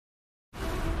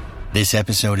This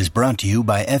episode is brought to you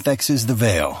by FX's The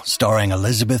Veil, starring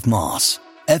Elizabeth Moss.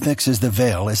 FX's The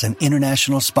Veil is an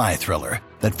international spy thriller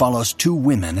that follows two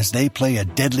women as they play a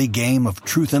deadly game of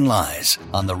truth and lies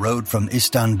on the road from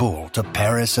Istanbul to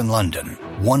Paris and London.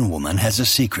 One woman has a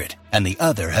secret, and the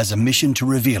other has a mission to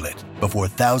reveal it before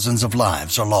thousands of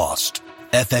lives are lost.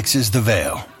 FX's The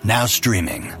Veil, now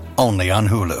streaming, only on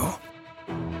Hulu.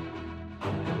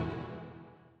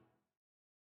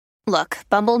 Look,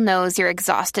 Bumble knows you're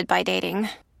exhausted by dating.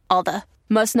 All the,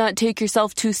 must not take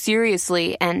yourself too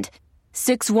seriously, and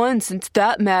 6'1" since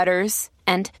that matters.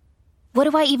 And what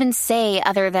do I even say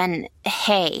other than,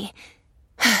 hey?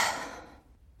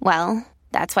 Well,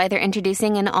 that's why they're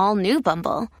introducing an all-new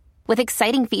Bumble, with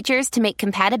exciting features to make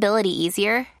compatibility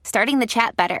easier, starting the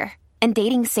chat better, and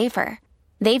dating safer.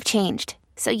 They've changed,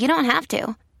 so you don't have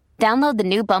to. Download the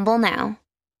new Bumble now.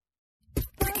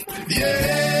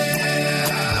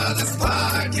 Yeah, this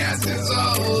podcast is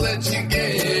all that you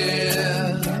get.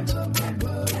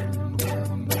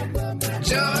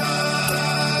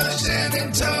 Josh and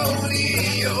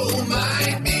Antonio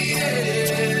might be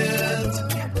it,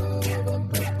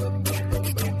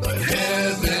 but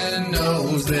heaven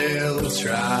knows they'll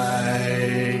try.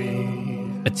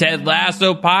 A Ted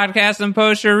Lasso podcast and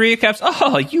post-show recaps.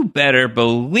 Oh, you better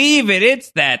believe it.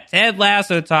 It's that Ted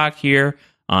Lasso talk here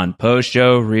on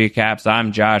post-show recaps.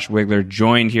 I'm Josh Wigler,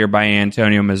 joined here by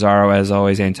Antonio Mazzaro. As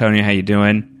always, Antonio, how you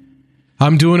doing?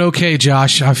 I'm doing okay,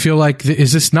 Josh. I feel like,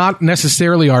 is this not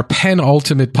necessarily our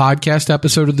penultimate podcast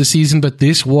episode of the season, but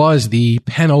this was the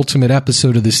penultimate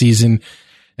episode of the season.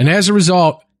 And as a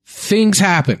result, things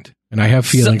happened. And I have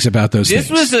feelings about those things.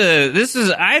 This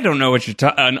is, I don't know what you're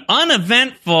talking, an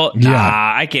uneventful,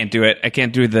 I can't do it. I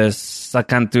can't do this. I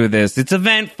can't do this. It's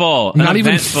eventful. Not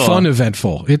even fun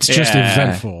eventful. It's just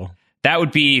eventful. That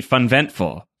would be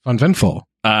funventful. Funventful.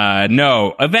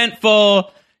 No,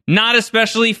 eventful, not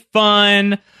especially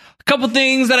fun. A couple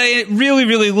things that I really,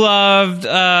 really loved.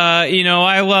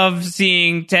 I love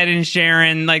seeing Ted and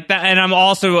Sharon like that. And I'm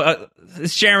also,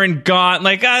 Sharon gone.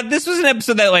 Like, this was an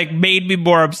episode that like made me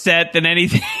more upset than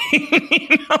anything.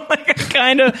 I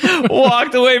kind of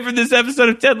walked away from this episode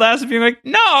of Ted Lasso being like,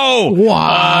 no,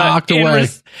 walked away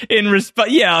in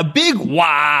response. Yeah, a big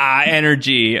wah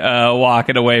energy.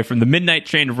 Walking away from the Midnight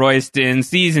Train to Royston,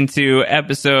 season 2,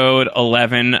 episode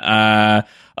 11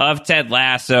 of Ted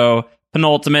Lasso,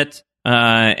 penultimate,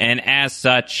 and as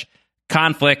such,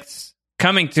 conflicts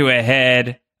coming to a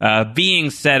head.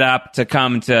 Being set up to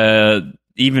come to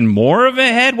even more of a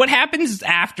head. What happens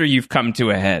after you've come to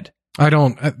a head?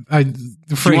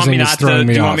 The phrasing is throwing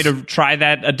me off. Do you want me to try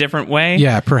that a different way?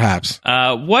 Yeah, perhaps.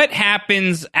 What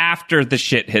happens after the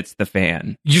shit hits the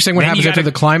fan? You're saying what happens after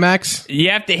the climax?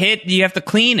 You have to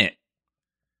clean it.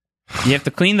 You have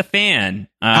to clean the fan.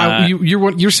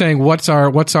 You're saying what's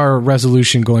our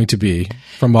resolution going to be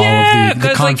from all of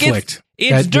the conflict?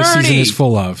 It's dirty. This season is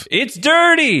full of. It's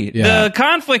dirty. Yeah. The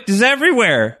conflict is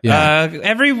everywhere. Yeah.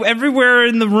 Everywhere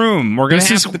in the room. We're going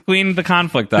to have to clean the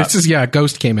conflict up.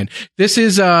 Ghost came in. This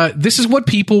is what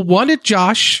people wanted,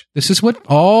 Josh. This is what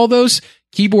all those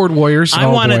keyboard warriors.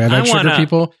 Sugar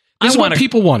people. This is what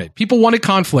people wanted. People wanted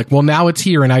conflict. Well, now it's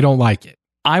here, and I don't like it.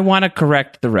 I want to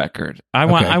correct the record. I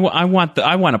want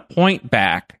to point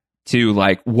back to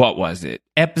like, what was it?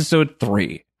 Episode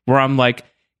 3, where I'm like,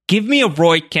 give me a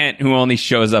Roy Kent who only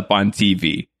shows up on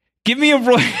TV. Give me a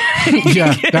Roy.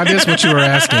 Yeah, that is what you were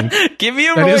asking. Give me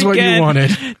a Roy Kent you wanted.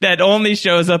 That only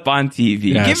shows up on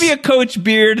TV. Yes. Give me a Coach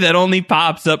Beard that only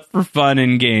pops up for fun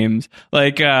in games.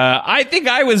 Like, I think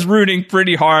I was rooting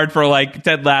pretty hard for like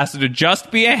Ted Lasso to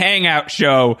just be a hangout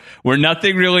show where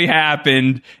nothing really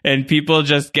happened and people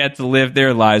just get to live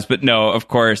their lives. But no, of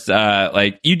course,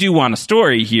 like you do want a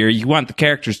story here. You want the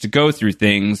characters to go through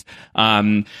things.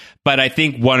 But I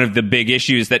think one of the big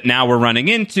issues that now we're running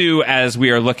into as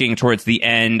we are looking towards the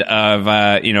end of,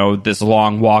 this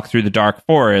long walk through the dark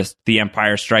forest, the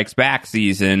Empire Strikes Back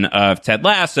season of Ted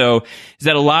Lasso, is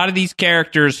that a lot of these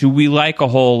characters who we like a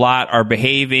whole lot are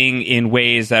behaving in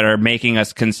ways that are making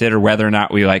us consider whether or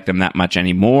not we like them that much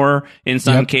anymore in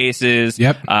some cases.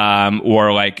 Yep.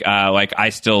 Or like I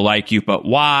still like you, but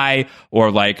why? Or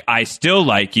like, I still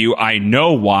like you, I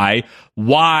know why.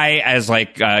 Why, as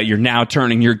like you're now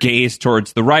turning your gaze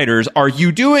towards the writers, are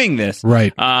you doing this?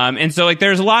 Right. And so like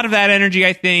there's a lot of that energy,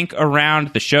 I think,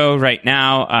 around the show right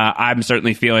now. I'm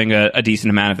certainly feeling a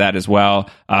decent amount of that as well.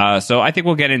 So I think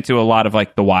we'll get into a lot of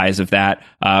like the whys of that,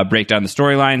 break down the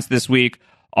storylines this week,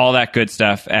 all that good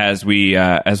stuff as we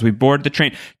board the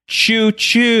train. Choo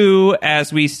choo,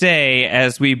 as we say,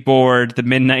 as we board the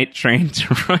midnight train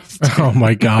to Royston. Oh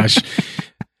my gosh.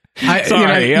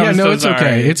 Sorry. It's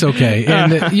okay. It's okay.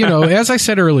 And, as I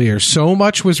said earlier, so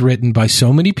much was written by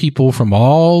so many people from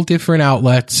all different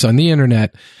outlets on the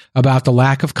internet about the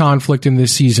lack of conflict in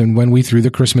this season when we threw the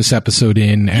Christmas episode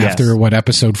in after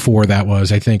episode 4 that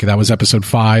was. I think that was episode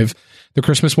 5, the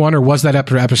Christmas one, or was that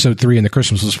after episode 3 and the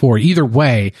Christmas was 4? Either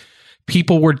way,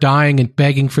 people were dying and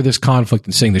begging for this conflict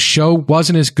and saying the show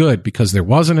wasn't as good because there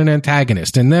wasn't an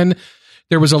antagonist. And then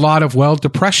there was a lot of,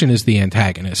 depression is the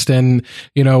antagonist, and,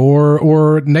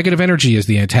 or negative energy is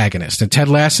the antagonist. And Ted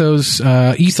Lasso's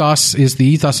ethos is the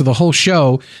ethos of the whole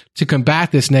show to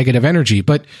combat this negative energy.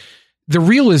 But the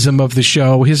realism of the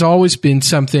show has always been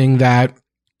something that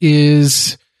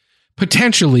is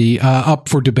potentially up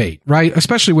for debate, right?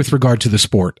 Especially with regard to the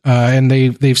sport. And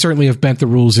they've certainly have bent the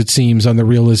rules, it seems, on the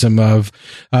realism of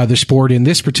the sport in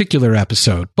this particular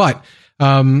episode. But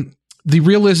the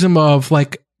realism of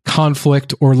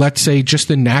conflict, or let's say just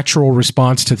the natural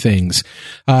response to things,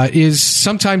 is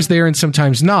sometimes there and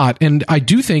sometimes not. And I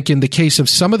do think in the case of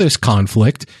some of this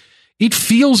conflict, it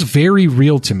feels very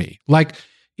real to me.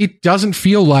 It doesn't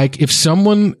feel like if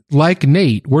someone like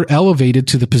Nate were elevated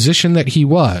to the position that he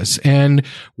was and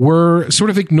were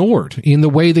sort of ignored in the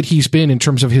way that he's been in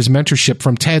terms of his mentorship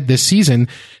from Ted this season,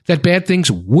 that bad things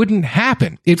wouldn't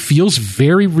happen. It feels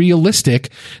very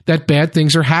realistic that bad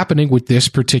things are happening with this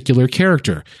particular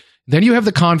character. Then you have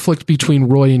the conflict between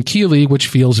Roy and Keeley, which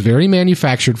feels very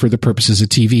manufactured for the purposes of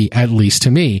TV, at least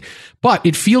to me. But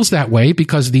it feels that way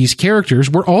because these characters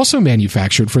were also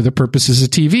manufactured for the purposes of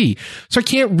TV. So I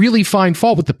can't really find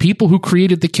fault with the people who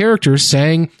created the characters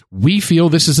saying, we feel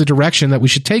this is the direction that we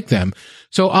should take them.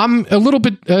 So I'm in a little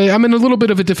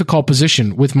bit of a difficult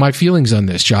position with my feelings on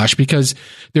this, Josh, because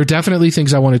there are definitely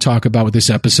things I want to talk about with this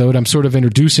episode. I'm sort of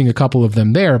introducing a couple of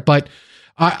them there, but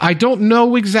I don't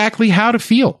know exactly how to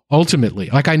feel ultimately.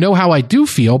 I know how I do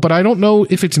feel, but I don't know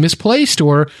if it's misplaced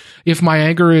or if my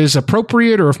anger is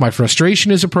appropriate or if my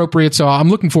frustration is appropriate. So I'm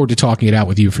looking forward to talking it out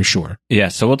with you for sure. Yeah,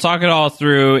 so we'll talk it all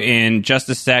through in just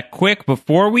a sec. Quick,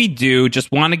 before we do,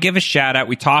 just want to give a shout out.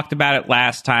 We talked about it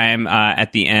last time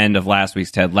at the end of last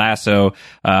week's Ted Lasso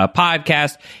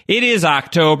podcast. It is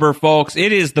October, folks.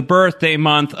 It is the birthday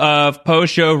month of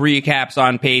post-show recaps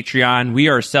on Patreon. We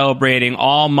are celebrating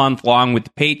all month long with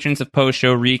the patrons of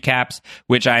post-show recaps,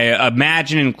 which I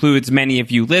imagine includes many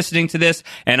of you listening to this,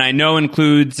 and I know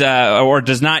includes or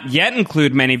does not yet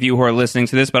include many of you who are listening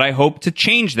to this, but I hope to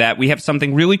change that. We have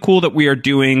something really cool that we are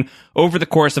doing over the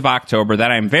course of October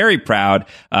that I'm very proud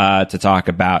to talk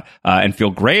about and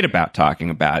feel great about talking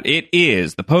about. It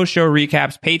is the Post-Show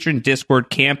Recaps Patron Discord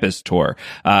Campus Tour.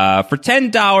 For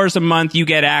 $10 a month, you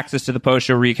get access to the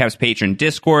Post-Show Recaps Patron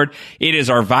Discord. It is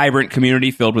our vibrant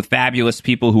community filled with fabulous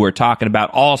people who are talking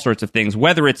about all sorts of things,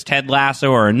 whether it's Ted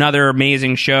Lasso or another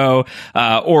amazing show,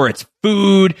 or it's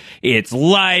food, it's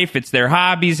life, it's their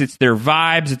hobbies, it's their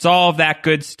vibes, it's all of that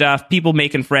good stuff. People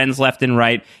making friends left and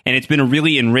right. And it's been a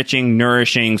really enriching,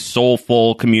 nourishing,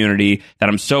 soulful community that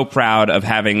I'm so proud of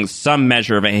having some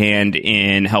measure of a hand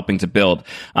in helping to build.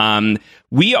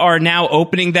 We are now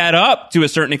opening that up to a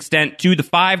certain extent to the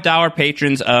 $5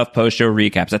 patrons of Post-Show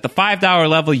Recaps. At the $5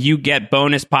 level, you get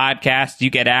bonus podcasts. You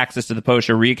get access to the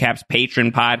Post-Show Recaps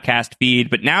patron podcast feed.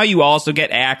 But now you also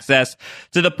get access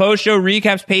to the Post-Show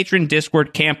Recaps patron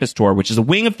Discord Campus Tour, which is a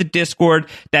wing of the Discord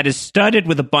that is studded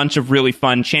with a bunch of really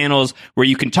fun channels where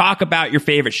you can talk about your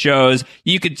favorite shows.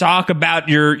 You can talk about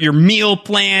your meal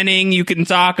planning. You can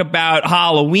talk about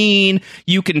Halloween.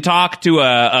 You can talk to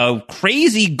a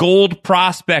crazy gold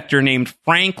prospector named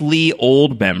Frank Lee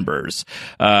Oldmembers,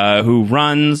 who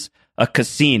runs a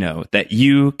casino that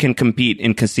you can compete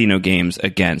in casino games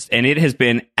against. And it has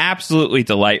been absolutely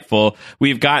delightful.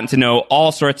 We've gotten to know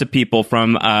all sorts of people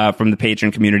from the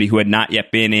patron community who had not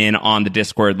yet been in on the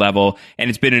Discord level.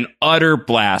 And it's been an utter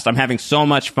blast. I'm having so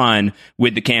much fun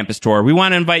with the campus tour. We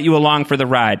want to invite you along for the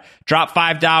ride. Drop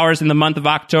 $5 in the month of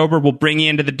October. We'll bring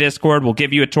you into the Discord. We'll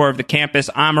give you a tour of the campus.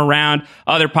 I'm around.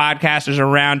 Other podcasters are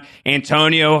around.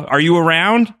 Antonio, are you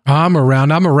around? I'm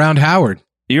around. I'm around Howard.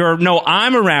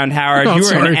 I'm around Howard. Oh,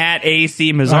 You're an at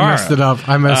AC Mazzara. I messed it up.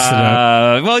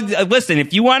 Well, listen,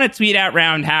 if you want to tweet out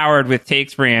round Howard with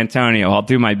takes for Antonio, I'll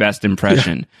do my best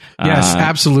impression. Yes,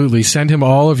 absolutely. Send him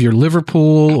all of your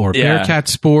Liverpool or Bearcat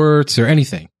sports or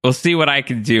anything. We'll see what I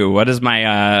can do. What is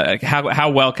my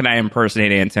how well can I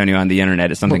impersonate Antonio on the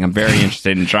internet is something I'm very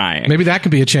interested in trying. Maybe that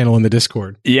could be a channel in the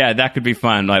Discord. Yeah, that could be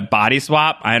fun. Like body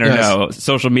swap. I don't know.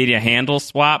 Social media handle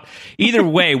swap. Either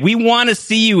way, we want to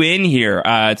see you in here.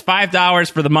 It's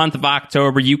 $5 for the month of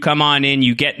October. You come on in.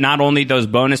 You get not only those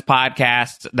bonus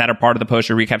podcasts that are part of the Post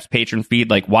Show Recaps patron feed,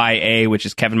 like YA, which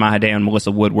is Kevin Mahadeo and Melissa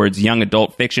Woodward's young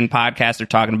adult fiction podcast. They're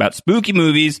talking about spooky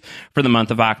movies for the month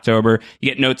of October.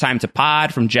 You get No Time to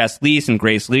Pod from Jess Leese and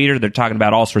Grace Leader. They're talking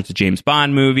about all sorts of James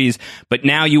Bond movies, but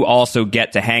now you also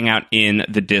get to hang out in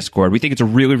the Discord. We think it's a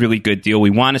really, really good deal.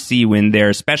 We want to see you in there,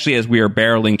 especially as we are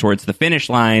barreling towards the finish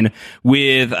line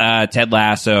with Ted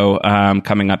Lasso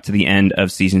coming up to the end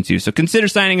of season 2. So consider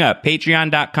signing up.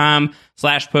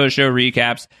 Patreon.com/Post Show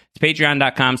Recaps. It's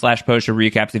patreon.com/Post Show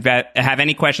Recaps. If you have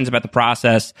any questions about the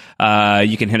process,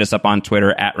 you can hit us up on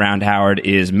Twitter at Round Howard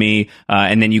is me.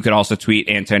 And then you could also tweet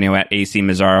Antonio at AC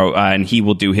Mazzaro, and he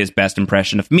will do his best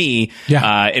impression of me,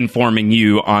 informing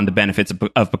you on the benefits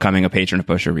of becoming a patron of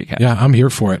Post Show Recaps. Yeah, I'm here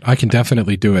for it. I can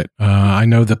definitely do it. I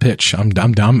know the pitch. I'm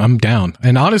down.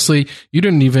 And honestly, you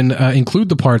didn't even include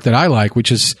the part that I like,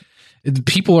 which is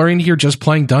people are in here just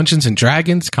playing Dungeons and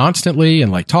Dragons constantly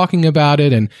and like talking about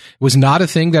it. And it was not a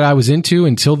thing that I was into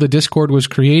until the Discord was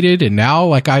created. And now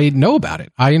like I know about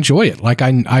it. I enjoy it. Like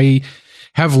I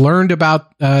have learned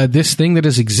about this thing that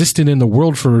has existed in the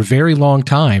world for a very long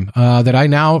time that I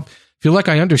now feel like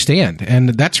I understand. And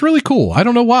that's really cool. I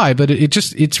don't know why, but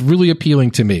it's really appealing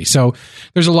to me. So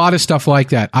there's a lot of stuff like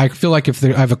that. I feel like if I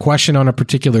have a question on a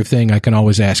particular thing, I can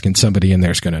always ask and somebody in there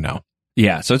is going to know.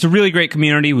 Yeah, so it's a really great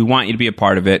community. We want you to be a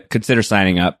part of it. Consider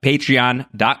signing up.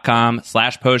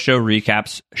 Patreon.com/Post Show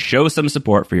Recaps. Show some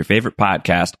support for your favorite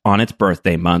podcast on its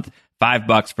birthday month.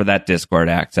 $5 for that Discord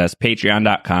access.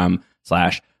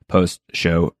 Patreon.com/Post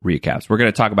Show Recaps. We're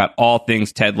going to talk about all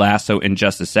things Ted Lasso in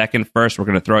just a second. First, we're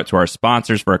going to throw it to our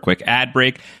sponsors for a quick ad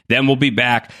break. Then we'll be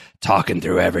back talking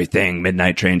through everything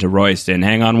Midnight Train to Royston.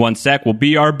 Hang on one sec. We'll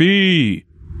BRB.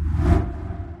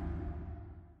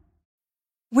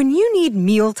 When you need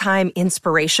mealtime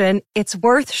inspiration, it's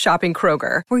worth shopping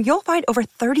Kroger, where you'll find over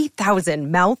 30,000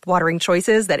 mouth-watering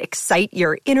choices that excite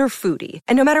your inner foodie.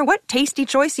 And no matter what tasty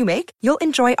choice you make, you'll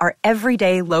enjoy our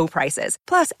everyday low prices,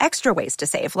 plus extra ways to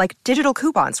save, like digital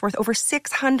coupons worth over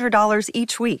 $600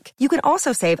 each week. You can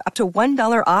also save up to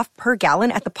 $1 off per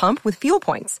gallon at the pump with fuel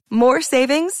points. More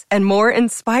savings and more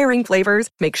inspiring flavors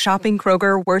make shopping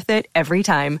Kroger worth it every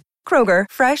time. Kroger,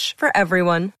 fresh for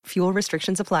everyone. Fuel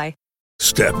restrictions apply.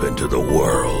 Step into the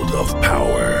world of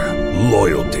power,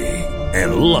 loyalty,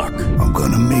 and luck. I'm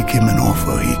gonna make him an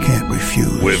offer he can't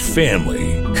refuse. With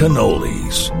family,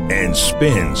 cannolis, and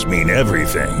spins mean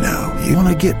everything. Now, you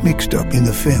wanna get mixed up in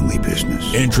the family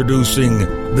business. Introducing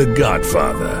The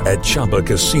Godfather at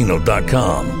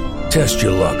ChumbaCasino.com. Test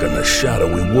your luck in the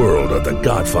shadowy world of The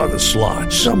Godfather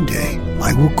slot. Someday,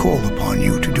 I will call upon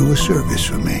you to do a service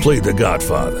for me. Play The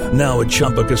Godfather, now at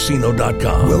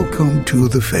ChumbaCasino.com. Welcome to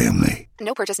the family.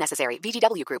 No purchase necessary.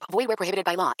 VGW Group. Void where prohibited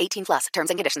by law. 18+.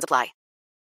 Terms and conditions apply.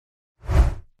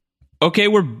 Okay,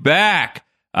 we're back.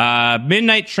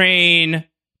 Midnight Train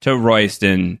to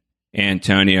Royston,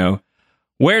 Antonio.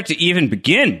 Where to even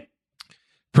begin?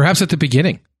 Perhaps at the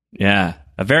beginning. Yeah.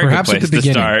 A very good place to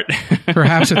start.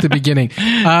 Perhaps at the beginning.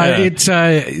 It's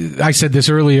I said this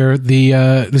earlier.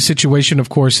 The situation, of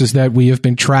course, is that we have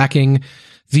been tracking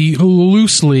the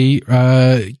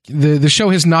show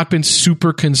has not been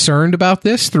super concerned about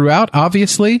this throughout.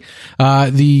 Obviously,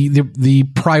 the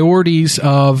priorities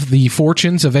of the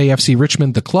fortunes of AFC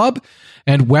Richmond, the club,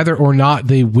 and whether or not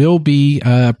they will be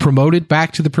promoted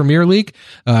back to the Premier League.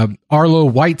 Arlo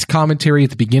White's commentary at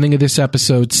the beginning of this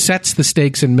episode sets the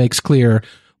stakes and makes clear,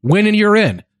 win and you're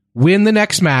in. Win the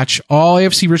next match. All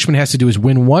AFC Richmond has to do is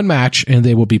win one match and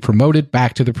they will be promoted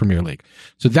back to the Premier League.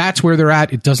 So that's where they're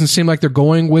at. It doesn't seem like they're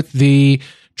going with the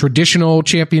traditional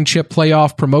championship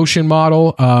playoff promotion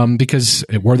model, because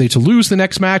were they to lose the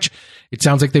next match, it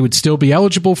sounds like they would still be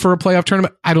eligible for a playoff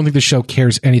tournament. I don't think the show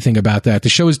cares anything about that. The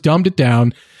show has dumbed it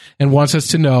down and wants us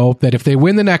to know that if they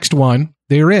win the next one,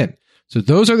 they're in. So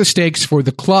those are the stakes for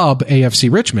the club,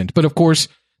 AFC Richmond. But of course,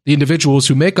 the individuals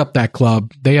who make up that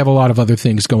club, they have a lot of other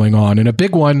things going on. And a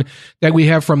big one that we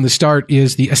have from the start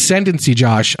is the ascendancy,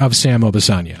 Josh, of Sam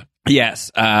Obisanya.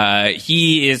 Yes,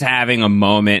 he is having a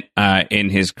moment in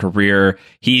his career.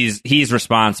 He's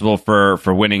responsible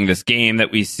for winning this game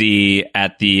that we see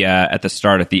at the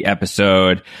start of the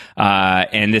episode,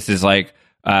 and this is like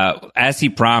as he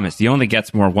promised, he only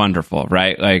gets more wonderful,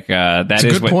 right? Like that's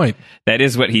a good point. That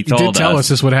is what he told us. He did tell us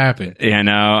this would happen. You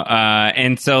know,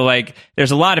 and so like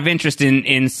there's a lot of interest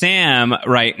in Sam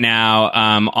right now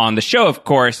on the show. Of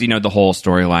course, you know, the whole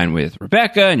storyline with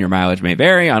Rebecca and your mileage may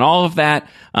vary on all of that,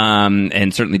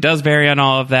 and certainly does vary on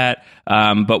all of that.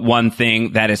 But one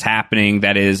thing that is happening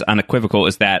that is unequivocal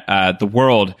is that the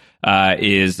world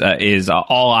is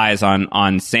all eyes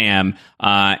on Sam,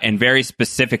 and very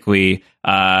specifically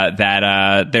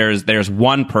that there's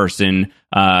one person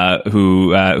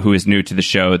who is new to the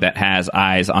show that has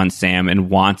eyes on Sam and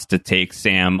wants to take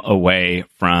Sam away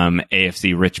from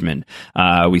AFC Richmond.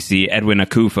 We see Edwin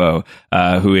Akufo,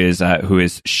 who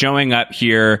is showing up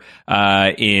here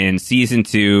in season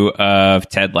 2 of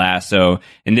Ted Lasso,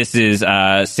 and this is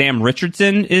Sam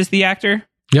Richardson is the actor.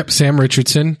 Yep, Sam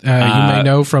Richardson. You may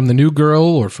know from The New Girl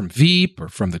or from Veep or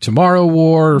from The Tomorrow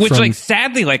War. Which, like,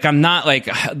 sadly, like, I'm not, like,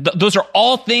 those are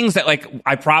all things that, like,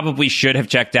 I probably should have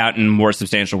checked out in more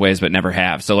substantial ways, but never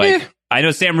have. So, like, I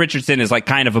know Sam Richardson is, like,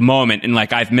 kind of a moment, and,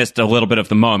 like, I've missed a little bit of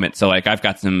the moment. So, like, I've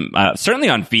got some, certainly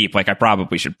on Veep, like, I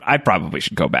probably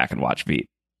should go back and watch Veep.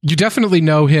 You definitely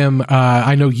know him.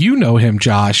 I know you know him,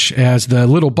 Josh, as the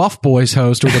Little Buff Boys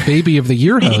host or the Baby of the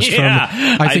Year host from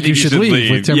I Think You Should Leave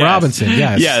with Tim Robinson.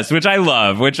 Yes, which I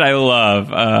love.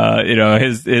 You know,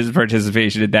 his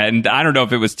participation in that. And I don't know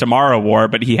if it was Tomorrow War,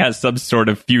 but he has some sort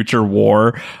of future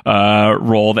war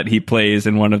role that he plays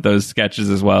in one of those sketches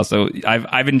as well. So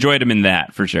I've enjoyed him in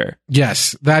that for sure.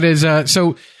 Yes, that is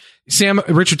so. Sam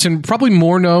Richardson, probably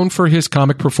more known for his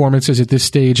comic performances at this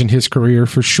stage in his career,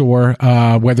 for sure,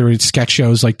 whether it's sketch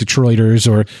shows like Detroiters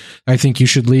or I Think You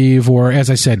Should Leave, or,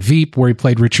 as I said, Veep, where he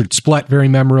played Richard Splett very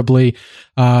memorably.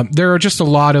 There are just a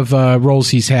lot of roles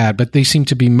he's had, but they seem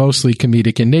to be mostly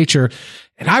comedic in nature.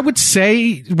 And I would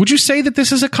you say that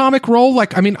this is a comic role?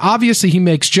 Like, I mean, obviously he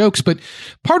makes jokes, but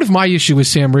part of my issue with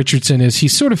Sam Richardson is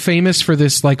he's sort of famous for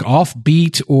this, like,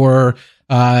 offbeat or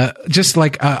just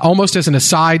like almost as an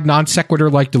aside, non sequitur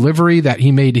like delivery that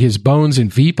he made his bones in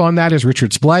Veep on that as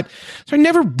Richard Splett. So I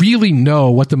never really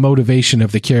know what the motivation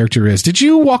of the character is. Did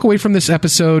you walk away from this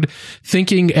episode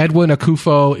thinking Edwin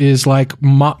Akufo is like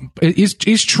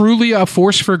is truly a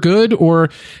force for good, or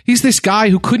he's this guy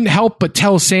who couldn't help but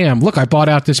tell Sam, "Look, I bought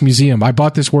out this museum. I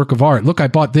bought this work of art. Look, I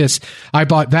bought this. I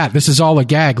bought that. This is all a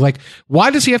gag." Like, why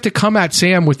does he have to come at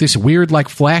Sam with this weird like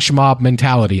flash mob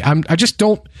mentality? I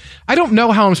don't know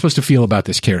how I'm supposed to feel about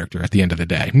this character at the end of the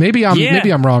day. Maybe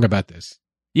I'm wrong about this.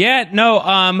 Yeah, no,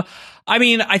 I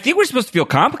mean, I think we're supposed to feel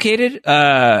complicated.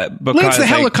 Because lands the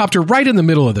helicopter right in the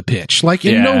middle of the pitch. Like,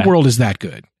 in no world is that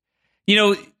good. You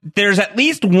know, there's at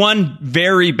least one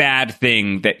very bad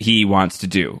thing that he wants to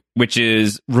do, which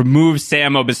is remove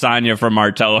Sam Obisanya from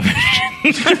our television.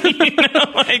 You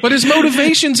know, like, but his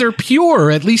motivations are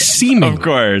pure, at least seemingly.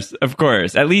 Of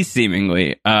course, at least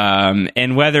seemingly.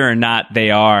 And whether or not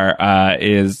they are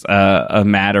is a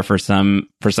matter for some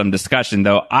discussion.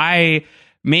 Though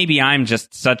maybe I'm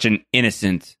just such an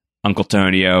innocent Uncle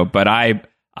Tonio, but I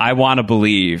want to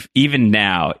believe even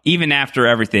now, even after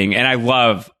everything, and I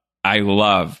love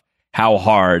how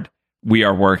hard we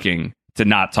are working to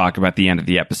not talk about the end of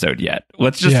the episode yet.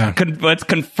 Let's just let's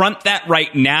confront that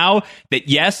right now, that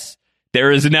yes,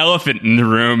 there is an elephant in the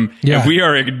room, and we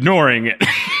are ignoring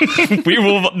it. We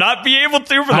will not be able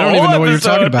to for the whole episode. I don't even know what you're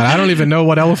talking about. I don't even know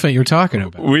what elephant you're talking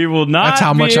about. We will not That's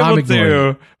how much I'm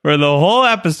ignoring for the whole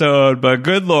episode, but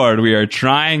good Lord, we are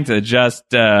trying to just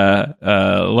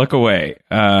look away.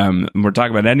 We're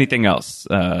talking about anything else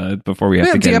before we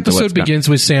have to get the into episode begins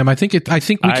with Sam. I think we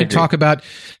can talk about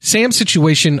Sam's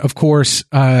situation. Of course,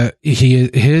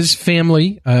 his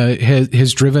family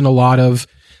has driven a lot of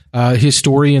his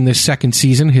story in this second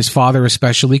season, his father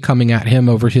especially coming at him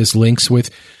over his links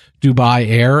with Dubai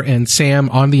Air, and Sam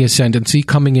on the ascendancy,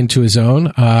 coming into his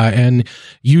own and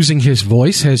using his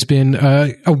voice has been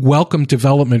a welcome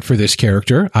development for this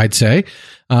character, I'd say,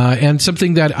 and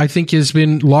something that I think has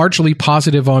been largely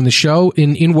positive on the show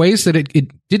in ways that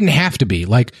it didn't have to be.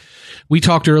 Like, we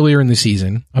talked earlier in the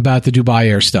season about the Dubai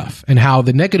Air stuff and how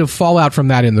the negative fallout from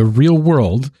that in the real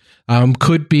world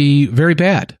could be very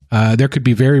bad. There could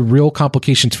be very real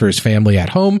complications for his family at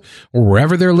home or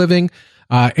wherever they're living.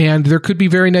 And there could be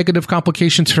very negative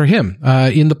complications for him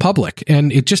in the public.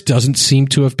 And it just doesn't seem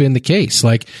to have been the case.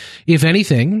 Like, if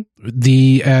anything,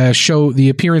 the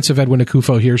appearance of Edwin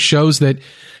Akufo here shows that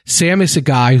Sam is a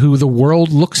guy who the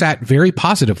world looks at very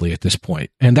positively at this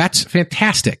point. And that's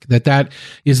fantastic that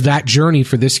is that journey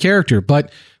for this character.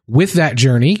 But with that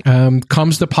journey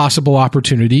comes the possible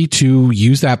opportunity to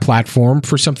use that platform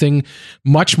for something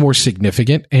much more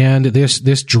significant. And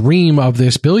this dream of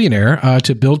this billionaire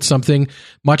to build something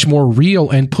much more real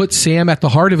and put Sam at the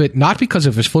heart of it, not because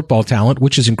of his football talent,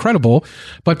 which is incredible,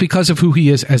 but because of who he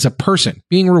is as a person,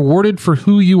 being rewarded for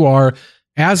who you are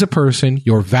as a person,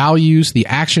 your values, the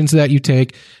actions that you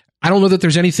take. I don't know that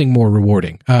there's anything more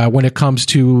rewarding when it comes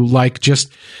to like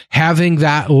just having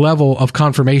that level of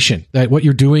confirmation that what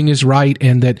you're doing is right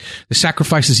and that the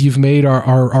sacrifices you've made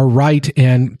are right,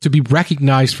 and to be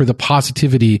recognized for the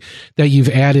positivity that you've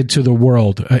added to the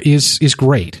world is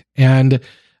great. And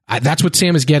that's what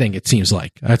Sam is getting, it seems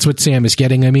like. That's what Sam is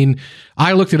getting. I mean,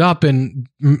 I looked it up, and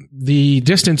the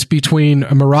distance between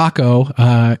Morocco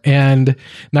and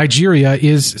Nigeria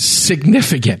is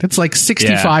significant. It's like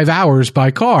 65 hours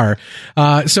by car.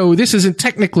 So this isn't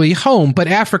technically home, but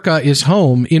Africa is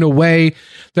home in a way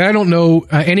that I don't know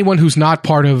anyone who's not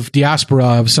part of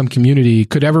diaspora of some community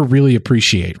could ever really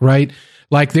appreciate, right?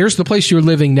 Like, there's the place you're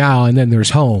living now, and then there's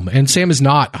home. And Sam is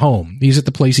not home. He's at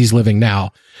the place he's living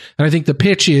now. And I think the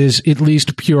pitch is at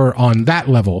least pure on that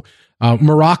level.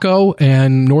 Morocco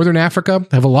and Northern Africa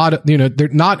have a lot of, they're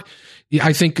not,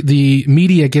 I think the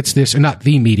media gets this, or not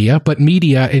the media, but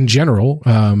media in general,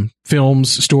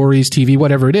 films, stories, TV,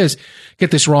 whatever it is,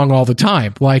 get this wrong all the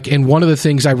time. Like, and one of the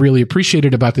things I really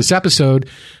appreciated about this episode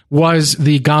was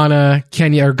the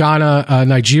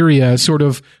Nigeria sort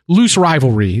of loose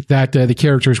rivalry that the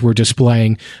characters were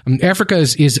displaying. Africa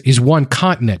is one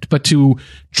continent, but to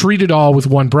treat it all with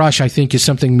one brush, I think, is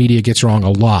something media gets wrong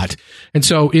a lot. And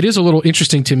so it is a little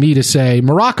interesting to me to say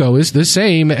Morocco is the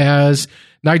same as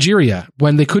Nigeria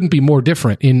when they couldn't be more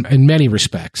different in many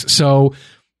respects. So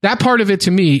that part of it,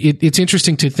 to me, it's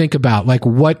interesting to think about, like,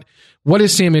 what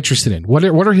is Sam interested in? What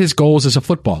are his goals as a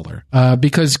footballer?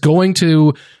 Because going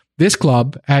to this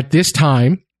club at this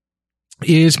time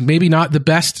is maybe not the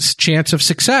best chance of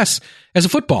success as a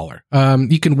footballer.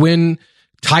 You can win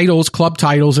titles, club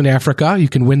titles in Africa. You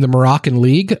can win the Moroccan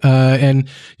League, and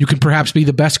you can perhaps be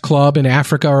the best club in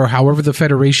Africa, or however the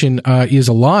federation is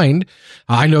aligned.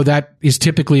 I know that is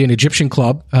typically an Egyptian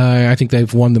club. I think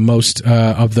they've won the most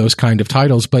of those kind of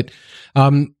titles. But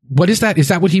what is that? Is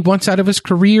that what he wants out of his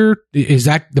career? Is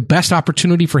that the best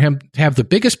opportunity for him to have the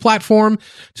biggest platform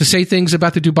to say things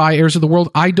about the Dubai heirs of the world?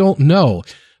 I don't know.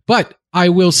 But I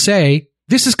will say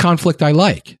this is conflict I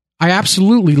like. I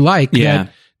absolutely like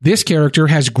that. This character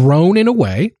has grown in a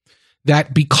way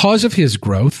that because of his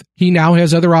growth, he now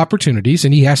has other opportunities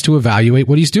and he has to evaluate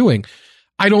what he's doing.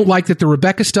 I don't like that the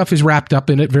Rebecca stuff is wrapped up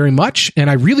in it very much,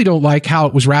 and I really don't like how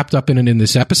it was wrapped up in it in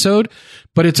this episode,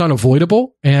 but it's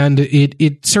unavoidable, and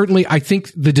it certainly, I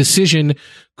think the decision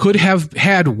could have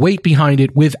had weight behind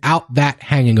it without that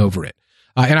hanging over it.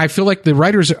 And I feel like the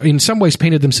writers in some ways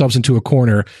painted themselves into a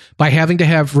corner by having to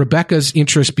have Rebecca's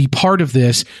interest be part of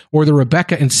this, or the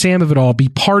Rebecca and Sam of it all be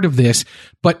part of this,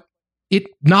 but it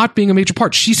not being a major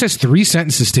part. She says 3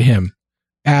 sentences to him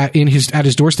at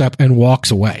his doorstep and walks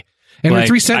away. And in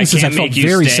 3 sentences, I felt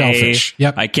very selfish.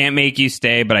 Yep. I can't make you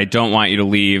stay, but I don't want you to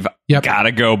leave. Yep.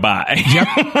 Gotta go by.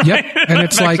 Yep. And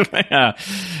it's like,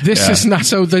 this is not,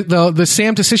 so the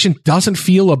Sam decision doesn't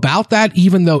feel about that,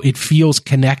 even though it feels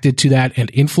connected to that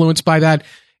and influenced by that,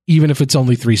 even if it's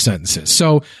only 3 sentences.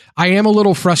 So I am a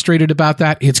little frustrated about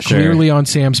that. It's clearly on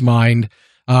Sam's mind.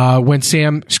 When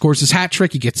Sam scores his hat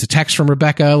trick, he gets a text from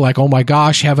Rebecca like, "Oh my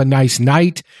gosh, have a nice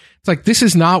night." It's like, this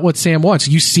is not what Sam wants.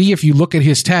 You see, if you look at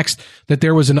his text, that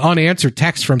there was an unanswered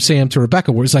text from Sam to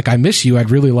Rebecca where it's like, "I miss you. I'd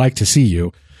really like to see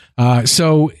you."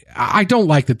 So I don't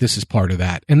like that this is part of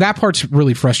that. And that part's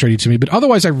really frustrating to me. But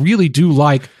otherwise, I really do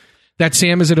like that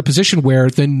Sam is at a position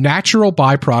where the natural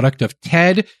byproduct of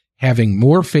Ted having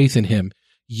more faith in him,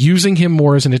 using him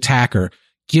more as an attacker,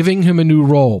 giving him a new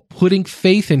role, putting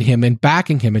faith in him and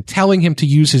backing him and telling him to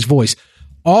use his voice.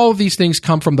 All of these things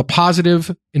come from the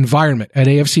positive environment at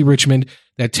AFC Richmond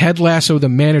that Ted Lasso, the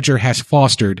manager, has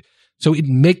fostered. So it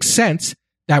makes sense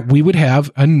that we would have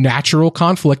a natural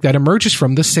conflict that emerges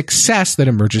from the success that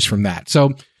emerges from that.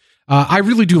 So I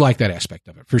really do like that aspect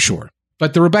of it, for sure.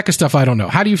 But the Rebecca stuff, I don't know.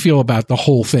 How do you feel about the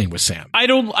whole thing with Sam? I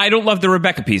don't love the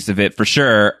Rebecca piece of it, for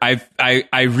sure.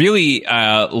 I really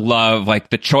love,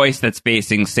 like, the choice that's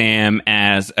facing Sam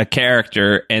as a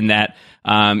character, and that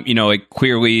like,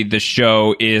 clearly the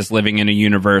show is living in a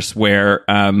universe where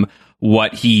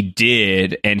what he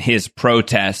did and his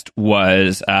protest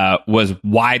was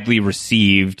widely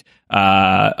received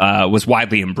was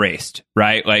widely embraced,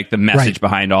 right? Like the message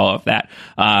behind all of that.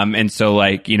 And so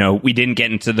like, you know, we didn't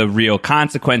get into the real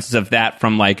consequences of that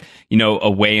from like, you know, a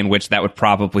way in which that would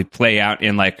probably play out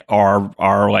in like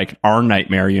our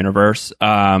nightmare universe.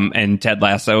 And Ted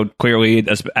Lasso clearly,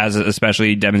 as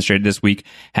especially demonstrated this week,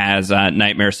 has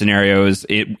nightmare scenarios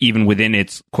even within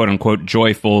its quote unquote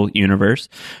joyful universe.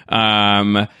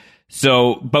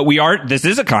 So, but this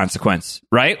is a consequence,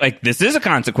 right? Like, this is a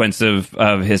consequence of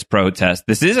his protest.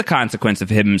 This is a consequence of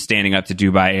him standing up to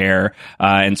Dubai Air,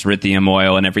 and Cerithium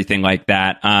Oil and everything like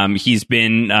that. He's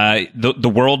been,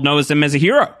 the world knows him as a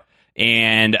hero.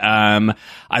 And,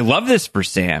 I love this for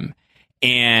Sam.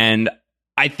 And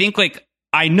I think, like,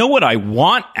 I know what I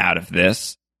want out of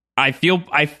this. I feel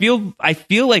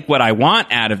like what I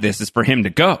want out of this is for him to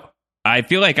go. I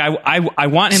feel like I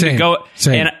want him to go.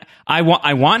 And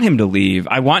I want him to leave.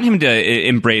 I want him to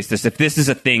embrace this. If this is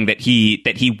a thing that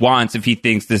he wants, if he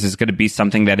thinks this is going to be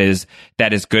something that is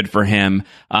good for him,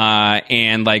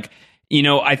 and like, you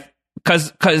know,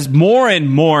 because more and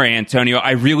more, Antonio,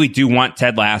 I really do want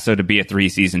Ted Lasso to be a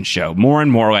 3-season show. More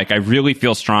and more, like, I really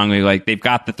feel strongly like they've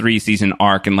got the 3-season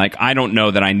arc, and like, I don't know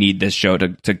that I need this show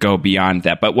to go beyond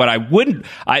that. But what I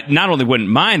not only wouldn't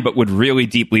mind, but would really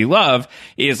deeply love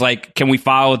is like, can we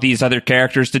follow these other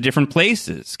characters to different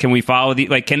places? Can we follow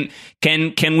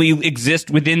can we exist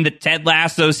within the Ted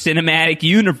Lasso cinematic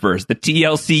universe, the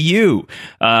TLCU?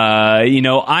 You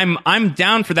know, I'm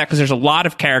down for that, because there's a lot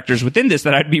of characters within this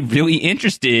that I'd be really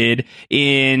interested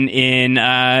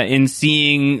in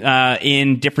seeing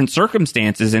in different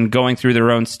circumstances and going through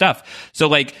their own stuff. So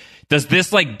like, does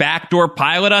this like backdoor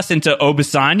pilot us into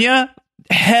Obisanya?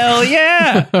 Hell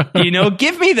yeah. You know,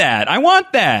 give me that. I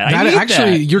want that. I need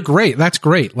actually, that. You're great. That's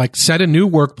great. Like, set a new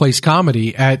workplace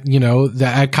comedy at, you know,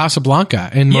 at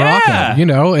Casablanca in Morocco, you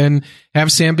know, and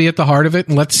have Sam be at the heart of it.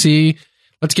 And let's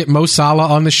get Mo Salah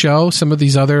on the show. Some of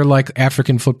these other like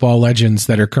African football legends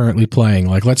that are currently playing.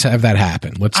 Like, let's have that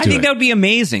happen. I think that would be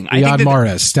amazing. Riyad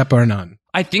Mahrez, Step Arnon.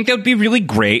 I think that would be really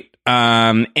great.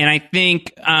 And I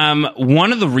think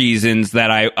one of the reasons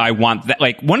that I want that,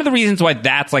 like, one of the reasons why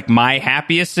that's like my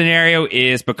happiest scenario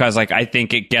is because like I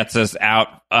think it gets us out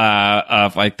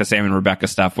of like the Sam and Rebecca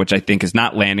stuff, which I think is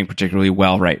not landing particularly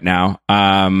well right now.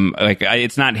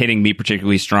 It's not hitting me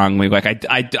particularly strongly. Like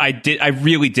I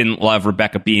really didn't love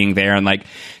Rebecca being there, and like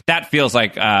that feels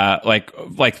like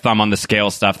thumb on the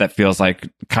scale stuff that feels like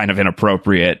kind of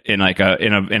inappropriate in like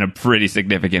in a pretty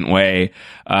significant way.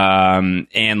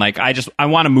 And like I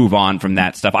want to move on from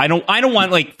that stuff. I don't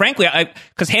want, like, frankly,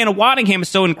 because Hannah Waddingham is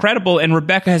so incredible and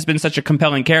Rebecca has been such a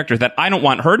compelling character that I don't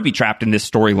want her to be trapped in this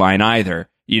storyline either.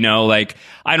 You know, like,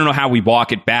 I don't know how we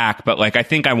walk it back, but like, I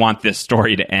think I want this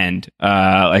story to end.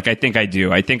 Like, I think I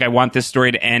do. I think I want this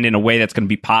story to end in a way that's going to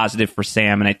be positive for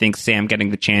Sam. And I think Sam getting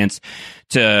the chance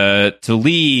to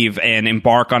leave and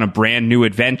embark on a brand new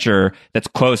adventure that's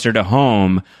closer to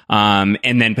home,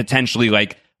 and then potentially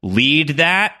like lead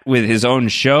that with his own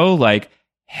show, like,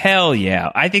 hell yeah.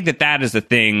 I think that is the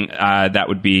thing that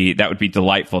would be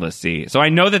delightful to see. So I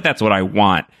know that that's what I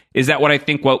want. Is that what I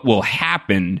think what will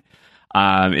happen?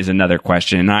 Is another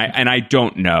question. And I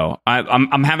don't know.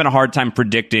 I'm having a hard time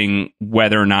predicting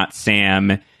whether or not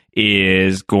Sam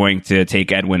is going to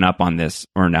take Edwin up on this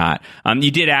or not.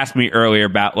 You did ask me earlier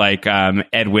about like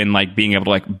Edwin like being able to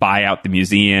like buy out the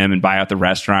museum and buy out the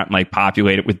restaurant and like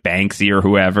populate it with Banksy or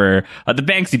whoever. The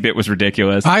Banksy bit was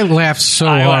ridiculous. I laughed so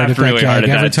hard at that gag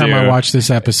every time I watch this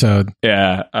episode.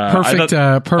 Yeah, perfect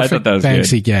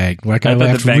Banksy good. Gag. Like, I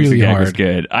laughed really hard. Was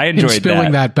good. I enjoyed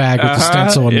spilling that bag with the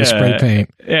stencil and the spray paint.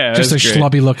 Yeah, just a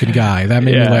schlubby looking guy. That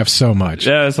made me laugh so much.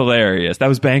 That was hilarious. That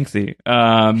was Banksy.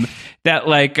 That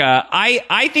like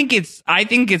I think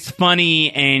it's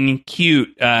funny and cute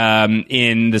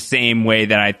in the same way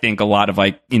that I think a lot of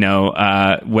like, you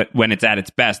know, when it's at its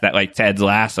best, that like Ted's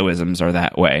Lassoisms are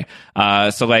that way.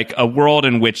 So like a world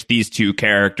in which these two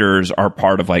characters are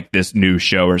part of like this new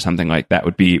show or something like that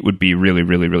would be really,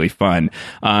 really, really fun.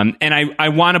 And I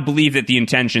want to believe that the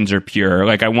intentions are pure.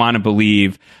 Like, I want to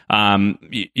believe,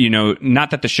 you know,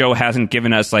 not that the show hasn't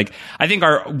given us like, I think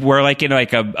we're like in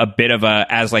like a bit of a,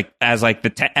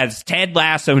 as Ted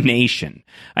Lasso Nation,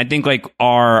 I think like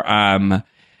our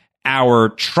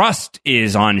trust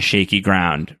is on shaky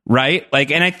ground, right?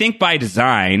 Like, and I think by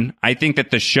design, I think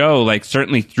that the show, like,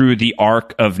 certainly through the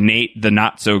arc of Nate the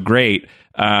Not So Great,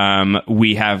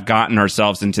 we have gotten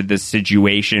ourselves into this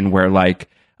situation where like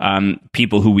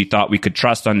people who we thought we could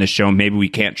trust on this show, maybe we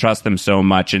can't trust them so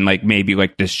much, and like maybe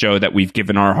like this show that we've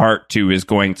given our heart to is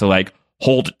going to like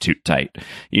hold it too tight,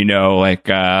 like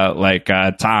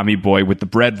Tommy Boy with the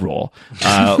bread roll.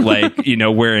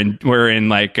 We're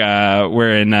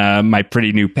in My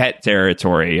Pretty New Pet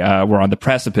territory. We're on the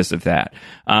precipice of that.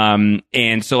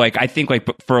 And so I think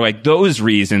for those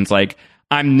reasons,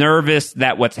 I'm nervous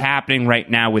that what's happening right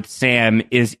now with Sam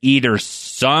is either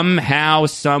somehow,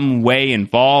 some way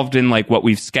involved in what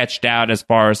we've sketched out as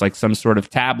far as some sort of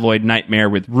tabloid nightmare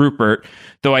with Rupert.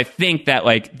 Though I think that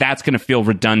that's going to feel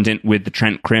redundant with the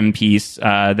Trent Crimm piece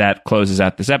that closes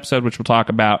out this episode, which we'll talk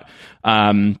about.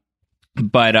 I'm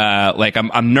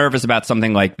nervous about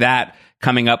something like that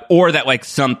coming up, or that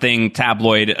something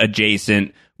tabloid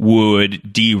adjacent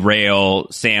would derail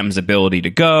Sam's ability to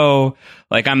go.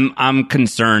 I'm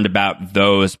concerned about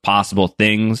those possible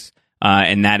things.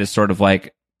 And that is sort of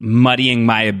muddying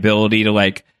my ability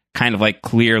to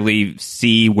clearly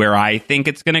see where I think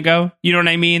it's going to go. You know what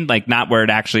I mean? Not where it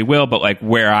actually will, but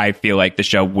where I feel the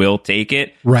show will take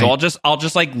it. Right. So I'll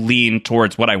just lean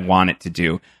towards what I want it to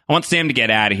do. I want Sam to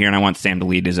get out of here, and I want Sam to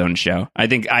lead his own show. I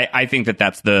think that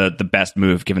that's the best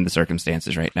move given the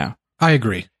circumstances right now. I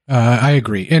agree.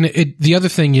 And the other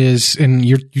thing is, and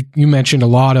you mentioned a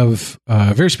lot of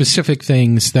very specific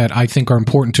things that I think are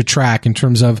important to track in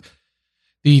terms of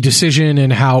the decision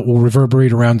and how it will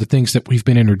reverberate around the things that we've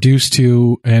been introduced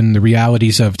to and the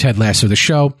realities of Ted Lasso, the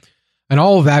show. And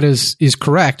all of that is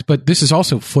correct, but this is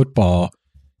also football.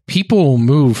 People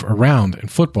move around in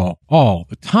football all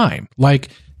the time.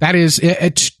 That is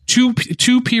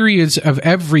two periods of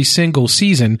every single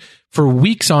season for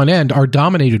weeks on end are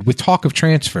dominated with talk of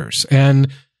transfers. And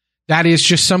that is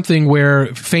just something where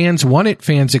fans want it.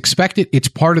 Fans expect it. It's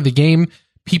part of the game.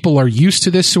 People are used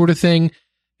to this sort of thing.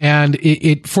 And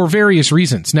it for various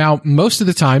reasons. Now, most of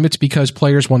the time, it's because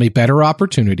players want a better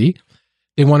opportunity.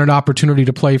 They want an opportunity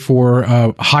to play for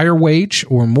a higher wage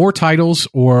or more titles,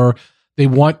 or they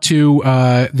want to,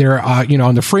 they're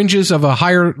on the fringes of a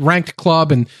higher ranked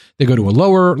club and they go to a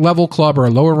lower level club or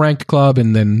a lower ranked club,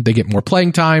 and then they get more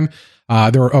playing time.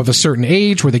 They're of a certain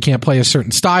age where they can't play a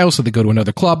certain style, so they go to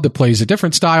another club that plays a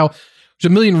different style.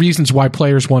 There's a million reasons why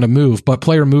players want to move, but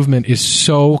player movement is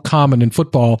so common in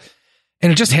football.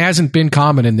 And it just hasn't been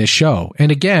common in this show.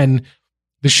 And again,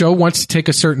 the show wants to take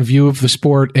a certain view of the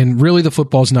sport, and really the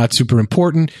football is not super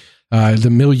important. The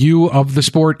milieu of the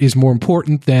sport is more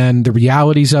important than the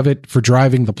realities of it for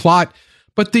driving the plot.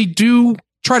 But they do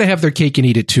try to have their cake and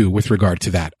eat it too with regard to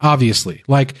that, obviously.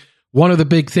 One of the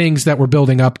big things that we're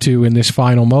building up to in this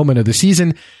final moment of the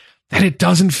season that it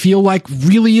doesn't feel like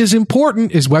really is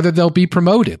important is whether they'll be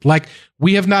promoted.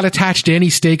 We have not attached any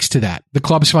stakes to that. The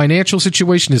club's financial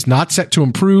situation is not set to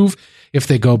improve if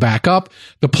they go back up.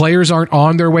 The players aren't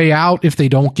on their way out if they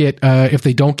don't get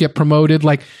promoted.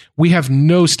 We have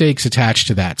no stakes attached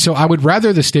to that. So I would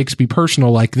rather the stakes be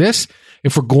personal like this.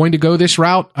 If we're going to go this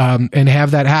route and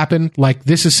have that happen,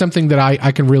 this is something that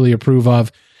I can really approve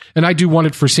of. And I do want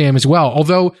it for Sam as well.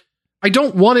 Although I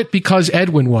don't want it because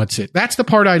Edwin wants it. That's the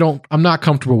part I'm not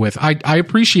comfortable with. I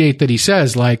appreciate that he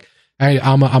says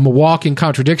I'm a walking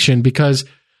contradiction because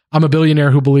I'm a billionaire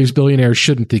who believes billionaires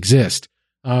shouldn't exist.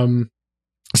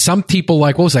 Some people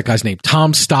what was that guy's name?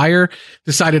 Tom Steyer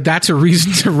decided that's a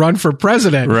reason to run for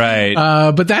president. Right.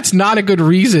 But that's not a good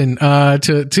reason,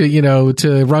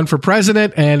 to run for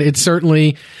president. And it's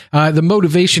certainly, the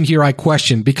motivation here I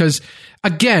question because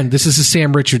again, this is a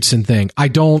Sam Richardson thing.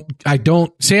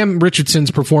 Sam Richardson's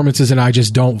performances and I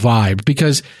just don't vibe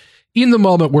because in the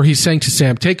moment where he's saying to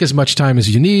Sam, take as much time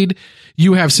as you need,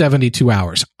 you have 72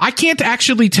 hours. I can't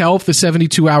actually tell if the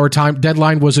 72-hour time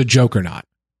deadline was a joke or not.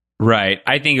 Right.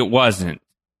 I think it wasn't.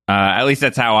 At least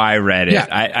that's how I read it. Yeah.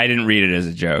 I didn't read it as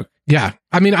a joke. Yeah.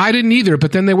 I mean, I didn't either,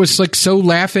 but then there was so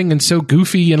laughing and so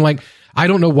goofy and I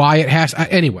don't know why it has.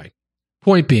 Anyway,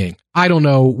 point being, I don't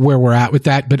know where we're at with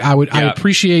that, but I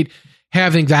appreciate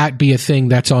having that be a thing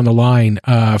that's on the line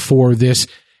for this,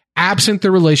 absent the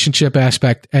relationship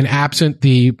aspect and absent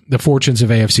the fortunes of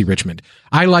AFC Richmond.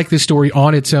 I like this story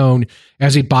on its own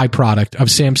as a byproduct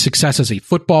of Sam's success as a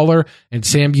footballer and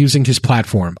Sam using his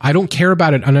platform. I don't care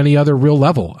about it on any other real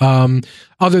level,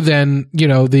 other than,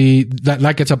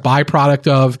 that it's a byproduct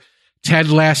of Ted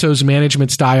Lasso's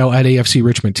management style at AFC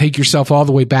Richmond. Take yourself all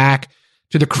the way back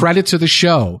to the credits of the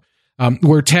show,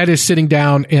 where Ted is sitting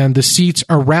down and the seats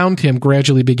around him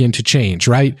gradually begin to change,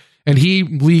 right? And he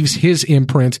leaves his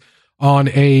imprint on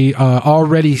a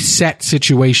already set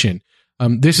situation.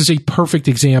 This is a perfect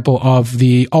example of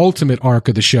the ultimate arc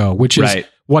of the show, which is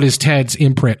what is Ted's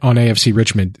imprint on AFC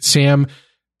Richmond. Sam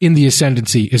in the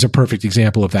ascendancy is a perfect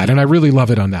example of that. And I really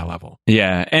love it on that level.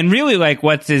 Yeah. And really, like,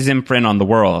 what's his imprint on the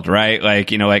world, right?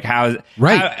 Like, you know, like how,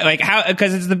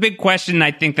 because it's the big question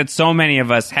I think that so many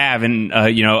of us have, and,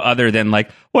 you know, other than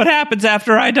like, what happens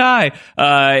after I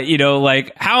die? You know,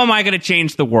 like, how am I going to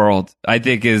change the world? I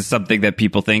think is something that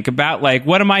people think about. Like,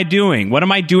 what am I doing? What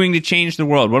am I doing to change the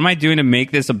world? What am I doing to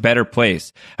make this a better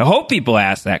place? I hope people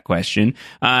ask that question.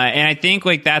 And I think,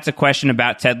 like, that's a question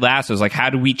about Ted Lasso is like, how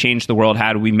do we change the world?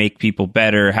 How do we make people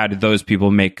better? How do those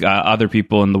people make other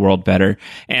people in the world better?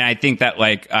 And I think that,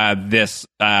 like, this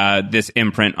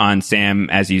imprint on Sam,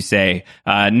 as you say,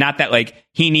 not that, like,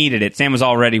 he needed it. Sam was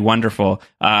already wonderful.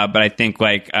 But I think,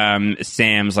 like,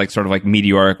 Sam's, like, sort of like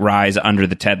meteoric rise under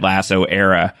the Ted Lasso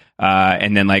era.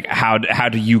 And then, like, how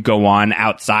do you go on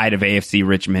outside of AFC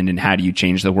Richmond, and how do you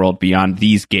change the world beyond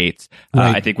these gates?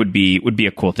 Right. I think would be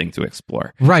a cool thing to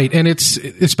explore. Right. And it's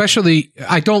especially,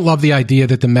 I don't love the idea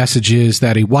that the message is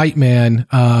that a white man,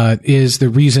 is the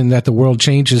reason that the world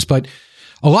changes, but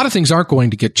a lot of things aren't going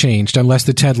to get changed unless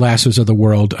the Ted Lassos of the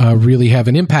world really have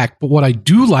an impact. But what I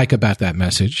do like about that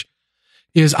message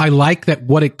is I like that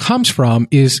what it comes from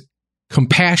is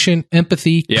compassion,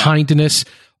 empathy, kindness,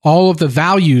 all of the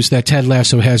values that Ted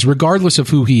Lasso has, regardless of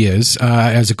who he is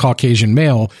as a Caucasian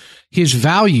male. His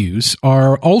values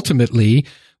are ultimately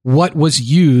what was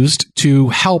used to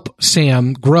help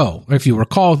Sam grow. If you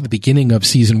recall at the beginning of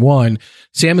season 1,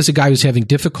 Sam is a guy who's having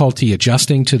difficulty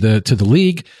adjusting to the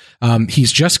league.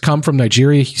 He's just come from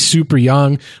Nigeria. He's super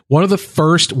young. One of the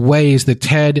first ways that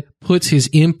Ted puts his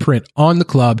imprint on the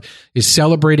club is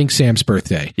celebrating Sam's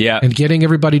birthday and getting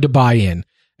everybody to buy in.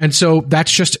 And so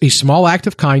that's just a small act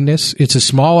of kindness. It's a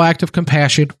small act of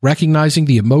compassion, recognizing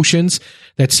the emotions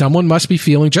that someone must be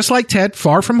feeling, just like Ted,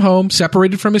 far from home,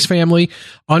 separated from his family,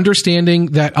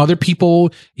 understanding that other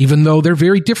people, even though they're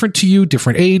very different to you,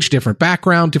 different age, different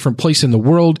background, different place in the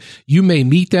world, you may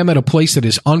meet them at a place that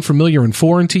is unfamiliar and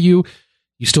foreign to you.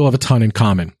 You still have a ton in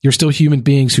common. You're still human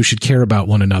beings who should care about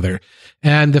one another.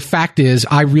 And the fact is,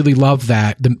 I really love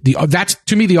that. That's,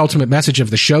 to me, the ultimate message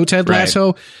of the show, Ted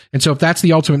Lasso. Right. And so if that's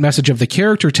the ultimate message of the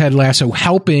character, Ted Lasso,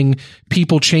 helping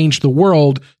people change the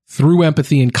world through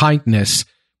empathy and kindness,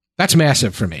 that's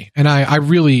massive for me. And I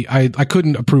really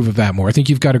couldn't approve of that more. I think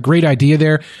you've got a great idea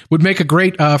there. Would make a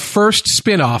great first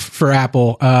spinoff for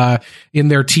Apple in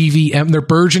their their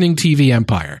burgeoning TV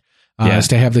empire. Is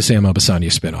to have the Sam Obisanya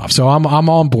spinoff. So I'm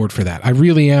on board for that. I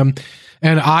really am.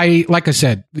 And like I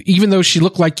said, even though she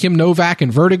looked like Kim Novak in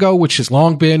Vertigo, which has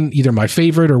long been either my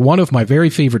favorite or one of my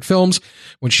very favorite films,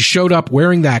 when she showed up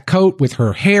wearing that coat with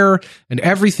her hair and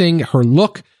everything, her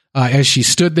look, as she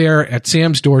stood there at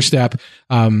Sam's doorstep,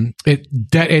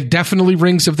 it definitely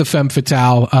rings of the femme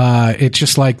fatale. It's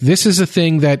just like, this is a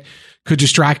thing that could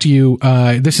distract you.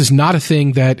 This is not a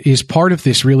thing that is part of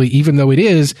this, really, even though it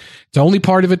is. It's only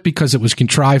part of it because it was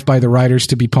contrived by the writers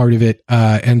to be part of it.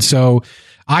 And so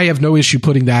I have no issue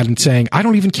putting that and saying, I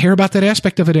don't even care about that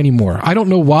aspect of it anymore. I don't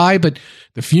know why, but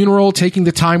the funeral, taking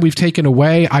the time we've taken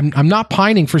away, I'm not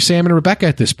pining for Sam and Rebecca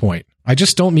at this point. I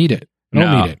just don't need it. I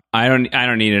don't need it. I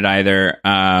don't need it either.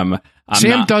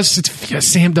 Sam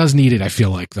does need it, I feel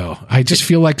like, though. I just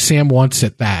feel like Sam wants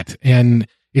it that. And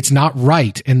it's not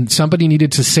right. And somebody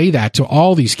needed to say that to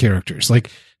all these characters. Like,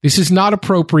 this is not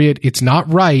appropriate. It's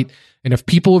not right. And if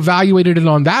people evaluated it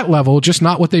on that level, just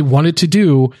not what they wanted to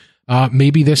do,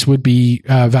 maybe this would be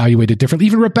evaluated differently.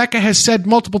 Even Rebecca has said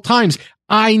multiple times,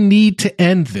 I need to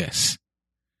end this.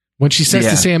 When she says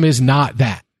to Sam, is not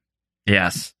that.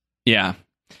 Yes. Yeah.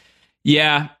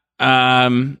 Yeah.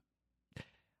 I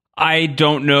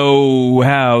don't know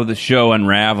how the show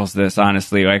unravels this,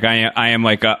 honestly. Like, I am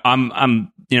like, I'm,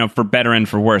 you know, for better and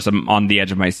for worse, I'm on the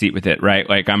edge of my seat with it, right?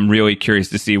 Like, I'm really curious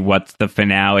to see what's the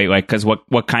finale, like, because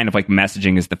what kind of, like,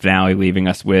 messaging is the finale leaving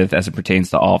us with as it pertains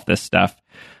to all of this stuff?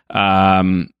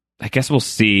 I guess we'll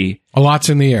see. A lot's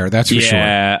in the air, that's for sure.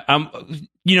 Yeah.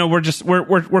 You know,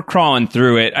 we're crawling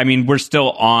through it. I mean, we're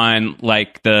still on,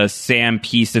 like, the Sam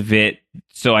piece of it.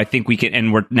 So I think we can,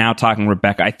 and we're now talking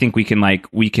Rebecca. I think we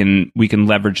can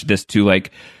leverage this to, like,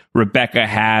 Rebecca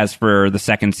has for the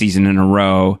second season in a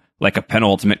row, like, a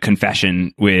penultimate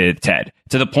confession with Ted,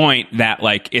 to the point that,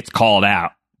 like, it's called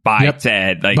out by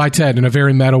Ted, like, by Ted in a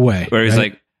very meta way, where he's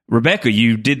like, Rebecca,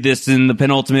 you did this in the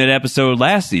penultimate episode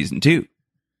last season too.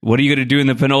 What are you going to do in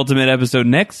the penultimate episode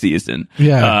next season?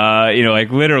 Yeah. You know,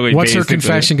 like, literally. What's her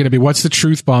confession going to be? What's the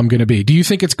truth bomb going to be? Do you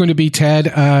think it's going to be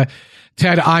Ted?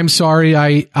 Ted, I'm sorry.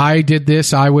 I did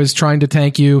this. I was trying to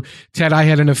thank you. Ted, I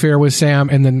had an affair with Sam.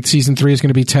 And then season 3 is going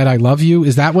to be Ted, I love you.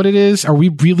 Is that what it is? Are we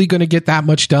really going to get that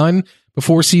much done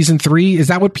before season 3? Is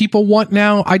that what people want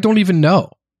now? I don't even know.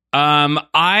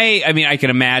 I mean, I can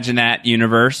imagine that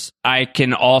universe. I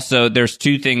can also, there's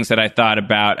two things that I thought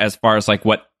about as far as like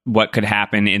what could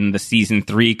happen in the season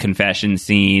 3 confession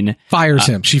scene. Fires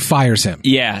him. She fires him.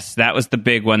 Yes, that was the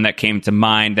big one that came to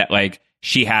mind, that like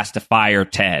she has to fire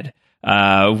Ted.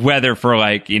 Whether for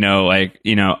like,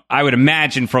 I would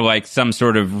imagine for like some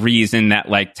sort of reason that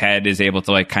like Ted is able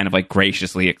to like kind of like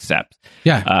graciously accept.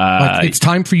 Yeah. Like, it's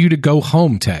time for you to go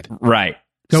home, Ted. Right.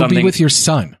 Go be with your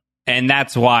son. And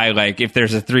that's why, like, if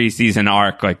there's a 3-season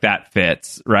arc, like that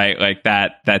fits, right? Like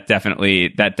that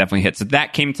definitely hits. So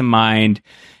that came to mind.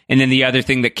 And then the other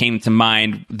thing that came to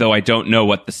mind, though I don't know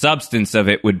what the substance of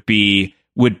it would be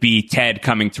Ted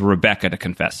coming to Rebecca to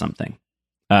confess something.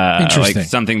 Interesting. Like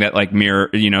something that like mirror,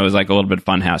 is like a little bit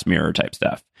funhouse mirror type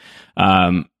stuff.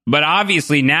 But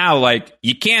obviously now, like,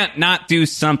 you can't not do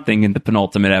something in the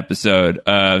penultimate episode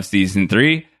of season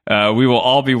 3. We will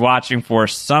all be watching for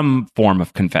some form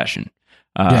of confession.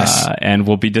 Yes. And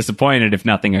we'll be disappointed if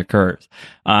nothing occurs.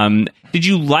 Did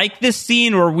you like this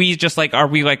scene, or are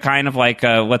we like kind of like,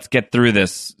 let's get through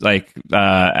this, like,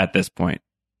 at this point?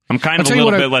 I'm kind of a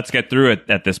little bit, let's get through it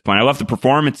at this point. I love the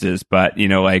performances, but,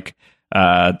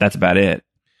 that's about it.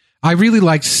 I really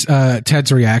liked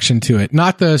Ted's reaction to it.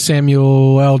 Not the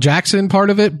Samuel L. Jackson part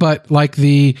of it, but like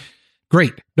the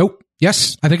great. Nope.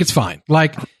 Yes, I think it's fine.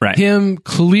 Like him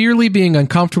clearly being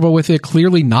uncomfortable with it,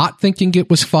 clearly not thinking it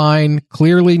was fine,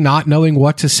 clearly not knowing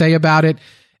what to say about it.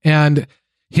 And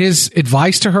his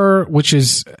advice to her, which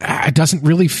is, doesn't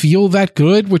really feel that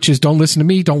good, which is don't listen to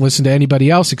me, don't listen to anybody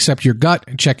else except your gut,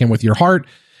 and check in with your heart.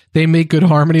 They make good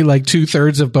harmony, like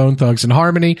 2/3 of Bone Thugs and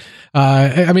Harmony.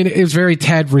 I mean, it was very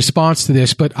Ted response to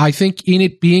this, but I think in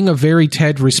it being a very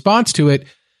Ted response to it,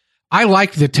 I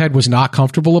liked that Ted was not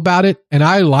comfortable about it. And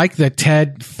I liked that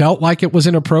Ted felt like it was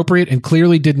inappropriate and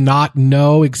clearly did not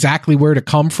know exactly where to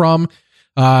come from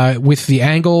with the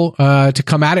angle to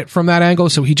come at it from that angle.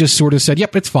 So he just sort of said,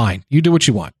 yep, it's fine. You do what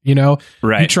you want.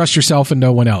 Right. You trust yourself and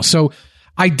no one else. So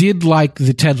I did like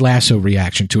the Ted Lasso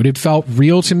reaction to it. It felt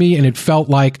real to me, and it felt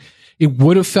like it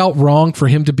would have felt wrong for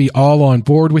him to be all on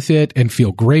board with it and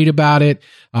feel great about it,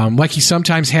 like he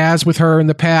sometimes has with her in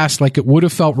the past. Like it would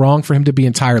have felt wrong for him to be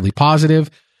entirely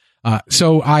positive.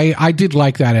 So I did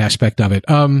like that aspect of it.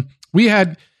 We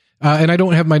had, and I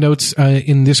don't have my notes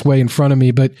in this way in front of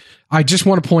me, but I just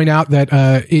want to point out that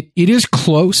it is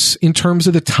close in terms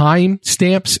of the time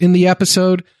stamps in the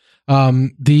episode.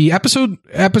 The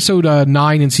episode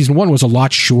 9 in season 1 was a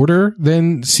lot shorter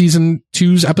than season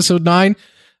 2's episode 9.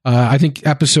 I think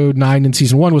episode 9 in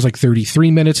season 1 was like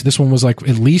 33 minutes. This one was like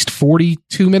at least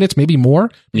 42 minutes, maybe more,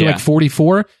 like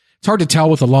 44. It's hard to tell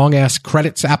with the long ass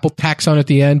credits Apple tacks on at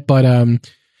the end, but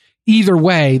either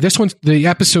way, this one's the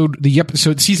episode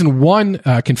season 1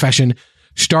 confession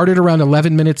started around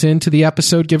 11 minutes into the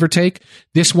episode, give or take.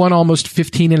 This one almost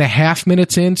 15 and a half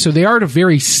minutes in. So they are at a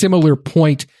very similar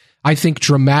point, I think,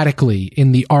 dramatically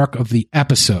in the arc of the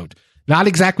episode. Not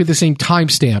exactly the same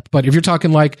timestamp, but if you're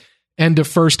talking like end of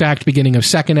first act, beginning of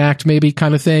second act, maybe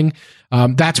kind of thing,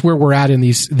 that's where we're at in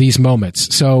these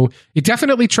moments. So it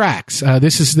definitely tracks.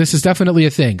 This is definitely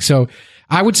a thing. So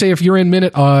I would say if you're in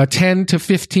minute 10 to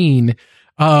 15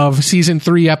 of season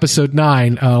 3, episode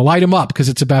 9, light them up because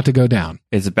it's about to go down.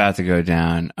 It's about to go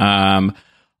down.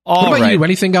 What about you?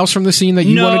 Anything else from the scene that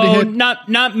you wanted to hit? Not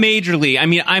majorly. I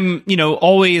mean, I'm,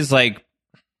 always like,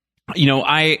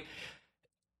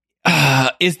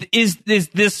 is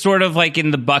this sort of like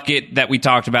in the bucket that we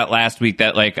talked about last week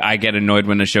that like I get annoyed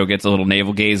when the show gets a little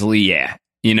navel gazily? Yeah.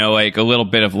 Like a little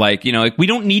bit of like, like we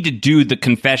don't need to do the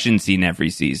confession scene every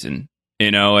season.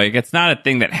 Like it's not a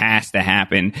thing that has to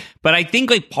happen. But I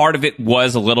think like part of it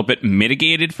was a little bit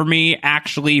mitigated for me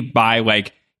actually by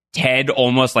like Ted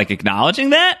almost like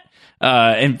acknowledging that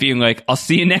and being like, I'll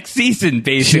see you next season,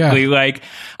 basically. Yeah. Like,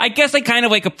 I guess I kind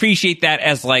of like appreciate that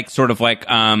as like sort of like,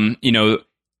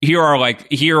 here are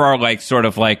like sort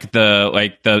of like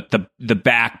the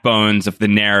backbones of the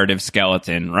narrative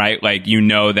skeleton, right? Like,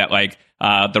 that like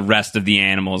the rest of the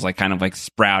animals like kind of like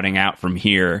sprouting out from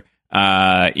here,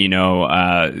 in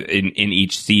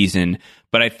each season.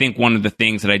 But I think one of the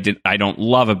things that I don't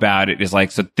love about it is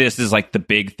like, so this is like the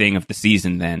big thing of the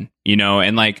season then,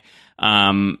 and like,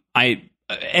 I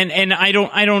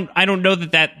don't know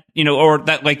that, or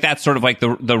that like, that's sort of like the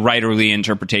writerly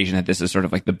interpretation that this is sort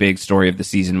of like the big story of the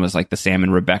season was like the Sam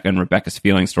and Rebecca's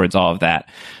feelings towards all of that.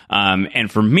 And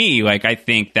for me, like, I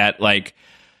think that like,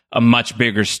 a much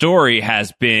bigger story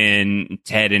has been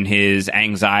Ted and his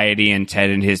anxiety and Ted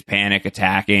and his panic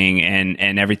attacking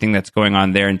and everything that's going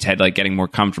on there, and Ted like getting more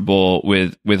comfortable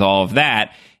with all of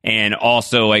that. And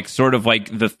also like sort of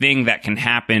like the thing that can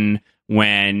happen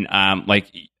when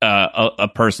a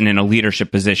person in a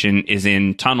leadership position is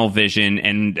in tunnel vision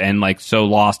and like so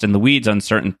lost in the weeds on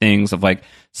certain things of like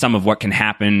some of what can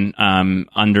happen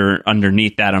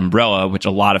underneath that umbrella, which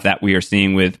a lot of that we are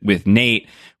seeing with Nate,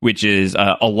 which is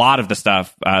a lot of the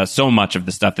stuff, so much of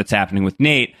the stuff that's happening with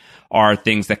Nate are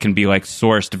things that can be like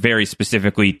sourced very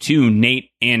specifically to Nate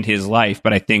and his life.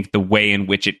 But I think the way in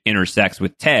which it intersects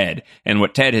with Ted and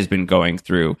what Ted has been going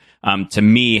through, to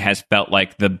me has felt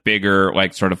like the bigger,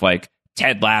 like sort of like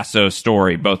Ted Lasso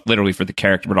story, both literally for the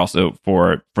character, but also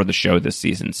for the show this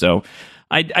season. So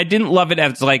I didn't love it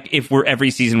as like if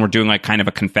every season we're doing like kind of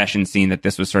a confession scene, that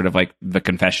this was sort of like the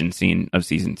confession scene of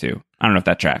season 2. I don't know if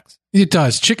that tracks. It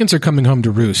does. Chickens are coming home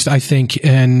to roost, I think.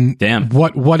 And damn,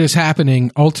 what is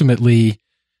happening ultimately?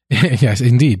 Yes,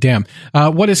 indeed. Damn.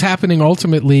 What is happening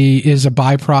ultimately is a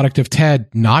byproduct of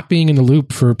Ted not being in the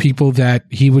loop for people that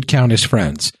he would count as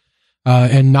friends,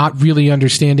 and not really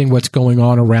understanding what's going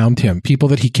on around him, people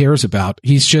that he cares about.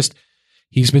 He's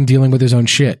been dealing with his own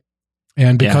shit.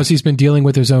 And because he's been dealing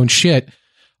with his own shit,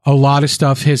 a lot of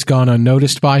stuff has gone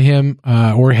unnoticed by him,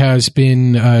 or has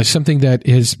been something that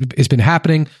has been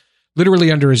happening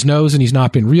literally under his nose, and he's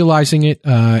not been realizing it.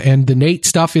 And the Nate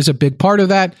stuff is a big part of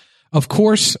that, of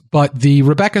course, but the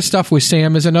Rebecca stuff with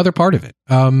Sam is another part of it.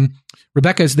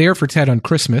 Rebecca is there for Ted on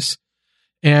Christmas,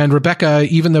 and Rebecca,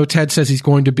 even though Ted says he's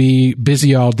going to be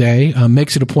busy all day,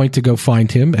 makes it a point to go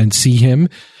find him and see him,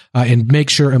 and make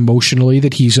sure emotionally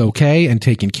that he's okay and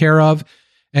taken care of.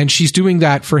 And she's doing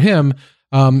that for him.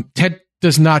 Ted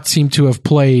does not seem to have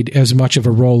played as much of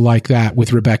a role like that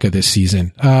with Rebecca this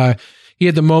season. He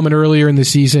had the moment earlier in the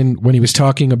season when he was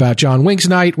talking about John Wing's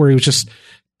night, where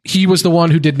he was the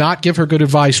one who did not give her good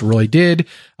advice. Roy did.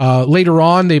 Later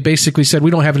on, they basically said,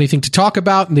 we don't have anything to talk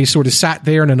about. And they sort of sat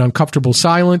there in an uncomfortable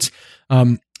silence.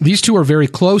 These two are very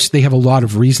close. They have a lot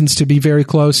of reasons to be very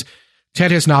close.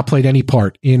 Ted has not played any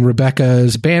part in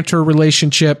Rebecca's banter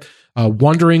relationship,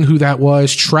 wondering who that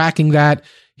was, tracking that.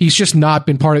 He's just not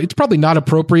been part of it. It's probably not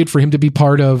appropriate for him to be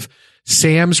part of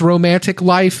Sam's romantic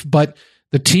life, but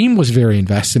the team was very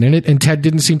invested in it, and Ted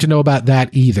didn't seem to know about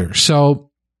that either. So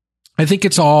I think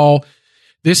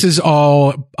this is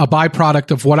all a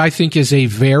byproduct of what I think is a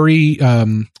very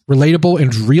relatable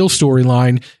and real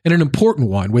storyline, and an important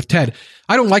one with Ted.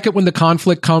 I don't like it when the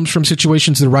conflict comes from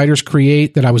situations the writers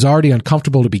create that I was already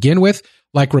uncomfortable to begin with,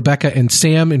 like Rebecca and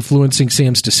Sam influencing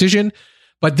Sam's decision.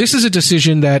 But this is a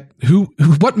decision that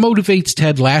what motivates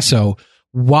Ted Lasso,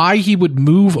 why he would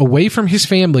move away from his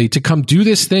family to come do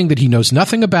this thing that he knows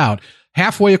nothing about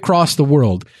halfway across the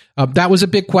world. That was a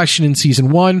big question in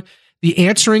season 1. The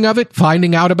answering of it,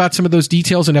 finding out about some of those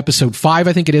details in episode 5,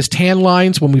 I think it is tan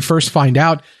lines when we first find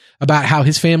out about how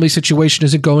his family situation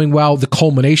isn't going well. The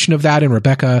culmination of that in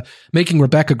Rebecca, making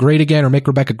Rebecca great again, or make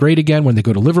Rebecca great again when they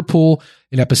go to Liverpool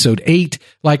in episode 8.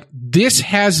 Like, this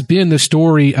has been the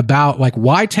story about like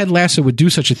why Ted Lasso would do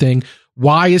such a thing.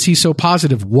 Why is he so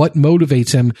positive? What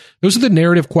motivates him? Those are the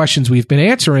narrative questions we've been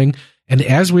answering. And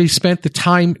as we spent the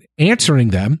time answering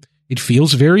them, it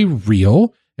feels very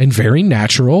real and very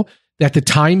natural that the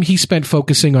time he spent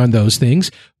focusing on those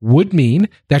things would mean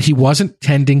that he wasn't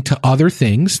tending to other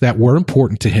things that were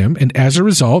important to him. And as a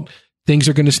result, things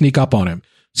are going to sneak up on him.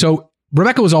 So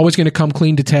Rebecca was always going to come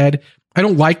clean to Ted. I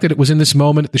don't like that it was in this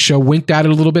moment. The show winked at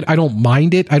it a little bit. I don't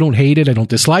mind it. I don't hate it. I don't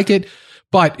dislike it.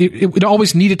 But it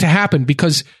always needed to happen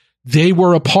because they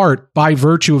were apart by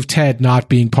virtue of Ted not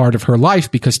being part of her life,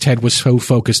 because Ted was so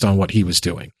focused on what he was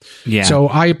doing. Yeah. So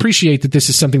I appreciate that this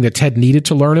is something that Ted needed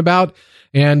to learn about.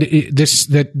 And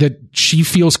that she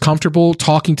feels comfortable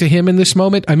talking to him in this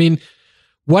moment. I mean,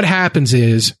 what happens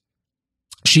is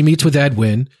she meets with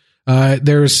Edwin.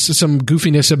 There's some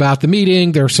goofiness about the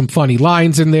meeting. There are some funny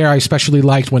lines in there. I especially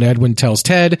liked when Edwin tells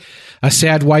Ted, a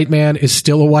sad white man is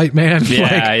still a white man.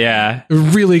 Yeah, yeah.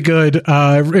 Really good.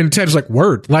 And Ted's like,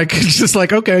 word. Like, it's just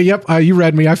like, okay, yep, you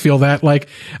read me. I feel that. Like,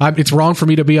 it's wrong for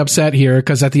me to be upset here,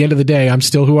 because at the end of the day, I'm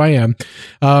still who I am.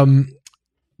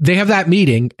 They have that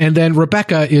meeting, and then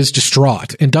Rebecca is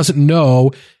distraught and doesn't know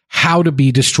how to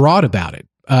be distraught about it.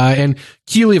 And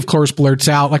Keeley, of course, blurts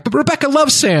out, like, but Rebecca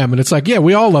loves Sam. And it's like, yeah,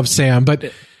 we all love Sam,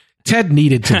 but Ted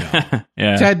needed to know.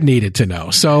 Yeah. Ted needed to know.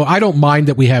 So I don't mind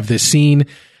that we have this scene.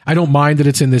 I don't mind that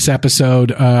it's in this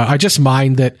episode. I just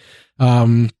mind that,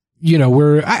 I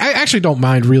actually don't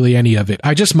mind really any of it.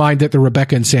 I just mind that the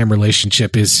Rebecca and Sam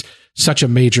relationship is such a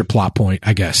major plot point,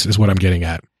 I guess, is what I'm getting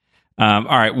at. All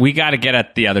right, we got to get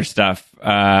at the other stuff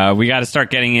We got to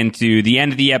start getting into the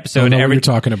end of the episode. I know what you're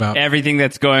talking about. Everything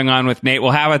that's going on with Nate.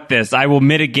 Well, how about this? I will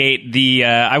mitigate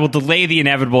I will delay the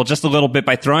inevitable just a little bit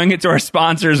by throwing it to our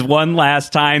sponsors one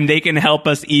last time. They can help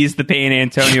us ease the pain,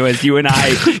 Antonio, as you and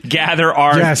I gather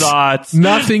our thoughts.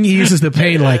 Nothing eases the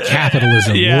pain like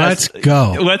capitalism. Yes. Let's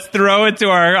go. Let's throw it to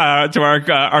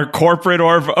our corporate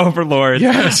overlords.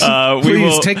 Yes.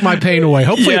 Please take my pain away.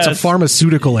 Hopefully it's a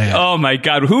pharmaceutical ad. Oh my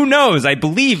God. Who knows? I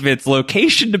believe it's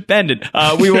location dependent.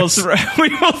 We will throw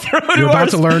You're about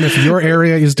to learn if your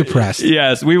area is depressed.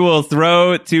 Yes, we will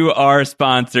throw to our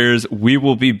sponsors. We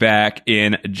will be back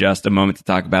in just a moment to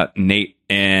talk about Nate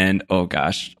and, oh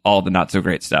gosh, all the not so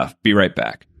great stuff. Be right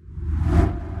back.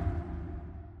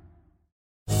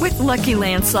 With Lucky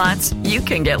Land Slots, you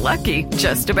can get lucky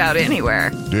just about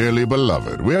anywhere. Dearly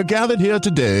beloved, we are gathered here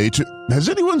today to... Has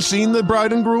anyone seen the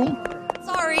bride and groom?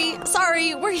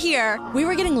 Sorry, we're here. We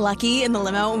were getting lucky in the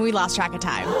limo and we lost track of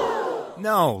time.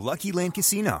 No, Lucky Land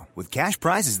Casino, with cash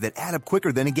prizes that add up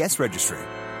quicker than a guest registry.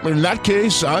 In that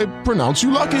case, I pronounce you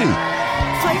lucky.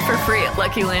 Play for free at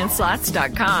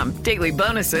LuckyLandSlots.com. Daily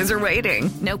bonuses are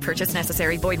waiting. No purchase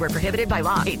necessary. Void where prohibited by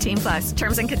law. 18+.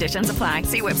 Terms and conditions apply.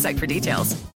 See website for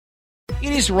details.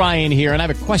 It is Ryan here, and I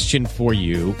have a question for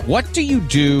you. What do you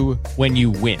do when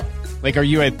you win? Like, are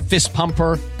you a fist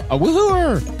pumper, a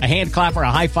woohooer, a hand clapper,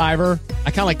 a high fiver?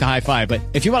 I kind of like the high five, but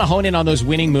if you want to hone in on those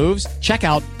winning moves, check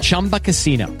out Chumba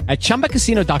Casino. At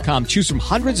ChumbaCasino.com, choose from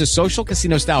hundreds of social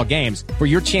casino-style games for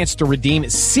your chance to redeem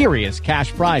serious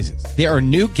cash prizes. There are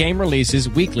new game releases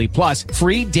weekly, plus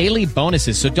free daily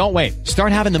bonuses, so don't wait.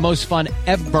 Start having the most fun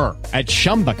ever at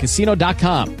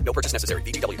ChumbaCasino.com. No purchase necessary.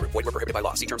 VGW Group. Void where prohibited by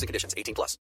law. See terms and conditions.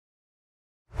 18+.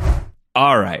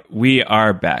 All right, we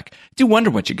are back. Do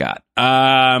wonder what you got.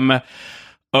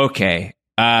 Okay.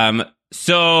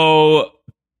 So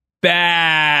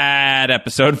bad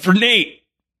episode for Nate.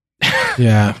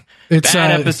 Yeah. It's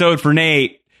bad episode for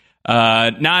Nate.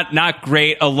 Not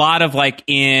great. A lot of like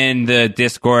in the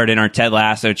Discord in our Ted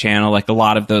Lasso channel, like a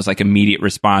lot of those like immediate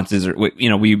responses are,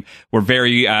 we were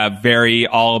very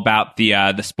all about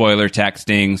the spoiler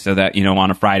texting, so that, on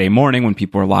a Friday morning when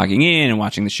people are logging in and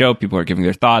watching the show, people are giving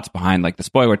their thoughts behind like the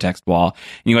spoiler text wall,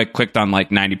 and you like clicked on like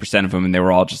 90% of them and they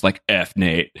were all just like F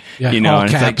Nate, all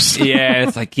and caps. It's like,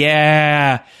 it's like,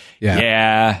 yeah.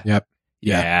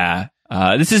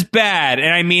 This is bad.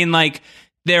 And I mean, like,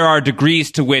 there are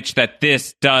degrees to which that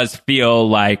this does feel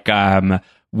like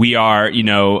we are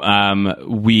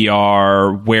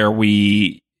where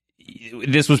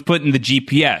this was put in the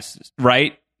GPS,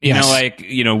 right? Yes.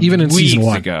 Even in season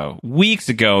one. Weeks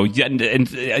ago, and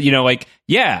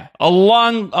a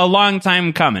long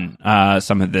time coming.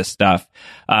 Some of this stuff.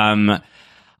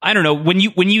 I don't know, when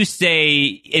you say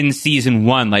in season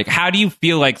one, like, how do you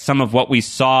feel like some of what we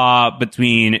saw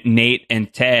between Nate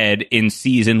and Ted in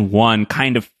season one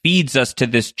kind of feeds us to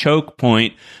this choke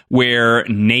point where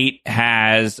Nate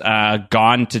has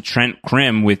gone to Trent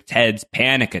Krim with Ted's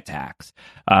panic attacks?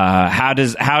 How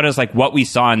does like what we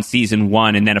saw in season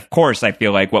one, and then of course I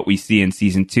feel like what we see in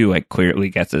season two like clearly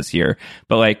gets us here.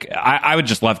 But like I would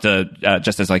just love to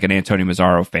just as like an Antonio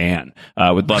Mazzaro fan,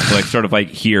 would love to like sort of like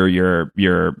hear your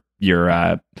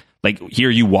like hear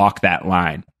you walk that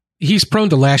line. He's prone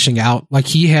to lashing out. Like,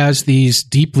 he has these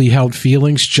deeply held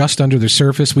feelings just under the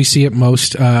surface. We see it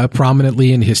most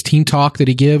prominently in his team talk that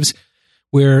he gives,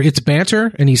 where it's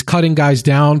banter and he's cutting guys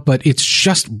down, but it's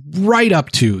just right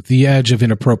up to the edge of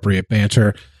inappropriate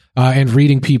banter and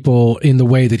reading people in the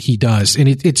way that he does. And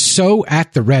it's so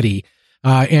at the ready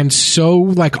and so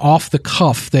like off the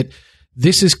cuff that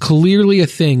this is clearly a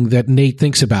thing that Nate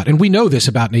thinks about. And we know this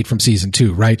about Nate from season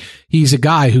 2, right? He's a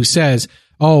guy who says,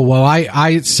 oh, well,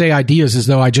 I say ideas as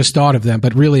though I just thought of them,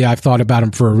 but really I've thought about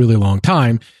them for a really long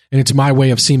time, and it's my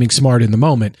way of seeming smart in the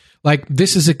moment. Like,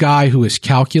 this is a guy who is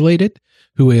calculated,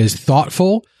 who is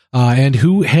thoughtful, and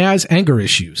who has anger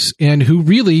issues, and who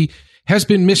really has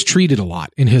been mistreated a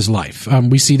lot in his life.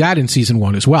 We see that in season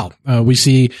 1 as well. We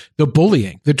see the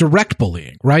bullying, the direct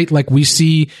bullying, right? Like, we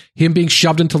see him being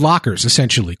shoved into lockers,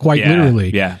 essentially, quite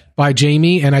literally, by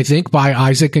Jamie, and I think by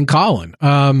Isaac and Colin.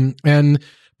 And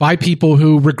by people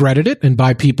who regretted it, and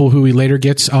by people who he later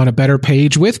gets on a better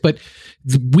page with. But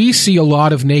we see a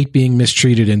lot of Nate being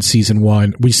mistreated in season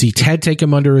 1. We see Ted take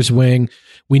him under his wing.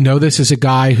 We know this is a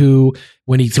guy who,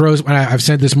 when he throws, I've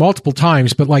said this multiple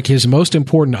times, but like, his most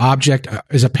important object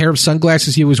is a pair of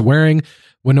sunglasses he was wearing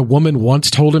when a woman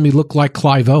once told him he looked like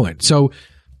Clive Owen. So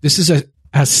this is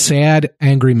a sad,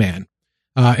 angry man.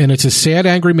 And it's a sad,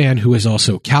 angry man who is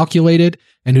also calculated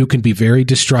and who can be very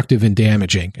destructive and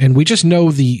damaging. And we just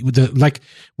know the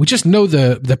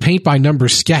paint by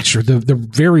numbers sketch, or the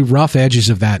very rough edges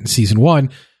of that in season 1.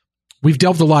 we've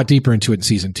delved a lot deeper into it in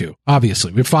season 2.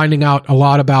 Obviously, we're finding out a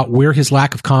lot about where his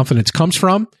lack of confidence comes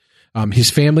from.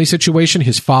 His family situation,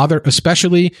 his father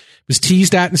especially, was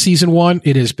teased at in season 1.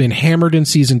 It has been hammered in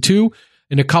season 2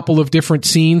 in a couple of different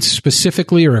scenes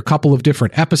specifically, or a couple of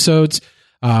different episodes.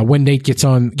 When Nate gets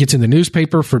in the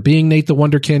newspaper for being Nate the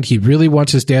Wonderkind, he really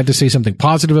wants his dad to say something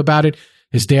positive about it.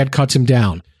 His dad cuts him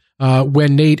down.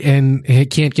 When Nate and he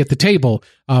can't get the table,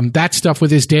 that stuff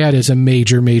with his dad is a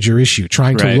major, major issue,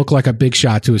 trying to look like a big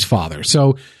shot to his father.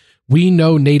 So we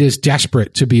know Nate is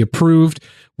desperate to be approved.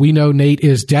 We know Nate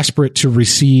is desperate to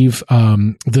receive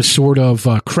the sort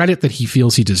of credit that he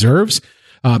feels he deserves.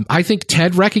 I think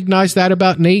Ted recognized that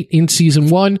about Nate in season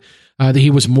 1, that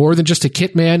he was more than just a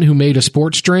kit man who made a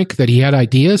sports drink, that he had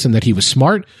ideas and that he was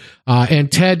smart.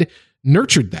 And Ted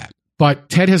nurtured that. But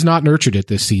Ted has not nurtured it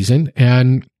this season,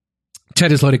 and Ted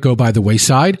has let it go by the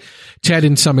wayside. Ted,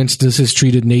 in some instances,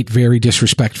 treated Nate very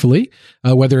disrespectfully,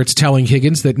 whether it's telling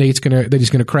Higgins that he's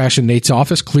going to crash in Nate's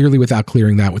office, clearly without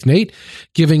clearing that with Nate,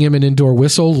 giving him an indoor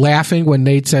whistle, laughing when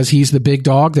Nate says he's the big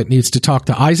dog that needs to talk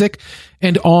to Isaac,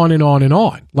 and on and on and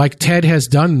on. Like, Ted has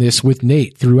done this with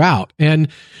Nate throughout. And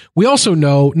we also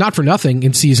know, not for nothing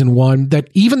in season 1, that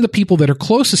even the people that are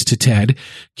closest to Ted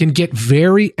can get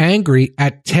very angry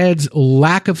at Ted's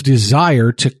lack of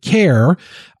desire to care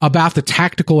about the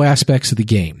tactical aspects of the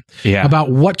game,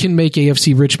 about what can make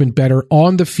AFC Richmond better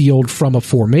on the field from a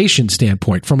formation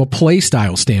standpoint, from a play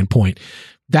style standpoint.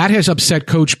 That has upset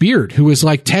Coach Beard, who is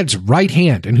like Ted's right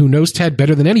hand and who knows Ted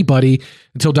better than anybody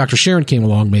until Dr. Sharon came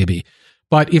along, maybe.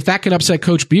 But if that can upset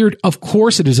Coach Beard, of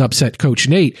course it has upset Coach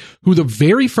Nate, who the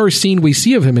very first scene we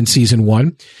see of him in season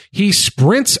 1, he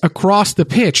sprints across the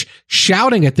pitch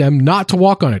shouting at them not to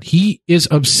walk on it. He is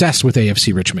obsessed with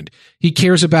AFC Richmond. He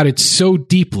cares about it so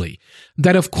deeply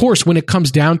that, of course, when it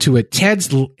comes down to it, Ted's,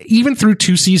 even through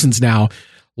 2 seasons now,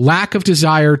 lack of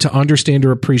desire to understand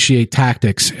or appreciate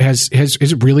tactics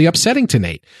is really upsetting to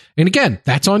Nate. And again,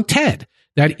 that's on Ted.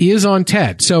 That is on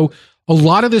Ted. So a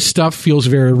lot of this stuff feels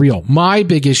very real. My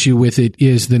big issue with it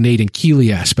is the Nate and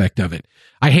Keeley aspect of it.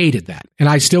 I hated that, and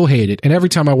I still hate it. And every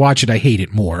time I watch it, I hate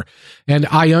it more. And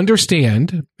I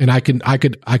understand, and I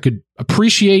could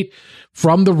appreciate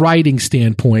from the writing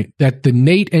standpoint that the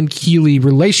Nate and Keeley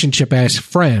relationship as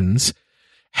friends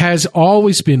has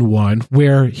always been one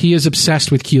where he is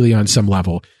obsessed with Keeley on some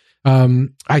level.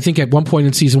 I think at one point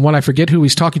in season 1, I forget who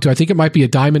he's talking to. I think it might be a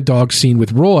Diamond Dog scene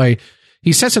with Roy.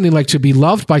 He said something like, to be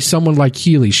loved by someone like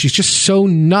Keeley. She's just so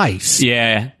nice.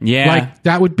 Yeah. Like,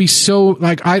 that would be so,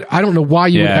 like, I don't know why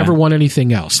you would ever want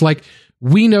anything else. Like,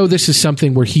 we know this is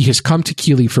something where he has come to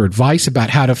Keeley for advice about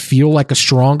how to feel like a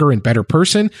stronger and better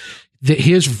person. That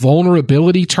his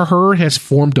vulnerability to her has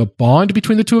formed a bond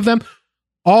between the two of them.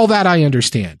 All that I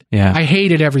understand. Yeah. I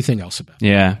hated everything else about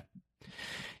it.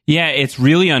 Yeah, it's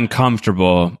really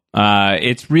uncomfortable.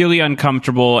 And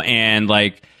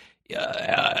like,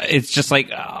 it's just like,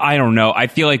 I don't know. I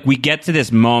feel like we get to this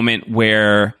moment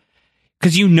where,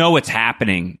 because you know it's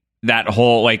happening, that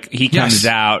whole, like, he comes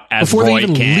out as before Roy they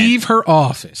even Kent. leave her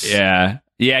office. Yeah,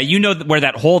 you know where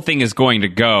that whole thing is going to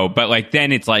go, but like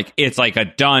then it's like a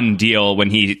done deal when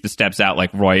he steps out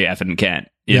like Roy effing Kent,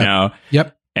 you know?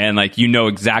 Yep. And like, you know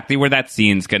exactly where that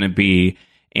scene's going to be.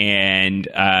 And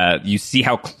you see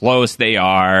how close they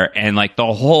are, and like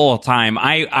the whole time,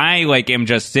 I like am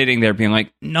just sitting there being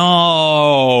like,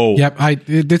 no. Yep,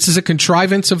 this is a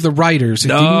contrivance of the writers. It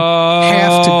didn't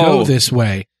have to go this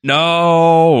way.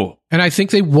 No. And I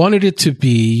think they wanted it to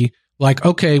be like,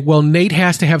 okay, well, Nate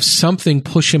has to have something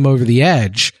push him over the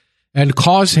edge and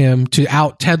cause him to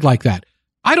out Ted like that.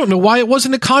 I don't know why it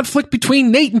wasn't a conflict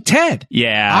between Nate and Ted.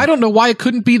 Yeah. I don't know why it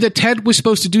couldn't be that Ted was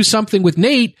supposed to do something with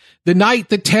Nate the night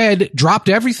that Ted dropped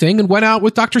everything and went out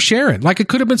with Dr. Sharon. Like, it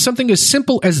could have been something as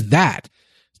simple as that.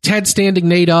 Ted standing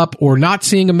Nate up, or not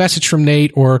seeing a message from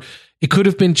Nate, or it could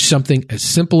have been something as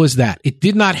simple as that. It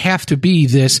did not have to be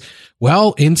this,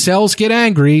 well, incels get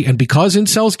angry, and because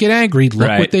incels get angry, look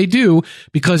what they do,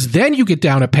 because then you get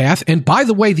down a path. And by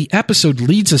the way, the episode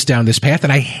leads us down this path,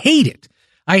 and I hate it.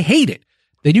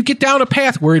 Then you get down a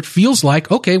path where it feels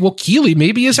like, okay, well, Keeley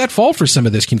maybe is at fault for some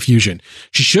of this confusion.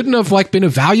 She shouldn't have been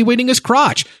evaluating his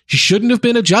crotch. She shouldn't have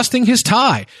been adjusting his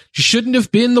tie. She shouldn't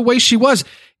have been the way she was.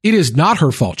 It is not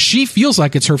her fault. She feels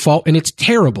like it's her fault, and it's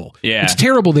terrible. Yeah. It's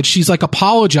terrible that she's like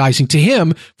apologizing to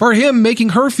him for him making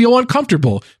her feel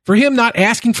uncomfortable, for him not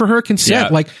asking for her consent.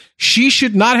 Yeah. Like, she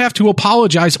should not have to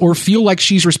apologize or feel like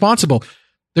she's responsible.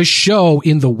 The show,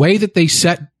 in the way that they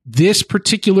set this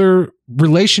particular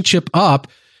relationship up,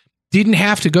 didn't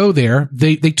have to go there.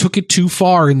 They took it too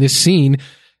far in this scene.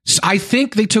 I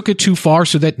think they took it too far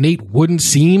so that Nate wouldn't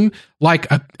seem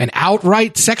like an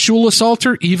outright sexual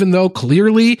assaulter, even though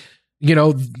clearly,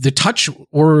 the touch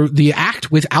or the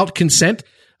act without consent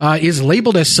is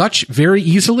labeled as such very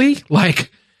easily.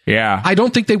 Yeah. I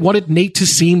don't think they wanted Nate to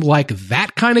seem like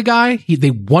that kind of guy. They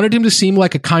wanted him to seem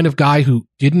like a kind of guy who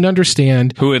didn't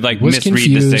understand. Who would was misread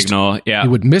confused. the signal. Yeah. He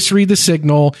would misread the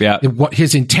signal. Yeah.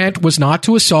 His intent was not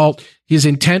to assault. His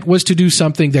intent was to do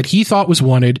something that he thought was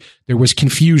wanted. There was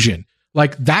confusion.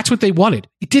 That's what they wanted.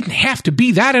 It didn't have to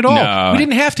be that at all. No. We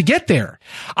didn't have to get there.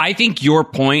 I think your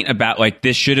point about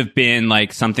this should have been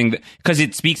something because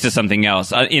it speaks to something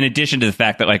else. In addition to the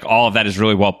fact that all of that is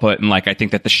really well put, and I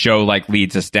think that the show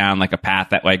leads us down a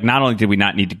path that not only did we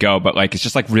not need to go, but it's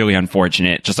just really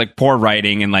unfortunate, just poor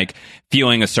writing and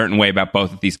feeling a certain way about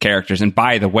both of these characters. And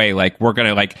by the way, we're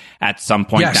gonna at some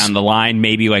point down the line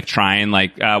maybe try and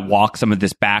walk some of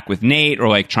this back with Nate,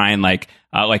 or try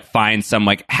and find some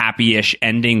happy-ish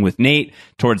ending with Nate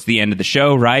towards the end of the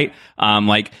show, right?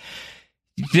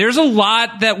 There's a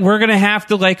lot that we're gonna have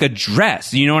to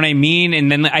address, you know what I mean?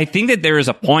 And then I think that there is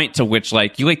a point to which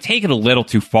you take it a little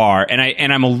too far,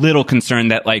 and I'm a little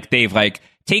concerned that they've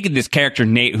taken this character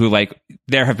Nate, who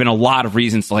there have been a lot of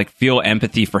reasons to feel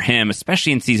empathy for him,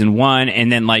 especially in season 1,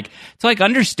 and then to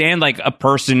understand a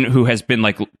person who has been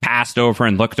passed over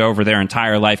and looked over their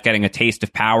entire life, getting a taste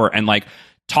of power, and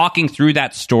talking through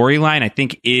that storyline, I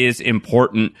think, is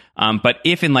important. But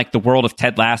if in the world of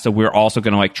Ted Lasso, we're also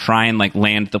going to try and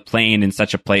land the plane in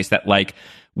such a place that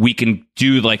we can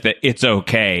do the it's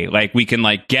okay. We can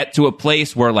get to a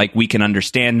place where we can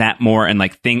understand that more and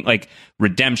think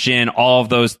redemption, all of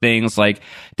those things.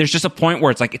 There's just a point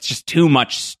where it's just too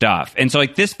much stuff. And so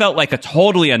this felt like a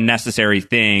totally unnecessary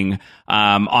thing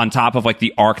on top of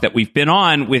the arc that we've been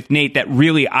on with Nate that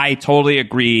really, I totally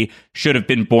agree, should have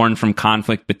been born from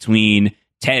conflict between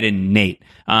Ted and Nate.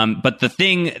 But the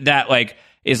thing that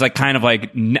is kind of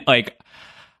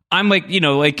I'm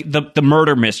the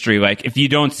murder mystery, if you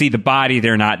don't see the body,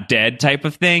 they're not dead type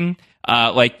of thing.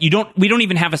 We don't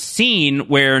even have a scene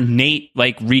where Nate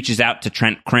reaches out to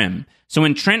Trent Crimm. So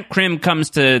when Trent Crimm comes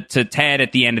to Ted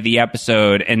at the end of the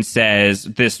episode and says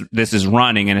this is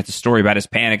running, and it's a story about his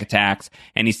panic attacks,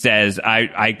 and he says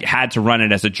I had to run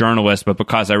it as a journalist, but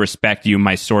because I respect you,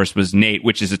 my source was Nate,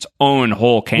 which is its own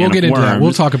whole can of worms. We'll get into that.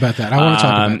 We'll talk about that. I want to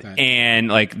talk about that. And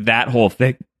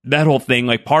that whole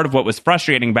thing, part of what was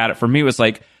frustrating about it for me was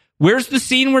where's the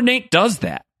scene where Nate does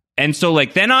that? And so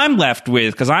then I'm left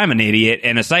with, because I'm an idiot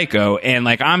and a psycho, and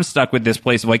I'm stuck with this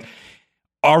place of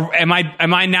am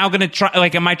I now going to try,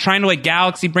 am I trying to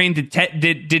galaxy brain?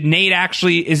 Did Nate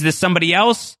actually, is this somebody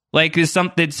else? Did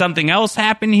something else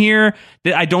happen here?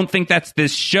 I don't think that's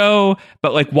this show,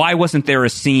 but why wasn't there a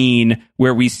scene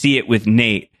where we see it with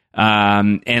Nate?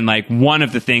 And one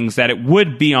of the things that it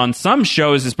would be on some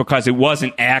shows is because it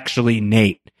wasn't actually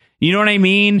Nate. You know what I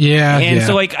mean? Yeah. And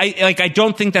so I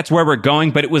don't think that's where we're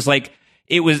going, but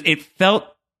it felt,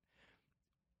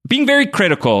 being very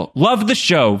critical, love the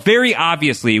show. Very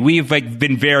obviously, we've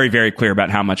been very, very clear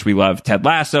about how much we love Ted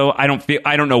Lasso. I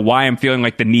don't know why I'm feeling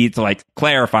the need to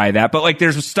clarify that, but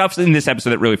there's stuff in this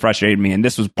episode that really frustrated me, and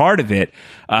this was part of it.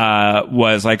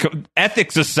 Was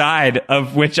ethics aside,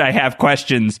 of which I have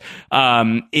questions.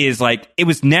 Is it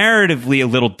was narratively a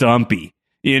little dumpy.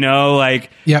 This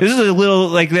is a little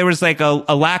there was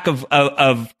a lack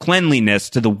of cleanliness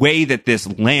to the way that this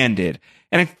landed.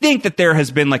 And I think that there has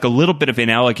been a little bit of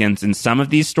inelegance in some of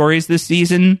these stories this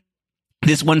season.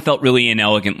 This one felt really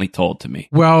inelegantly told to me.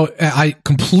 Well, I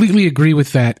completely agree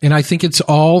with that. And I think it's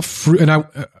all and I'm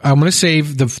going to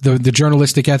save the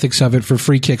journalistic ethics of it for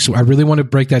free kicks. So I really want to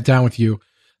break that down with you.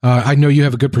 I know you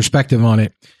have a good perspective on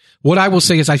it. What I will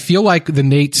say is I feel like the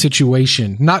Nate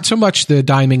situation, not so much the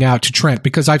diming out to Trent,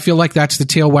 because I feel like that's the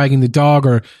tail wagging the dog,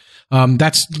 or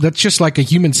that's just like a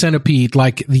human centipede,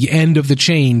 the end of the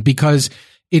chain, because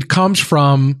it comes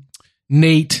from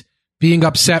Nate being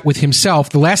upset with himself.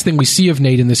 The last thing we see of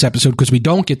Nate in this episode, because we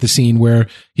don't get the scene where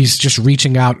he's just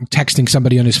reaching out and texting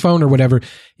somebody on his phone or whatever,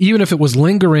 even if it was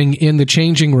lingering in the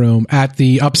changing room at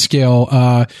the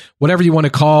upscale, whatever you want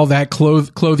to call that,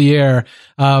 clothier,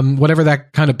 whatever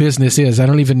that kind of business is. I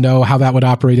don't even know how that would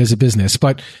operate as a business,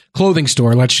 but clothing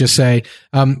store, let's just say,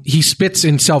 he spits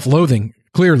in self-loathing,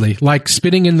 clearly,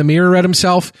 spitting in the mirror at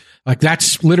himself.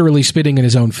 That's literally spitting in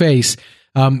his own face.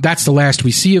 That's the last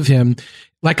we see of him.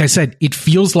 Like I said, it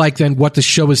feels like then what the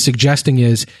show is suggesting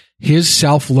is his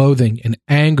self-loathing and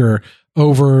anger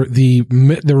over the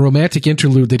romantic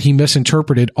interlude that he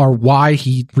misinterpreted are why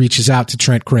he reaches out to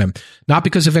Trent Crimm. Not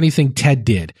because of anything Ted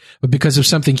did, but because of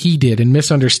something he did and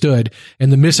misunderstood.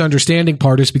 And the misunderstanding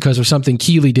part is because of something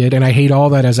Keeley did. And I hate all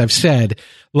that, as I've said.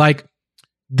 Like,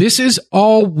 this is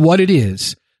all what it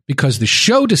is because the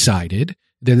show decided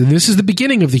that this is the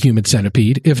beginning of the Human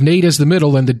Centipede. If Nate is the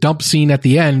middle and the dump scene at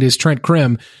the end is Trent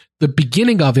Crimm, the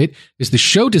beginning of it is the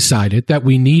show decided that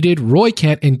we needed Roy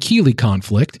Kent and Keeley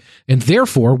conflict, and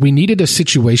therefore we needed a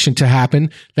situation to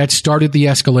happen that started the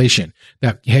escalation,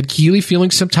 that had Keeley feeling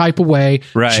some type of way.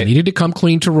 Right. She needed to come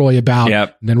clean to Roy about.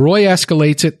 Yep. And then Roy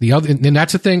escalates it. And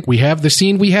that's the thing. We have the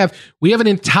scene. We have an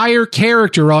entire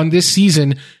character on this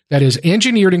season that is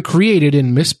engineered and created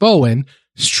in Miss Bowen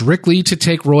strictly to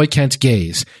take Roy Kent's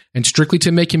gaze and strictly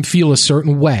to make him feel a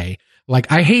certain way. Like,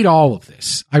 I hate all of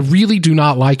this. I really do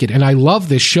not like it. And I love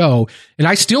this show. And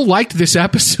I still liked this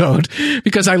episode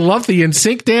because I love the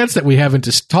NSYNC dance that we haven't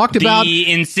just talked about. The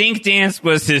NSYNC dance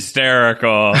was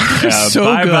hysterical. So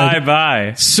bye, good. bye,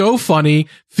 bye. So funny.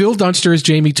 Phil Dunster as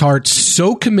Jamie Tart,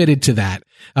 so committed to that.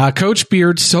 Coach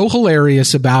Beard, so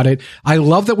hilarious about it. I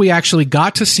love that we actually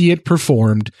got to see it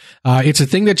performed. It's a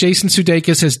thing that Jason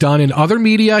Sudeikis has done in other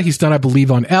media. He's done, I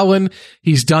believe, on Ellen.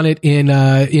 He's done it in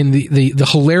the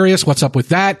hilarious What's Up With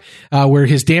That, where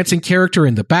his dancing character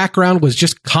in the background was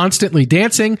just constantly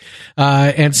dancing.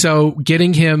 And so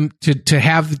getting him to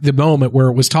have the moment where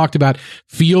it was talked about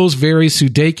feels very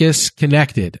Sudeikis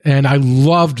connected. And I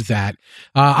loved that.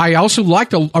 I also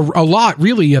liked a lot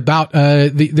really about,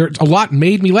 there's a lot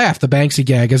made me laugh, the Banksy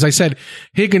gag. As I said,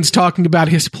 Higgins talking about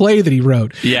his play that he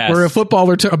wrote, yes, where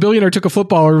a billionaire took a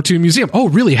footballer to a museum. Oh,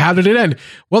 really? How did it end?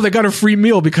 Well, they got a free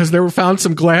meal because they found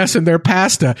some glass in their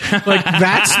pasta. Like,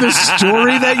 that's the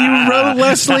story that you wrote,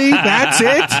 Leslie? That's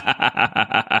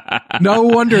it? No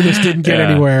wonder this didn't get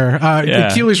anywhere.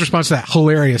 Keeley's response to that,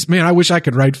 hilarious. Man, I wish I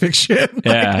could write fiction.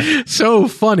 So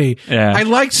funny. I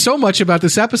liked so much about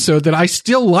this episode that I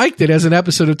still liked it as an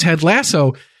episode of Ted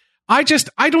Lasso. I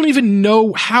don't even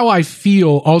know how I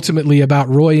feel ultimately about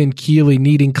Roy and Keeley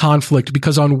needing conflict,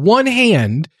 because on one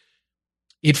hand,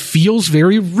 it feels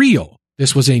very real.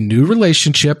 This was a new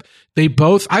relationship. They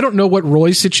both, I don't know what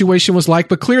Roy's situation was like,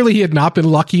 but clearly he had not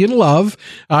been lucky in love.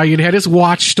 He'd had his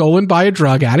watch stolen by a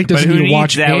drug addict. Doesn't but who need a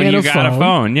watch needs that and when you a got phone. a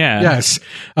phone? Yeah. Yes.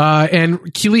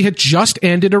 And Keeley had just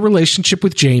ended a relationship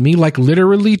with Jamie, like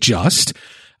literally just.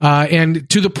 And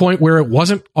to the point where it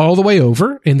wasn't all the way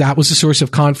over, and that was a source of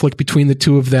conflict between the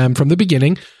two of them from the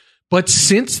beginning. But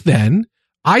since then,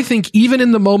 I think even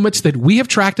in the moments that we have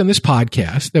tracked on this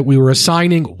podcast that we were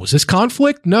assigning, was this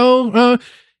conflict? No,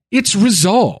 it's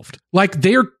resolved. Like,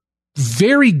 they're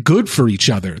very good for each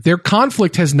other. Their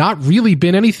conflict has not really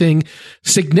been anything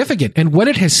significant. And when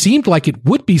it has seemed like it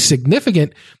would be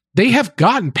significant, they have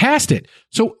gotten past it.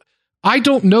 So I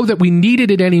don't know that we needed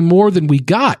it any more than we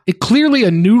got. It clearly, a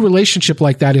new relationship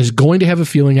like that is going to have a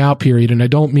feeling out period. And I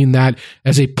don't mean that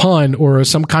as a pun or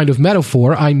some kind of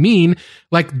metaphor. I mean,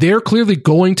 like, they're clearly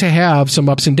going to have some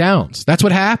ups and downs. That's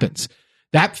what happens.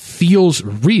 That feels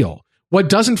real. What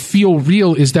doesn't feel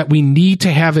real is that we need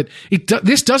to have it.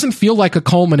 This doesn't feel like a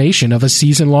culmination of a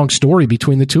season-long story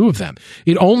between the two of them.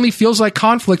 It only feels like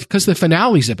conflict because the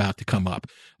finale's about to come up.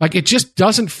 Like, it just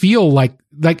doesn't feel like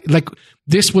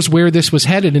this was where this was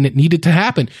headed and it needed to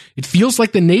happen. It feels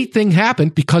like the Nate thing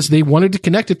happened because they wanted to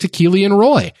connect it to Keeley and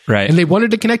Roy. Right. And they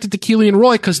wanted to connect it to Keeley and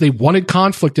Roy because they wanted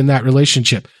conflict in that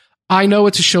relationship. I know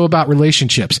it's a show about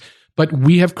relationships, but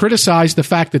we have criticized the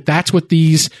fact that that's what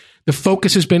the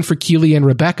focus has been for Keeley and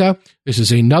Rebecca. This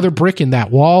is another brick in that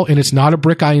wall, and it's not a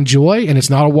brick I enjoy, and it's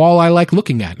not a wall I like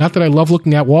looking at. Not that I love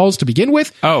looking at walls to begin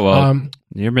with. Oh, well,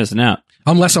 you're missing out.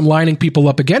 Unless I'm lining people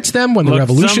up against them when the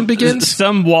revolution begins.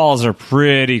 Some walls are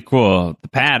pretty cool. The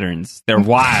patterns, they're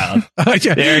wild.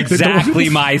 They're exactly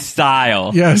my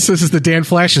style. Yes, this is the Dan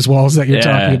Flash's walls that you're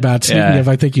talking about. Speaking of,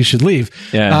 I think you should leave.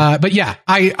 But yeah,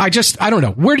 I don't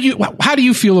know. How do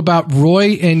you feel about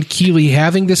Roy and Keeley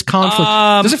having this conflict?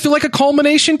 Does it feel like a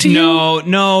culmination to you?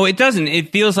 No, it doesn't.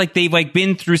 It feels like they've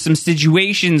been through some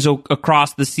situations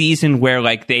across the season where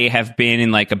they have been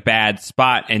in a bad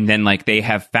spot, and then they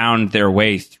have found their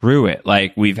way through it.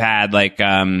 We've had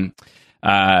there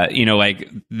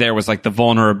was the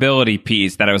vulnerability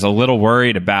piece that I was a little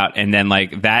worried about, and then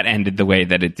that ended the way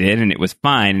that it did, and it was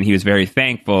fine, and he was very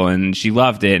thankful, and she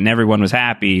loved it, and everyone was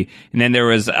happy. And then there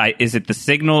was is it The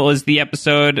Signal is the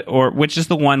episode, or which is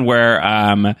the one where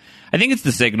I think it's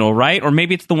The Signal, right? Or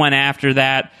maybe it's the one after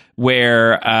that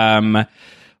where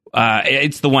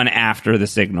It's the one after the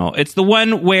signal. It's the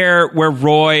one where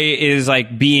Roy is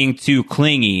like being too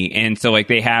clingy, and so like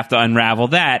they have to unravel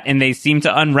that, and they seem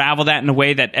to unravel that in a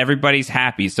way that everybody's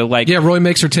happy. So like, yeah, Roy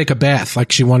makes her take a bath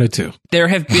like she wanted to. There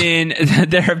have been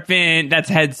that's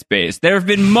headspace. There have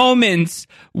been moments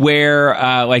where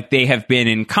like they have been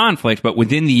in conflict, but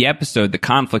within the episode, the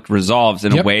conflict resolves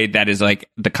in a way that is like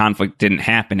the conflict didn't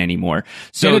happen anymore.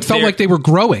 So and it felt like they were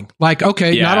growing. Like,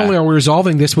 okay, not only are we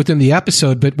resolving this within the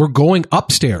episode, but we're going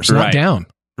upstairs, not down.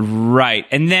 Right.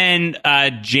 And then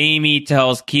Jamie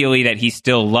tells Keeley that he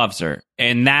still loves her.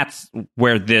 And that's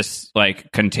where this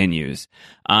like continues.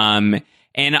 And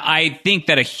I think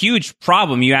that a huge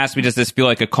problem, you asked me, does this feel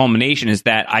like a culmination, is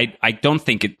that I don't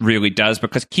think it really does,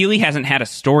 because Keeley hasn't had a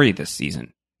story this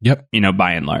season. Yep. You know,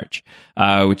 by and large,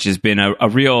 which has been a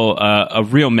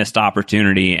real missed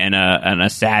opportunity and a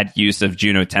sad use of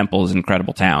Juno Temple's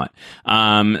incredible talent.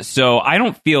 So I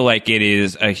don't feel like it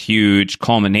is a huge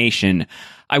culmination.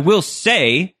 I will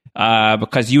say,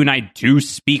 because you and I do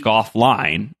speak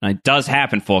offline, and it does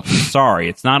happen, folks. I'm sorry,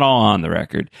 it's not all on the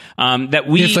record. That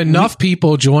if enough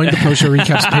people join the Post Show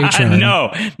Recaps Patreon,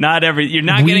 no, not every. You're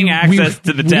not getting access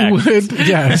to the text.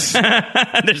 Yes,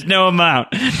 there's no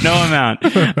amount.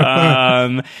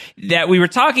 That we were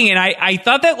talking, and I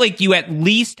thought that like you at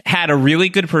least had a really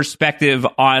good perspective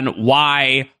on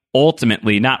why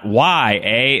ultimately, not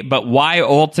why, but why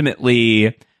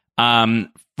ultimately,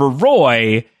 for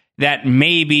Roy, that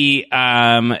maybe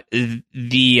the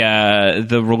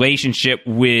relationship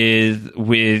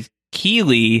with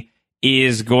Keeley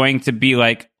is going to be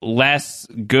like less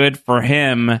good for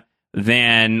him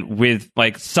than with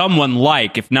like someone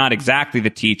like, if not exactly the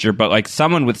teacher, but like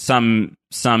someone with some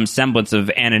semblance of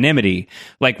anonymity.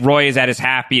 Like Roy is at his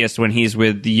happiest when he's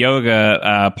with the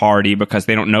yoga party because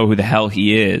they don't know who the hell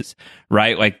he is,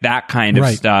 right? Like that kind of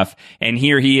stuff. And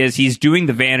here he's doing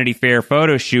the Vanity Fair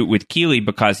photo shoot with Keeley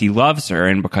because he loves her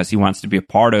and because he wants to be a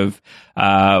part of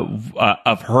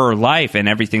her life and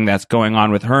everything that's going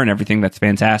on with her and everything that's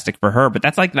fantastic for her. But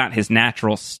that's like not his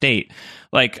natural state.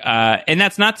 Like, and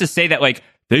that's not to say that like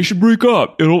they should break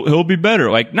up. He'll be better.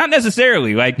 Like, not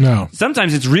necessarily. Like, no.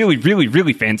 Sometimes it's really, really,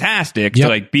 really fantastic to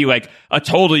like be like a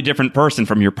totally different person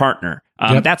from your partner.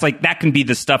 That's like, that can be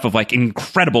the stuff of like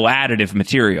incredible additive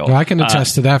material. Well, I can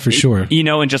attest to that for sure. You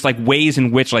know, and just like ways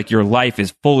in which like your life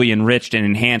is fully enriched and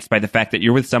enhanced by the fact that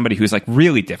you're with somebody who's like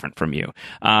really different from you.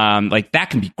 Like that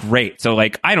can be great. So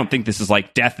like, I don't think this is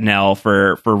like death knell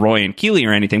for Roy and Keeley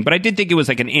or anything, but I did think it was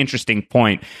like an interesting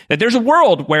point that there's a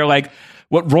world where like,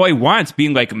 what Roy wants,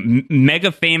 being like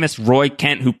mega famous Roy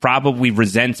Kent, who probably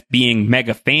resents being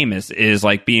mega famous, is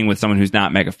like being with someone who's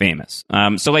not mega famous.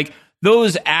 So like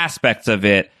those aspects of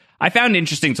it, I found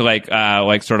interesting to like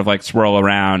sort of like swirl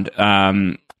around.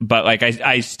 But like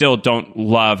I still don't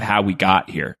love how we got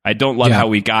here. I don't love how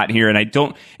we got here, and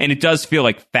it does feel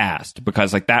like fast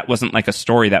because like that wasn't like a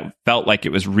story that felt like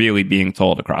it was really being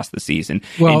told across the season.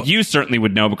 Well, and you certainly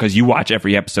would know because you watch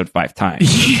every episode 5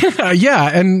 times. Yeah,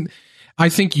 and I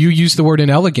think you used the word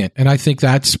inelegant, and I think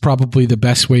that's probably the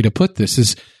best way to put this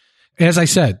is, as I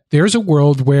said, there's a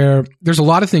world where there's a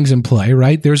lot of things in play,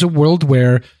 right? There's a world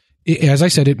where, as I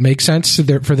said, it makes sense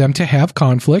for them to have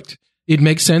conflict. It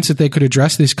makes sense that they could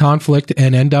address this conflict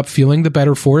and end up feeling the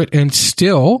better for it and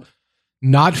still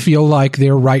not feel like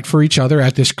they're right for each other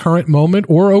at this current moment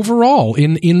or overall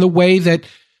in the way that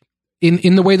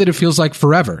in the way that it feels like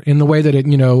forever, in the way that it,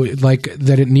 you know, like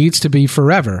that it needs to be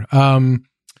forever.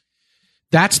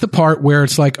 That's the part where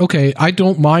it's like, okay, I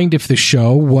don't mind if the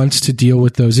show wants to deal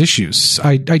with those issues.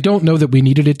 I don't know that we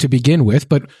needed it to begin with,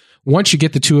 but once you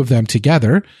get the two of them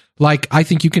together, like, I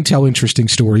think you can tell interesting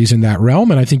stories in that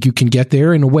realm, and I think you can get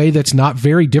there in a way that's not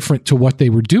very different to what they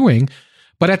were doing.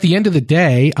 But at the end of the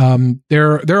day,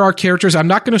 there are characters. I'm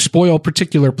not going to spoil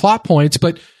particular plot points,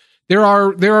 but there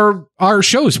are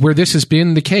shows where this has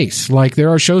been the case. Like, there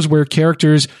are shows where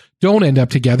characters don't end up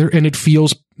together, and it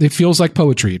feels like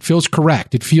poetry. It feels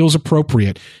correct. It feels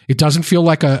appropriate. It doesn't feel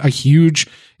like a huge.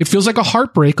 It feels like a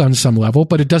heartbreak on some level,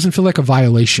 but it doesn't feel like a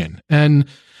violation. And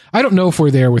I don't know if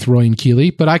we're there with Roy and Keeley,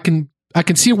 but I can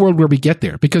see a world where we get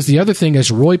there, because the other thing,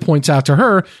 as Roy points out to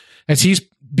her, as he's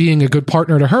being a good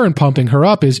partner to her and pumping her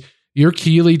up, is you're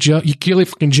Keeley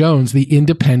fucking Jones, the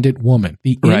independent woman,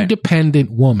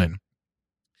 independent woman.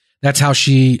 That's how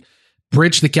she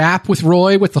bridged the gap with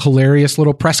Roy, with the hilarious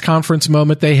little press conference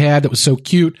moment they had that was so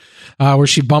cute, where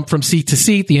she bumped from seat to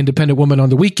seat, the independent woman on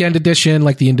the weekend edition,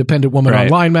 like the independent woman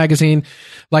online magazine.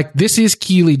 Like, this is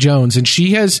Keeley Jones, and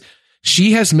she has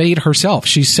she has made herself.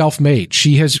 She's self-made.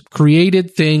 She has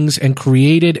created things and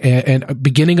created a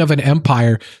beginning of an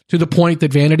empire to the point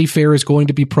that Vanity Fair is going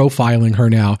to be profiling her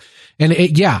now. And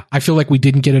I feel like we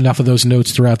didn't get enough of those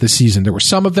notes throughout the season. There were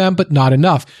some of them, but not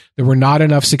enough. There were not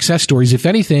enough success stories. If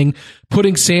anything,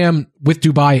 putting Sam with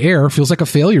Dubai Air feels like a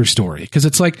failure story because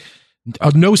it's like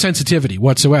no sensitivity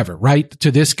whatsoever, right? To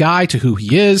this guy, to who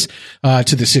he is,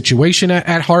 to the situation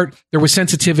at heart. There was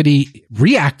sensitivity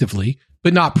reactively,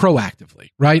 but not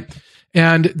proactively, right?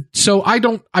 And so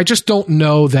I just don't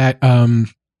know that,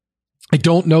 I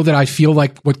don't know that I feel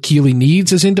like what Keeley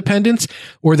needs is independence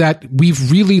or that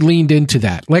we've really leaned into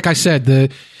that. Like I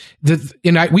said,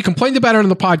 we complained about it on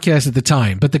the podcast at the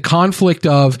time, but the conflict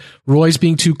of Roy's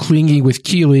being too clingy with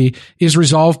Keeley is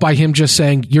resolved by him just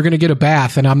saying, you're going to get a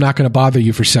bath and I'm not going to bother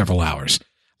you for several hours.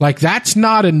 Like that's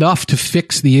not enough to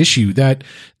fix the issue that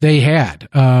they had,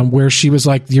 where she was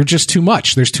like, you're just too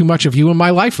much. There's too much of you in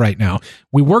my life right now.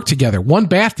 We work together. One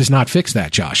bath does not fix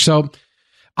that, Josh. So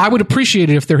I would appreciate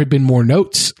it if there had been more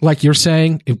notes, like you're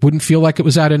saying. It wouldn't feel like it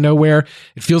was out of nowhere.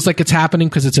 It feels like it's happening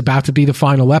because it's about to be the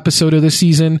final episode of the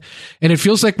season. And it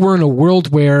feels like we're in a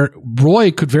world where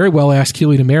Roy could very well ask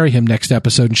Keeley to marry him next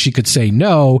episode and she could say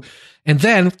no. And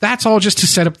then that's all just to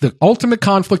set up the ultimate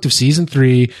conflict of season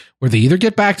 3 where they either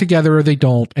get back together or they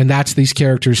don't. And that's these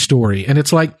characters' story. And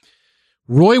it's like,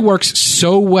 Roy works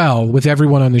so well with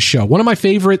everyone on the show. One of my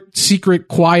favorite secret,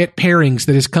 quiet pairings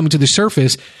that is coming to the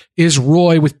surface is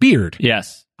Roy with Beard.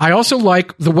 Yes. I also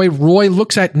like the way Roy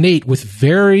looks at Nate with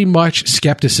very much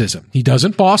skepticism. He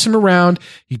doesn't boss him around.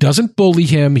 He doesn't bully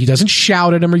him. He doesn't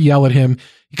shout at him or yell at him.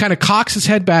 He kind of cocks his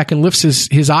head back and lifts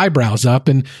his eyebrows up.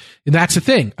 And that's the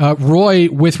thing. Roy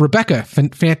with Rebecca,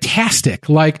 fantastic.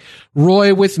 Like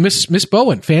Roy with Miss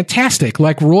Bowen, fantastic.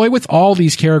 Like Roy with all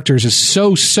these characters is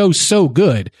so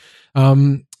good.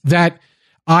 That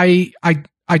I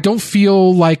don't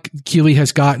feel like Keeley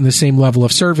has gotten the same level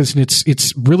of service. And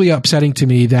it's really upsetting to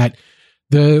me that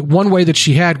the one way that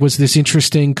she had was this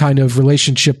interesting kind of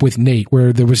relationship with Nate,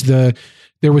 where there was the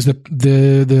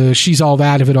she's all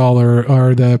that of it all,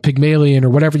 or the Pygmalion, or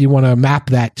whatever you want to map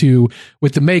that to,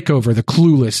 with the makeover, the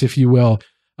clueless, if you will,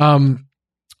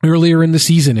 earlier in the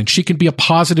season. And she can be a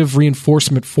positive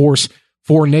reinforcement force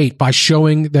for Nate by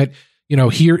showing that,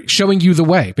 showing you the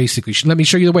way, basically. Let me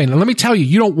show you the way. And let me tell you,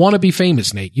 you don't want to be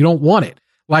famous, Nate. You don't want it.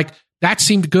 Like, that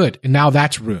seemed good. And now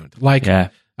that's ruined. Like, yeah.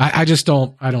 I just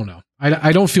don't, I don't know.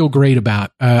 I don't feel great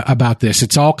about this.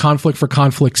 It's all conflict for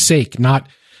conflict's sake, not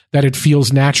that it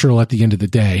feels natural at the end of the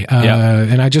day.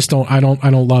 And I just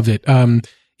don't love it.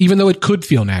 Even though it could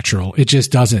feel natural, it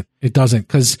just doesn't. It doesn't,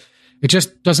 because it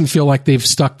just doesn't feel like they've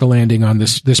stuck the landing on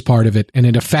this part of it, and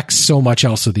it affects so much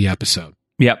else of the episode.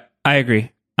 Yep, I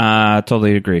agree.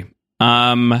 Totally agree. Do you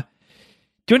want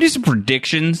to do some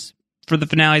predictions for the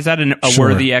finale? Is that a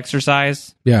worthy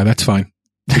exercise? Yeah, that's fine.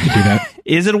 We can do that.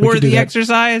 Is it a worthy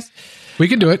exercise? We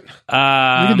can do it. We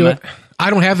can do it. I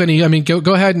don't have any. I mean,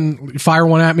 go ahead and fire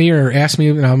one at me or ask me.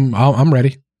 I'm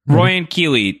ready. Roy and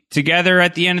Keeley together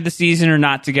at the end of the season or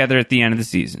not together at the end of the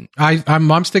season?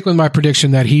 I'm sticking with my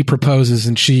prediction that he proposes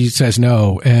and she says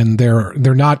no, and they're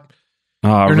not.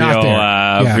 They're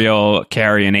not there. Real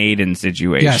Carrie and Aiden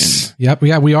situation. Yes. Yep.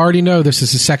 Yeah. We already know this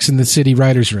is a Sex and the City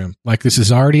writers' room. Like, this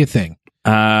is already a thing.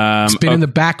 It's been in the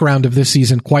background of this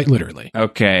season, quite literally.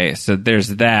 Okay, so there's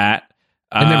that.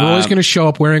 And then Roy's going to show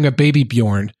up wearing a baby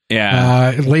Bjorn.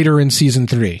 Yeah. Later in season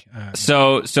 3.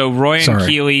 So Roy and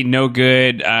Keeley, no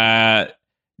good.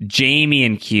 Jamie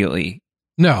and Keeley.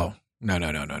 No. Yeah.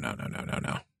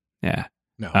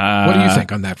 No. What do you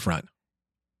think on that front?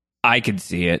 I could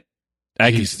see it.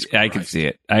 I could see it. I could see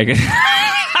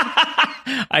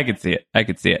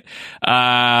it.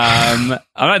 I'm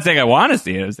not saying I want to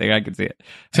see it. I'm saying I could see it.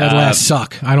 Ted Lasso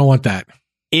suck. I don't want that.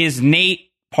 Is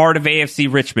Nate part of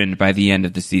AFC Richmond by the end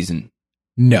of the season?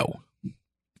 No.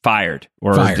 Fired.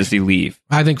 Does he leave?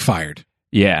 I think fired.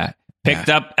 Yeah. Picked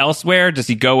up elsewhere? Does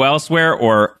he go elsewhere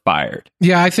or fired?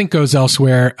 Yeah, I think goes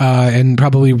elsewhere and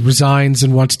probably resigns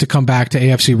and wants to come back to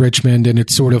AFC Richmond, and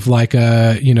it's sort of like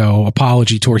a,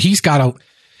 apology tour. He's got to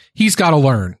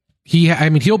learn.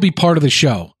 He'll be part of the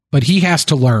show, but he has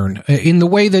to learn in the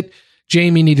way that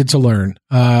Jamie needed to learn.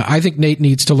 I think Nate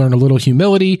needs to learn a little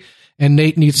humility, and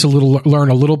Nate needs to learn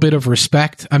a little bit of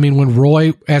respect. I mean, when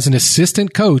Roy, as an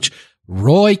assistant coach,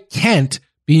 Roy Kent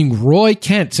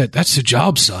said, "That's the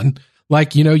job, son."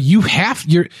 Like,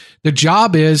 the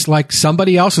job is like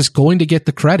somebody else is going to get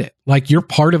the credit. Like, you're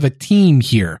part of a team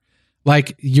here.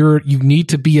 Like you need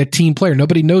to be a team player.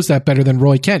 Nobody knows that better than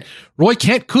Roy Kent. Roy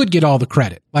Kent could get all the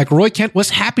credit. Like Roy Kent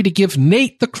was happy to give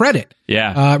Nate the credit.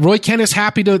 Yeah. Roy Kent is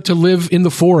happy to live in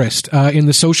the forest, in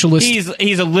the socialist. He's a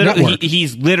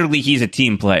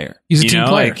team player. He's a team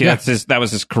player. Like, that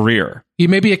was his career. He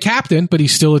may be a captain, but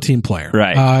he's still a team player.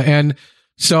 Right. And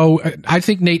so I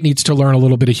think Nate needs to learn a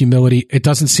little bit of humility. It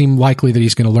doesn't seem likely that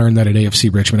he's going to learn that at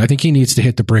AFC Richmond. I think he needs to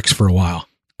hit the bricks for a while.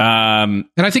 And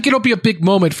I think it'll be a big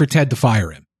moment for Ted to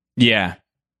fire him. Yeah.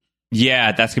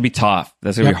 Yeah, that's going to be tough.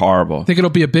 That's going to be horrible. I think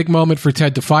it'll be a big moment for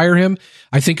Ted to fire him.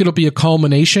 I think it'll be a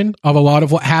culmination of a lot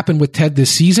of what happened with Ted this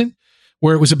season,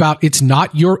 where it was about, it's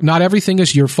not everything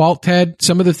is your fault, Ted.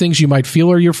 Some of the things you might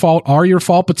feel are your fault,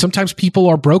 but sometimes people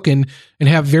are broken and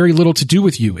have very little to do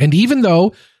with you. And even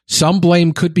though some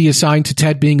blame could be assigned to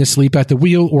Ted being asleep at the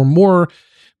wheel, or more,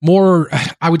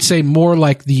 I would say more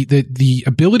like the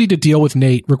ability to deal with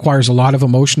Nate requires a lot of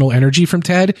emotional energy from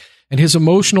Ted, and his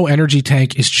emotional energy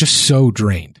tank is just so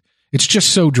drained. It's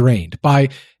just so drained by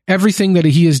everything that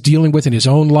he is dealing with in his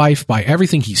own life, by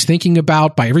everything he's thinking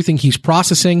about, by everything he's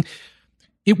processing.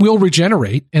 It will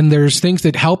regenerate, and there's things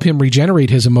that help him regenerate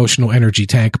his emotional energy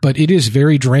tank, but it is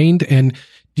very drained, and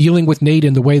dealing with Nate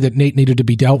in the way that Nate needed to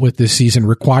be dealt with this season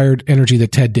required energy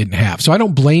that Ted didn't have. So I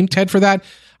don't blame Ted for that.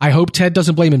 I hope Ted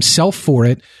doesn't blame himself for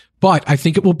it, but I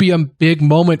think it will be a big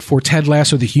moment for Ted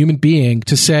Lasso, the human being,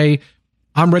 to say,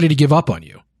 I'm ready to give up on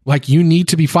you. Like, you need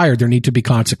to be fired. There need to be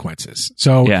consequences.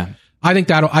 So yeah. I think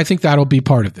that'll be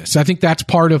part of this. I think that's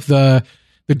part of the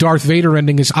Darth Vader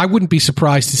ending. Is I wouldn't be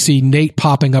surprised to see Nate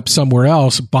popping up somewhere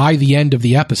else by the end of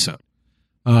the episode.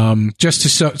 Just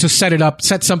to set it up,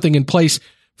 set something in place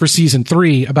for season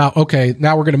 3 about, okay,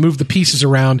 now we're going to move the pieces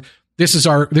around. This is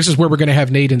where we're going to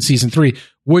have Nate in season 3.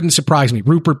 Wouldn't surprise me.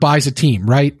 Rupert buys a team,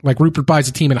 right? Like Rupert buys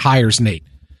a team and hires Nate,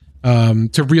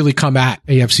 to really come at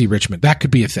AFC Richmond. That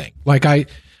could be a thing. Like I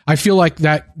feel like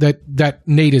that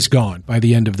Nate is gone by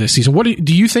the end of this season. What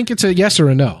do you think it's a yes or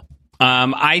a no?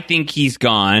 I think he's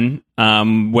gone.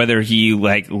 Whether he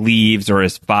leaves or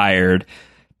is fired.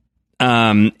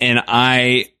 And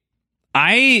I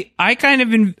kind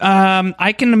of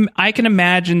I can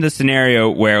imagine the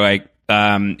scenario where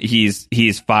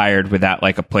he's fired without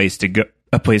a place to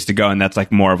go, and that's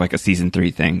more of a season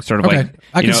 3 thing, sort of. Okay,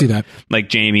 I can see that, like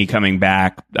Jamie coming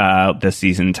back this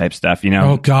season type stuff.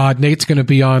 Oh God, Nate's going to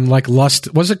be on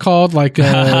Lust. What's it called?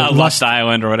 Lust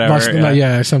Island or whatever.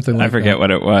 Yeah, something like that. I forget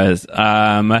what it was.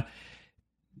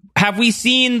 Have we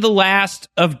seen the last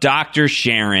of Dr.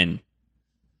 Sharon?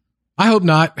 I hope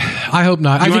not. Do you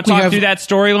want to talk through that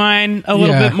storyline a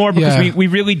little bit more, because we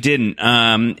really didn't.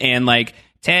 And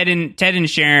Ted and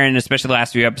Sharon, especially the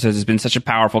last few episodes, has been such a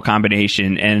powerful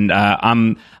combination, and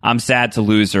I'm sad to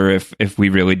lose her if we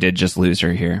really did just lose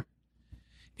her here.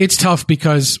 It's tough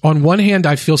because on one hand,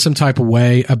 I feel some type of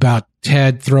way about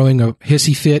Ted throwing a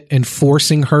hissy fit and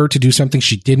forcing her to do something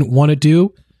she didn't want to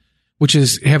do, which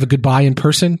is have a goodbye in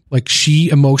person. Like,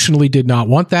 she emotionally did not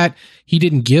want that. He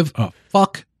didn't give a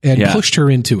fuck and pushed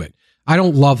her into it. I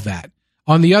don't love that.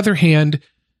 On the other hand,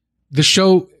 the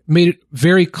show made it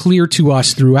very clear to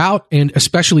us throughout, and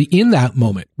especially in that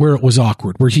moment where it was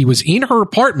awkward, where he was in her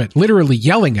apartment, literally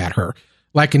yelling at her,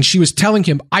 and she was telling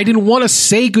him, I didn't want to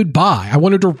say goodbye. I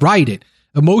wanted to write it.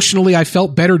 Emotionally, I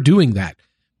felt better doing that.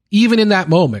 Even in that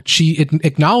moment, she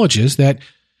acknowledges that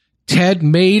Ted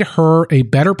made her a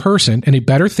better person and a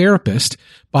better therapist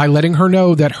by letting her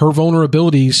know that her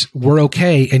vulnerabilities were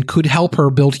okay and could help her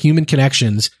build human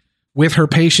connections with her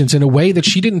patients in a way that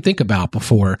she didn't think about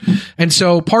before. And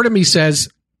so part of me says,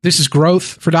 this is growth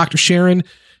for Dr. Sharon.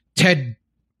 Ted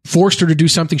forced her to do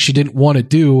something she didn't want to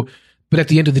do. But at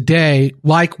the end of the day,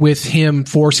 like with him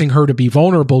forcing her to be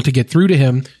vulnerable to get through to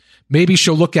him, maybe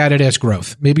she'll look at it as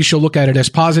growth. Maybe she'll look at it as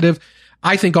positive.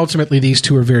 I think ultimately these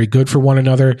two are very good for one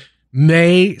another.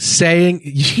 May saying,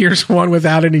 here's one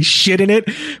without any shit in it,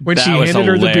 when she handed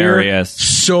her the beer.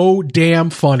 So damn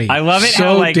funny. I love it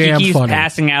how he keeps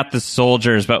passing out the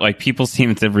soldiers, but people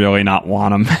seem to really not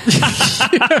want them.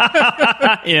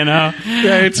 Yeah,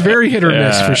 it's very hit or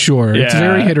miss for sure. It's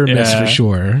very hit or miss for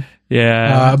sure.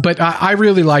 Yeah. But I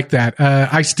really like that.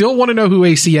 I still want to know who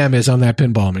ACM is on that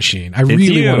pinball machine. I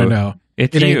really want to know.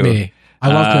 It ain't me. I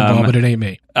love pinball, but it ain't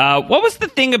me. What was the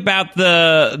thing about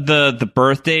the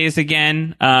birthdays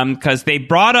again? Because they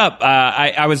brought up,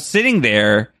 I was sitting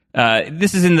there.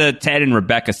 This is in the Ted and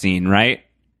Rebecca scene, right?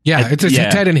 Yeah, it's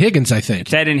Ted and Higgins, I think.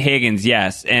 Ted and Higgins,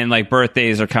 yes. And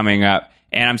birthdays are coming up,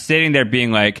 and I'm sitting there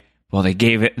being like, well, they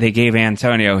gave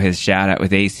Antonio his shout out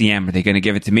with ACM. Are they going to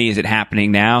give it to me? Is it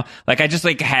happening now? I just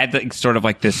had sort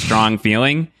of this strong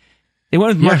feeling. It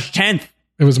was March 10th.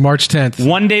 It was March 10th.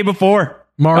 One day before.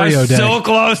 Mario Day. So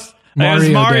close. It was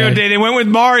Mario Day. They went with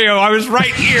Mario. I was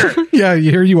right here. Yeah,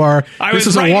 here you are. This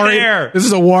is there. This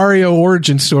is a Wario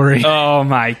origin story. Oh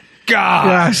my God.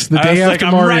 Yes, the day after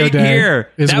I'm Mario right Day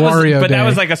here. is Wario Day. But that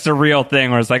was like a surreal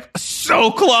thing where it's like,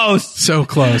 so close. So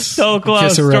close. So close.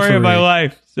 Kiss a Story referee. of my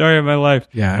life. Story of my life.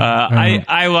 Yeah.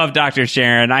 I love Dr.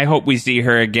 Sharon. I hope we see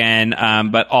her again.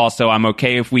 But also I'm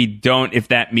okay if we don't, if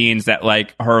that means that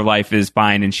like her life is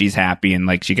fine and she's happy and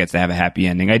like she gets to have a happy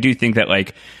ending. I do think that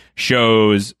like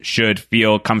shows should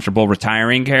feel comfortable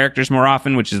retiring characters more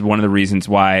often, which is one of the reasons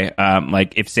why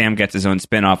like if Sam gets his own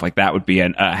spinoff, like that would be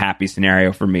a happy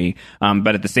scenario for me.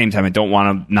 But at the same time, I don't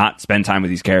want to not spend time with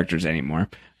these characters anymore.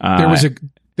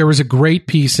 There was a great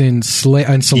piece in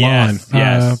Salon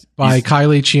yes. by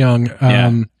Kylie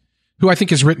Cheung, who I think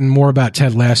has written more about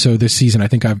Ted Lasso this season. I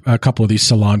think a couple of these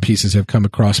Salon pieces have come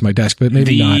across my desk, but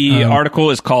maybe not. The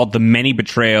article is called "The Many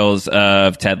Betrayals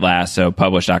of Ted Lasso,"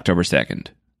 published October 2nd.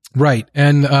 Right.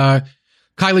 And Kylie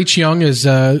Cheung is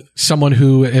someone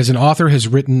who, as an author, has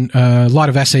written a lot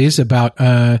of essays about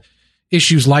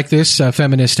issues like this,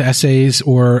 feminist essays,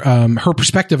 or her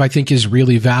perspective, I think, is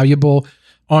really valuable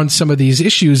on some of these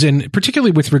issues, and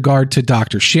particularly with regard to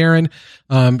Dr. Sharon.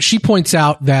 She points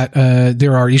out that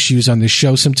there are issues on this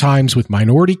show sometimes with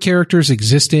minority characters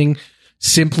existing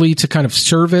simply to kind of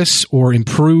service or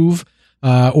improve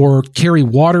or carry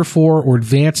water for or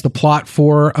advance the plot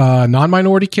for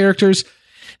non-minority characters.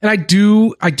 And I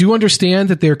do understand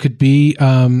that there could be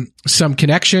some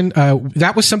connection.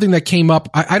 That was something that came up.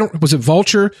 Was it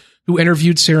Vulture who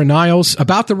interviewed Sarah Niles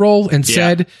about the role and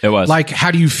said, it was. like,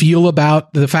 how do you feel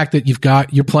about the fact that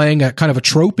you're playing a kind of a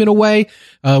trope in a way,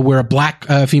 where a black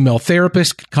female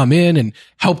therapist could come in and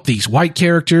help these white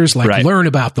characters learn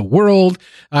about the world.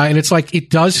 And it's like, it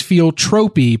does feel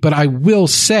tropey, but I will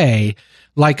say,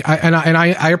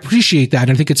 I appreciate that.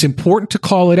 And I think it's important to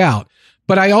call it out.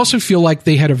 But I also feel like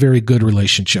they had a very good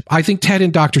relationship. I think Ted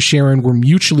and Dr. Sharon were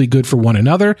mutually good for one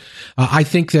another. I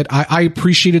think that I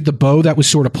appreciated the bow that was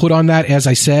sort of put on that, as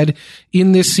I said,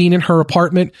 in this scene in her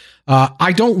apartment.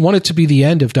 I don't want it to be the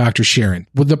end of Dr. Sharon.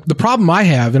 Well, the problem I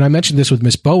have, and I mentioned this with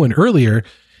Miss Bowen earlier,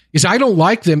 is I don't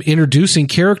like them introducing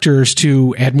characters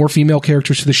to add more female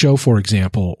characters to the show, for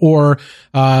example, or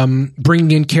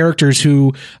bringing in characters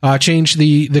who change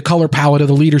the color palette of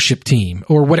the leadership team,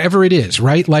 or whatever it is,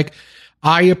 right? Like,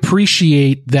 I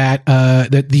appreciate that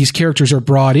that these characters are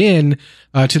brought in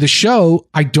to the show.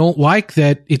 I don't like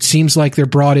that it seems like they're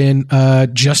brought in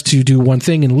just to do one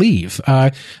thing and leave.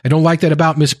 I don't like that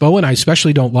about Miss Bowen. I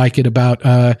especially don't like it about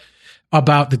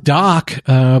the doc.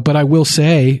 But I will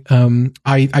say,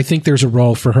 I think there's a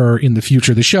role for her in the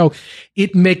future of the show.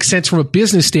 It makes sense from a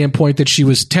business standpoint that she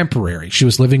was temporary. She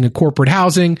was living in corporate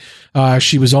housing.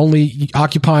 She was only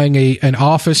occupying an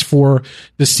office for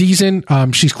the season.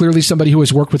 She's clearly somebody who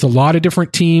has worked with a lot of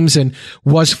different teams and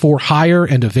was for hire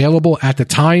and available at the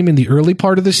time in the early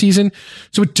part of the season.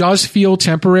 So it does feel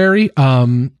temporary.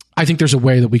 I think there's a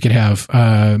way that we could have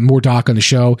more Doc on the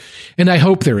show, and I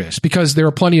hope there is, because there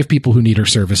are plenty of people who need her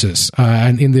services.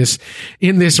 And in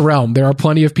this realm, there are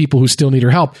plenty of people who still need her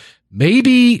help.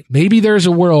 Maybe there's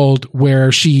a world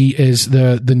where she is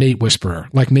the Nate whisperer.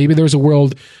 Like, maybe there's a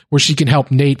world where she can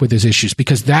help Nate with his issues,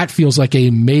 because that feels like a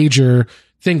major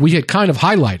thing we had kind of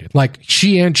highlighted. Like,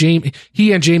 he and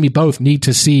Jamie both need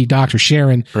to see Dr.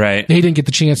 Sharon. Right. They didn't get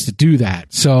the chance to do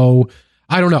that. So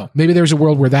I don't know. Maybe there's a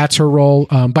world where that's her role.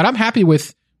 But I'm happy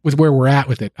with where we're at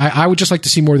with it. I would just like to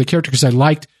see more of the character, because I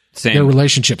liked their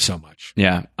relationship so much.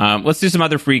 Yeah. Let's do some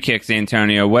other free kicks,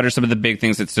 Antonio. What are some of the big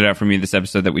things that stood out from you this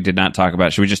episode that we did not talk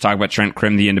about? Should we just talk about Trent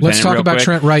Crimm, the Independent? Let's talk about quick?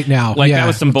 Trent right now. That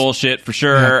was some bullshit for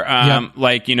sure.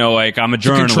 Like, I'm a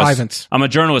journalist. I'm a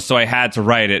journalist, so I had to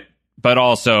write it. But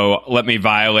also, let me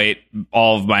violate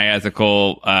all of my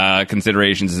ethical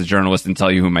considerations as a journalist and tell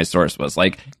you who my source was.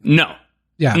 Like, no.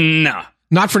 Yeah. No.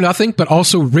 Not for nothing, but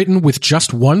also written with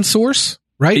just one source,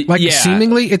 right? Like,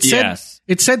 seemingly it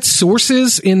said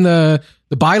sources in the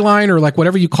byline, or like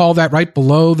whatever you call that, right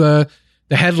below the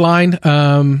headline,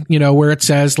 where it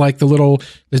says like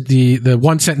the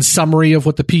one sentence summary of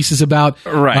what the piece is about.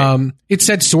 Right. It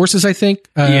said sources, I think.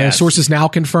 Sources now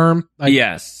confirm. Like,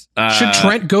 yes. Should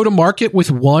Trent go to market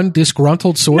with one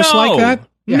disgruntled source like that?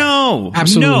 Yeah. No,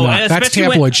 absolutely not. That's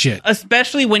tabloid shit.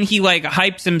 Especially when he like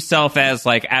hypes himself as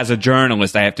a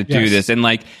journalist, I have to do this, and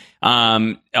like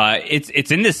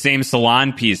it's in the same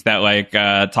Salon piece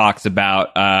that talks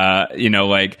about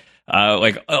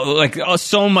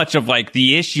so much of like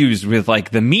the issues with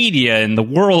like the media and the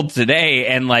world today,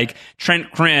 and like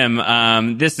Trent Crimm.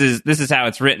 This is how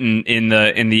it's written in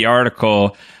the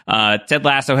article. Ted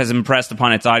Lasso has impressed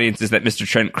upon its audiences that Mr.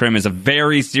 Trent Crimm is a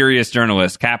very serious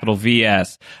journalist, capital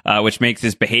VS, which makes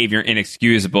his behavior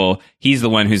inexcusable. He's the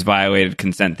one who's violated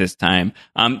consent this time.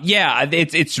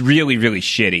 It's really, really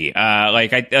shitty.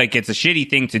 It's a shitty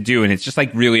thing to do, and it's just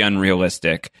like really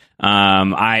unrealistic.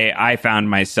 I found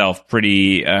myself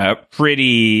pretty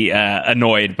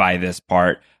annoyed by this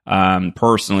part.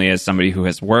 Personally, as somebody who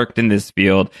has worked in this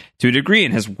field to a degree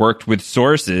and has worked with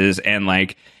sources and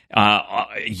like,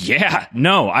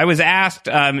 I was asked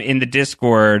in the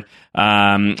Discord,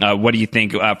 what do you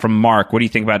think from Mark? What do you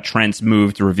think about Trent's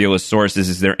move to reveal his sources?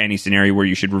 Is there any scenario where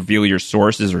you should reveal your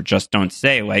sources or just don't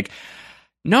say? Like,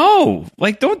 no,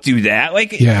 like don't do that.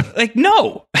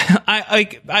 No,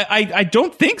 I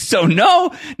don't think so.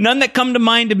 No, none that come to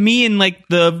mind to me in like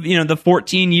the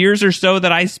 14 years or so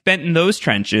that I spent in those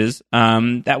trenches.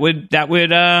 That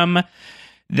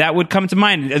would come to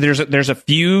mind. There's a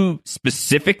few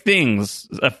specific things,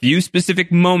 a few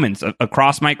specific moments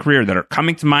across my career that are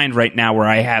coming to mind right now where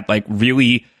I had like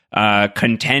really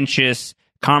contentious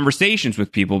conversations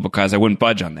with people because I wouldn't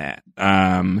budge on that.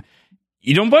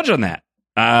 You don't budge on that.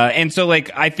 And so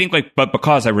like I think like, but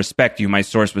because I respect you, my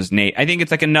source was Nate. I think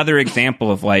it's like another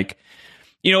example of like,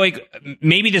 you know, like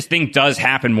maybe this thing does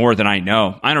happen more than I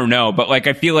know. I don't know, but like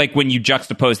I feel like when you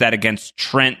juxtapose that against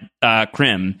Trent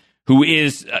Crimm, who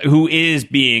is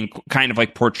being kind of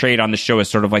like portrayed on the show as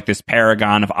sort of like this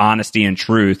paragon of honesty and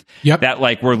truth. Yep. That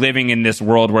like we're living in this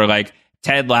world where like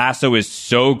Ted Lasso is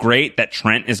so great that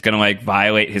Trent is going to like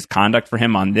violate his conduct for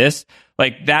him on this.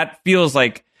 Like that feels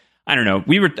like, I don't know.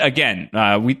 We were again.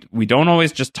 We don't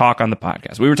always just talk on the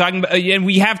podcast. We were talking about, and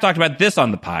we have talked about this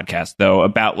on the podcast though,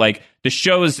 about like the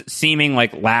show's seeming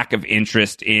like lack of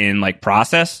interest in like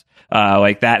process.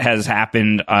 Like that has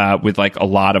happened with like a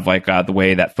lot of like the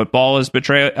way that football is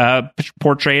portrayed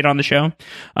on the show.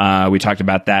 We talked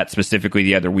about that specifically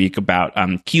the other week about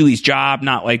Keely's job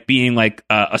not like being like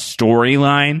a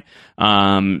storyline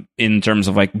in terms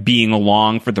of like being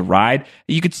along for the ride.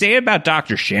 You could say about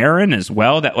Dr. Sharon as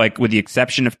well, that like with the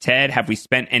exception of Ted, have we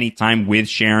spent any time with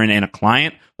Sharon and a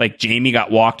client? Like Jamie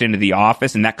got walked into the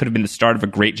office and that could have been the start of a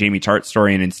great Jamie Tart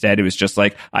story. And instead it was just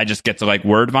like, I just get to like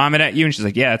word vomit at you. And she's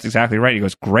like, yeah, that's exactly right. He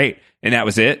goes, great. And that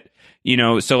was it. You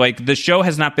know, so like the show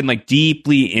has not been like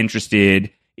deeply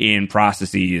interested in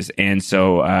processes. And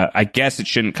so I guess it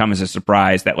shouldn't come as a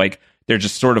surprise that like they're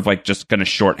just sort of like just going to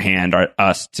shorthand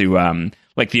us to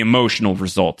like the emotional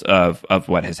result of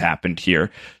what has happened here.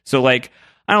 So like,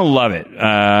 I don't love it.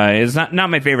 It's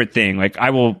not my favorite thing. Like I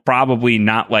will probably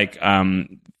not like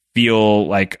feel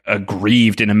like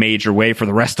aggrieved in a major way for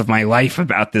the rest of my life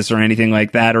about this or anything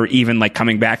like that, or even like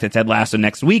coming back to Ted Lasso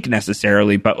next week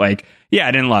necessarily. But like, yeah,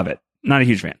 I didn't love it. Not a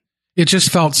huge fan. It just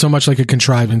felt so much like a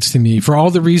contrivance to me for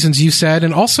all the reasons you said.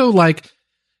 And also like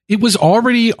it was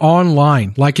already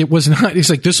online. Like it was not, it's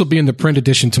like, this will be in the print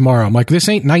edition tomorrow. I'm like, this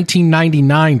ain't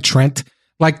 1999, Trent.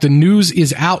 Like the news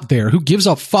is out there. Who gives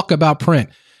a fuck about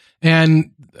print?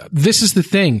 And this is the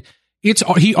thing.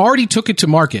 He already took it to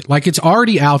market. Like it's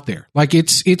already out there. Like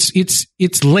it's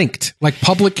linked. Like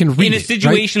public can read it. In a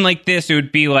situation like this, it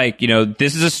would be like, you know,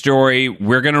 this is a story.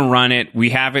 We're going to run it.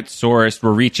 We have it sourced.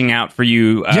 We're reaching out for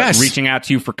you, reaching out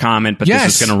to you for comment, but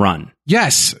this is going to run.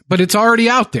 Yes, but it's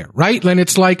already out there, right? And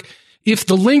it's like, if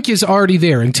the link is already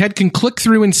there and Ted can click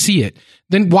through and see it,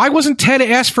 then why wasn't Ted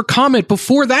asked for comment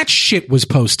before that shit was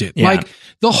posted? Yeah. Like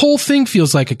the whole thing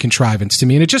feels like a contrivance to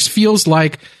me. And it just feels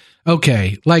like,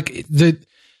 okay, like the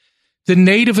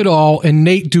Nate of it all and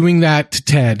Nate doing that to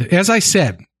Ted, as I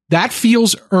said, that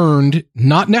feels earned,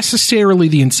 not necessarily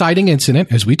the inciting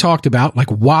incident, as we talked about, like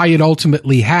why it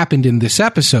ultimately happened in this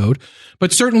episode,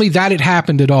 but certainly that it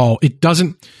happened at all. It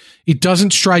doesn't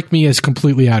strike me as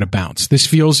completely out of bounds. This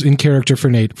feels in character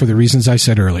for Nate for the reasons I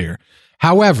said earlier.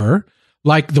 However,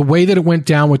 like the way that it went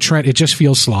down with Trent, it just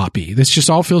feels sloppy. This just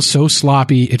all feels so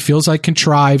sloppy. It feels like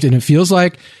contrived, and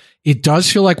it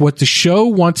does feel like what the show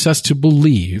wants us to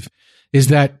believe is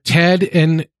that Ted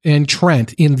and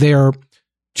Trent in their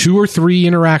 2 or 3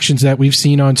 interactions that we've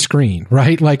seen on screen,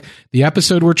 right? Like the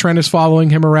episode where Trent is following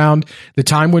him around, the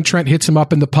time when Trent hits him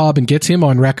up in the pub and gets him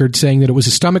on record saying that it was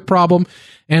a stomach problem.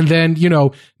 And then, you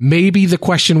know, maybe the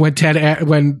question when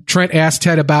Trent asked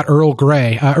Ted about Earl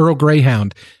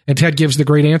Greyhound, and Ted gives the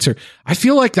great answer. I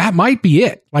feel like that might be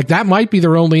it. Like that might be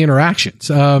their only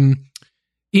interactions.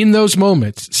 In those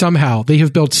moments, somehow they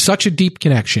have built such a deep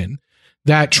connection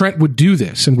that Trent would do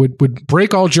this and would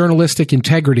break all journalistic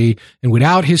integrity and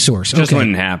without his source. Just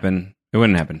wouldn't happen. It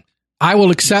wouldn't happen. I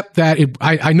will accept that.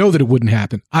 I know that it wouldn't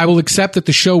happen. I will accept that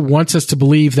the show wants us to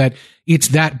believe that it's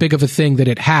that big of a thing that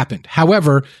it happened.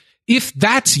 However, if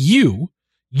that's you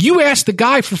ask the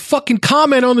guy for fucking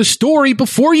comment on the story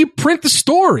before you print the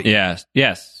story. Yes.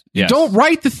 You don't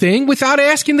write the thing without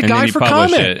asking the guy for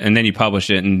comment. And then you publish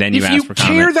it, and then you ask for comment. If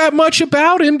you care that much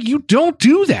about him, you don't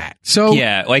do that. So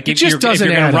yeah, like if you're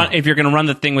going to run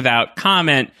the thing without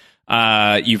comment,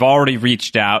 you've already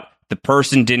reached out. The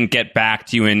person didn't get back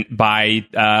to you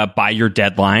by your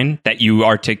deadline that you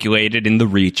articulated in the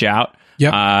reach out.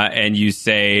 Yep. And you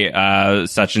say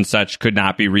such and such could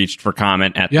not be reached for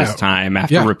comment at this time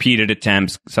after repeated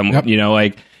attempts.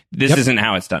 This isn't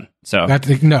how it's done. So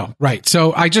no, right.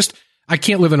 So I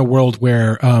can't live in a world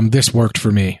where this worked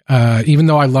for me. Even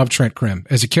though I love Trent Crimm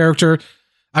as a character,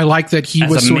 I like that he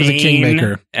was sort of the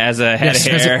kingmaker. As a head of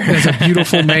hair. As a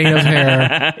beautiful mane of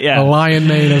hair. A lion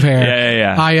mane of hair.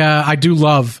 Yeah. I do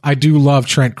love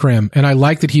Trent Crimm, and I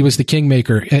like that he was the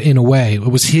kingmaker in a way. It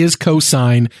was his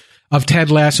cosign of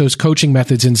Ted Lasso's coaching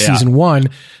methods in season 1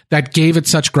 that gave it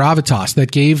such gravitas,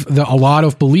 that gave a lot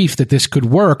of belief that this could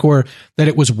work or that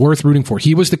it was worth rooting for.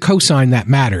 He was the cosign that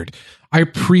mattered. I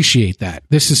appreciate that.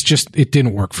 This is just, it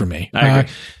didn't work for me. And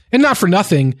not for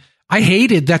nothing, I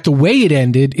hated that the way it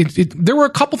ended. There were a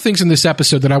couple things in this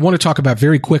episode that I want to talk about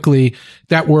very quickly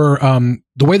that were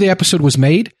the way the episode was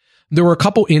made. There were a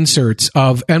couple inserts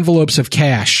of envelopes of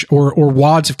cash or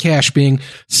wads of cash being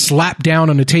slapped down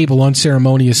on the table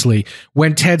unceremoniously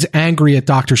when Ted's angry at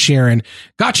Dr. Sharon.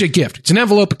 Got you a gift. It's an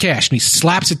envelope of cash. And he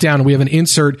slaps it down, and we have an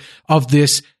insert of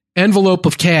this envelope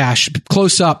of cash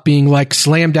close up being like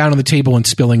slammed down on the table and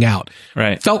spilling out.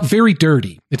 Right. It felt very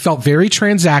dirty. It felt very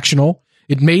transactional.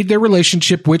 It made their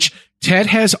relationship, which Ted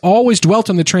has always dwelt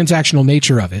on the transactional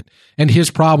nature of it and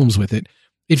his problems with it.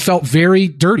 It felt very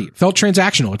dirty. It felt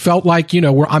transactional. It felt like,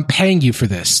 where I'm paying you for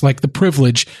this, like the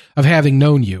privilege of having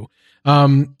known you.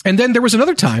 And then there was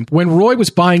another time when Roy was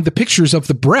buying the pictures of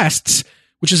the breasts,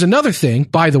 which is another thing,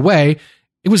 by the way.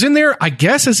 It was in there, I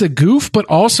guess, as a goof, but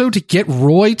also to get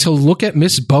Roy to look at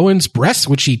Miss Bowen's breasts,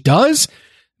 which he does.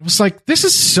 It was like, this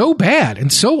is so bad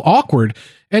and so awkward.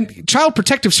 And Child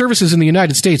Protective Services in the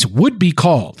United States would be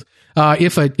called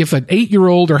if an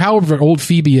 8-year-old or however old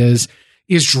Phoebe is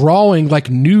drawing like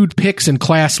nude pics in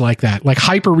class like that, like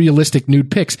hyper realistic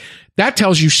nude pics. That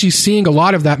tells you she's seeing a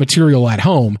lot of that material at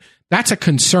home. That's a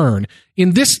concern.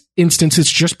 In this instance,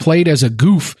 it's just played as a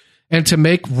goof and to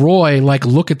make Roy like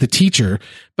look at the teacher.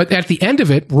 But at the end of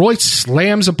it, Roy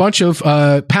slams a bunch of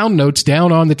pound notes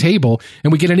down on the table,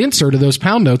 and we get an insert of those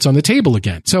pound notes on the table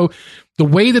again. So the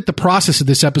way that the process of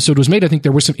this episode was made, I think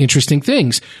there were some interesting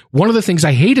things. One of the things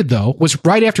I hated, though, was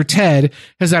right after Ted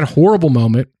has that horrible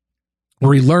moment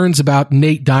where he learns about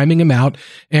Nate diming him out,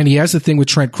 and he has the thing with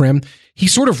Trent Crimm, he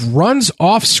sort of runs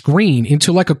off screen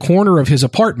into like a corner of his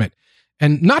apartment.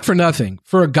 And not for nothing,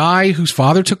 for a guy whose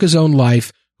father took his own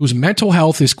life, whose mental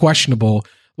health is questionable,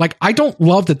 like, I don't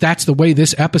love that that's the way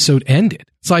this episode ended.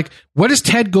 It's like, what is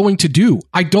Ted going to do?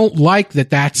 I don't like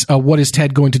that that's what is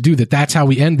Ted going to do, that's how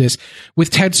we end this, with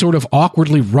Ted sort of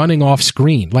awkwardly running off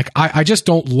screen. Like, I just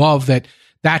don't love that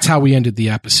that's how we ended the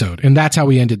episode, and that's how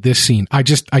we ended this scene. I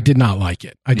did not like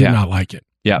it. I did not like it.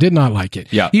 Yeah. Did not like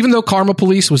it. Yeah. Even though Karma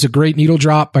Police was a great needle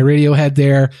drop by Radiohead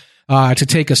there to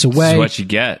take us away. This is what you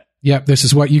get. Yep, this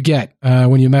is what you get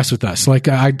when you mess with us. Like,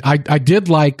 I did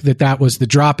like that was the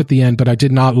drop at the end, but I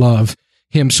did not love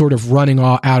him sort of running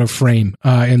out of frame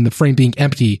and the frame being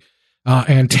empty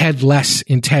and Ted less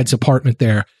in Ted's apartment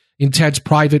there, in Ted's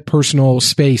private personal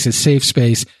space, his safe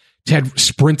space. Ted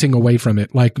sprinting away from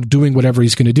it, like doing whatever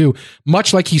he's going to do,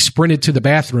 much like he sprinted to the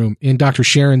bathroom in Dr.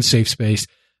 Sharon's safe space.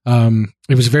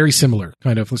 It was very similar,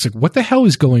 kind of. It's like, what the hell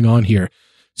is going on here?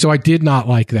 So I did not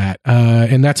like that,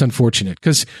 and that's unfortunate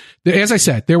because, as I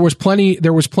said, there was plenty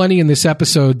in this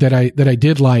episode that I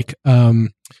did like.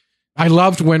 I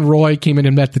loved when Roy came in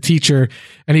and met the teacher,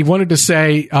 and he wanted to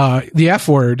say the F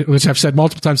word, which I've said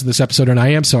multiple times in this episode, and I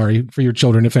am sorry for your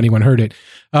children if anyone heard it.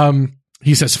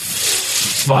 He says,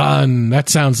 fun. That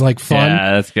sounds like fun.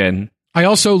 Yeah, that's good. I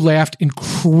also laughed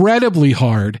incredibly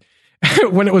hard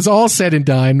when it was all said and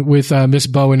done with Miss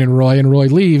Bowen and Roy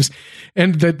leaves,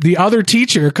 and the other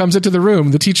teacher comes into the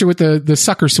room, the teacher with the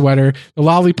sucker sweater, the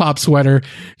lollipop sweater.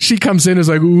 She comes in and is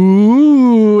like,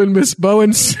 ooh, and Miss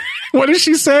Bowen's, what does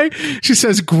she say? She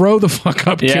says, grow the fuck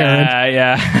up, Karen.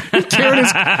 Yeah. Karen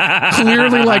is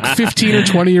clearly like 15 or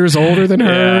 20 years older than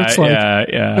her. It's like,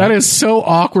 that is so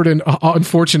awkward and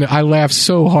unfortunate. I laughed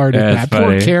so hard at that.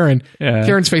 Funny. Poor Karen. Yeah.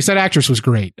 Karen's face. That actress was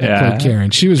great. That played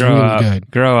Karen. She was really good.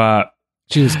 Grow up.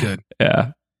 She was good.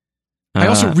 Yeah. I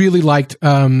also really liked,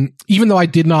 even though I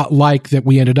did not like that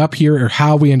we ended up here or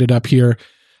how we ended up here,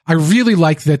 I really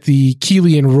like that the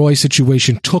Keely and Roy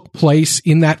situation took place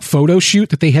in that photo shoot,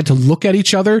 that they had to look at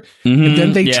each other and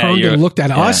then they turned and looked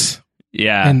at us.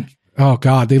 Yeah. And oh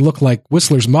God, they look like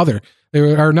Whistler's mother. They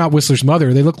are not Whistler's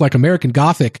mother. They look like American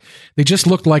Gothic. They just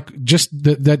looked like just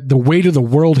the weight of the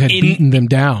world had beaten them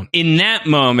down. In that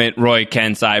moment, Roy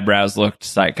Kent's eyebrows looked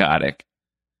psychotic.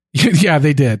 Yeah,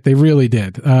 they did. They really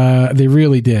did. They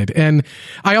really did. And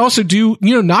I also do,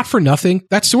 not for nothing,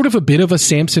 that's sort of a bit of a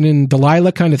Samson and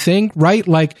Delilah kind of thing, right?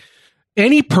 Like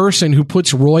any person who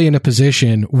puts Roy in a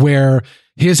position where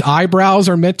his eyebrows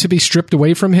are meant to be stripped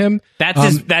away from him.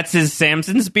 That's his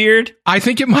Samson's beard? I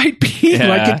think it might be. Yeah.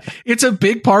 Like it's a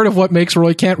big part of what makes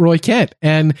Roy Kent.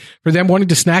 And for them wanting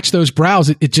to snatch those brows,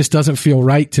 it just doesn't feel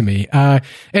right to me. And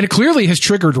it clearly has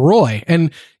triggered Roy.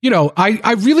 And,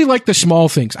 I really like the small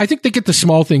things. I think they get the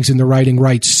small things in the writing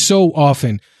right so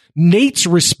often. Nate's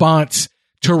response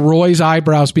to Roy's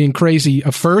eyebrows being crazy,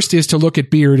 first is to look at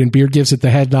Beard, and Beard gives it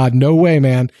the head nod. No way,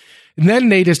 man. And then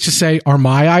Nate is to say, are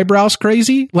my eyebrows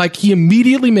crazy? Like he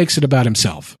immediately makes it about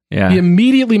himself. Yeah. He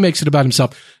immediately makes it about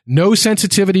himself. No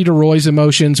sensitivity to Roy's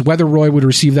emotions, whether Roy would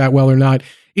receive that well or not.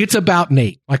 It's about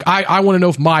Nate. Like I want to know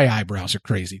if my eyebrows are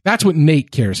crazy. That's what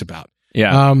Nate cares about.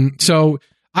 Yeah. So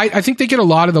I think they get a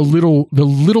lot of the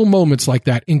little moments like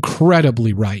that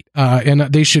incredibly right. And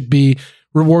they should be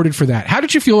rewarded for that. How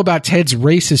did you feel about Ted's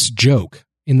racist joke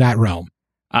in that realm?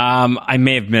 I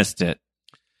may have missed it.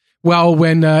 Well,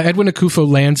 when Edwin Akufo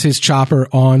lands his chopper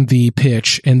on the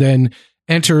pitch and then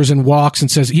enters and walks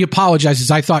and says, he apologizes,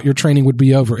 I thought your training would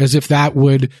be over, as if that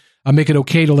would make it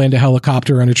okay to land a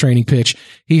helicopter on a training pitch.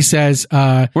 He says,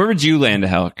 where would you land a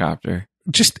helicopter?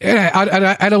 Just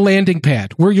at a landing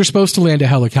pad where you're supposed to land a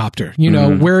helicopter,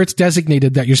 where it's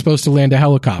designated that you're supposed to land a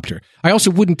helicopter. I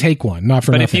also wouldn't take one, not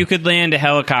for nothing. But if you could land a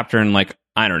helicopter in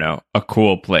I don't know, a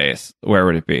cool place, where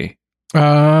would it be?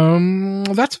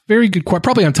 That's a very good question.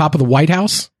 Probably on top of the White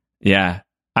House. Yeah.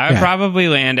 I would probably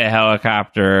land a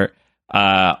helicopter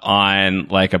on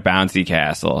a bouncy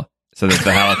castle so that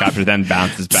the helicopter then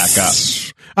bounces back up.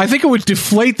 I think it would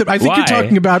deflate them. I think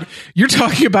you're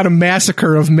talking about a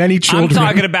massacre of many children. I'm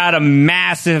talking about a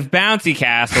massive bouncy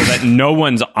castle that no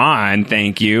one's on,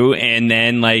 thank you. And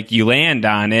then you land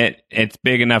on it, it's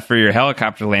big enough for your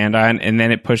helicopter to land on, and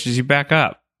then it pushes you back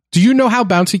up. Do you know how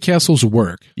bouncy castles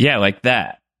work? Yeah, like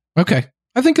that. Okay.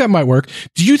 I think that might work.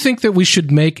 Do you think that we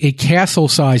should make a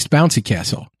castle-sized bouncy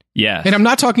castle? Yeah. And I'm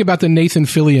not talking about the Nathan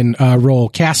Fillion role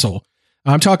castle.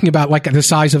 I'm talking about the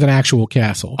size of an actual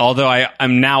castle. Although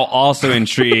I'm now also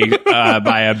intrigued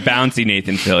by a bouncy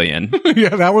Nathan Fillion.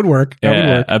 Yeah, that would work. That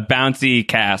would work. A bouncy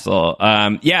castle.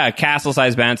 A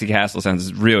castle-sized bouncy castle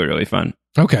sounds really, really fun.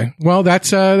 Okay. Well,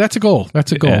 that's a goal.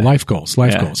 That's a goal. Yeah. Life goals.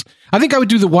 Goals. I think I would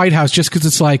do the White House just because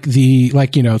it's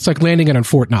it's like landing it on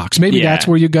Fort Knox. Maybe that's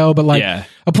where you go, but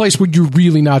a place where you're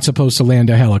really not supposed to land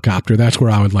a helicopter. That's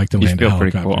where I would like to land a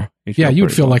helicopter. Cool. You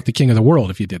would feel like the king of the world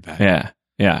if you did that. Yeah.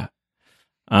 Yeah.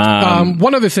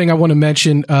 One other thing I want to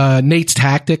mention, Nate's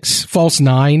tactics, false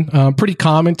nine, pretty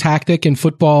common tactic in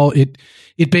football. It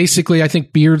basically, I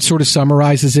think Beard sort of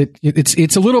summarizes it.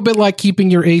 It's a little bit like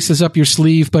keeping your aces up your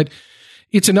sleeve, but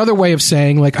it's another way of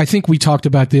saying, I think we talked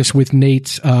about this with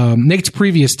Nate's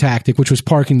previous tactic, which was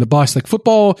parking the bus.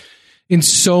 Football in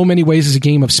so many ways is a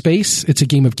game of space. It's a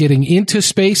game of getting into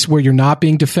space where you're not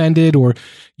being defended, or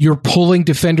you're pulling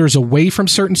defenders away from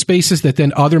certain spaces that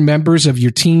then other members of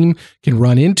your team can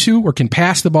run into or can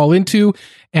pass the ball into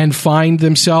and find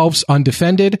themselves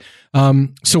undefended.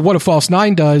 So what a false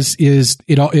nine does is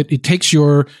it takes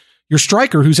your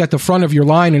striker who's at the front of your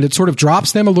line and it sort of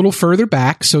drops them a little further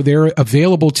back so they're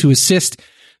available to assist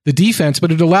the defense,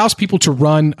 but it allows people to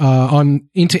run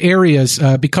into areas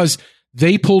because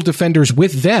they pull defenders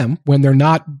with them when they're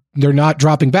not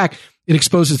dropping back. It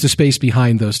exposes the space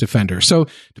behind those defenders. So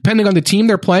depending on the team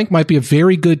they're playing, might be a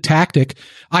very good tactic.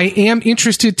 I am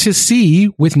interested to see,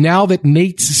 with now that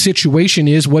Nate's situation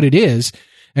is what it is,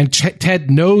 and Ted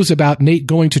knows about Nate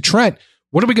going to Trent,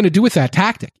 what are we going to do with that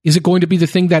tactic? Is it going to be the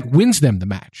thing that wins them the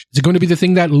match? Is it going to be the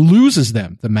thing that loses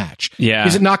them the match? Yeah.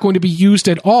 Is it not going to be used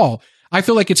at all? I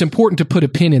feel like it's important to put a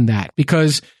pin in that,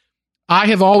 because I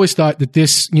have always thought that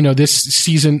this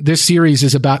series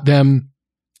is about them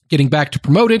getting back to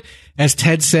promoted. As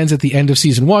Ted says at the end of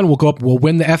season 1, we'll go up, we'll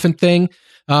win the effing thing.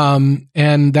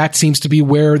 And that seems to be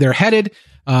where they're headed.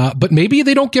 But maybe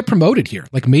they don't get promoted here.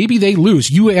 Maybe they lose.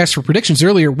 You asked for predictions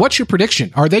earlier. What's your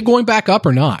prediction? Are they going back up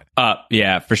or not? Up,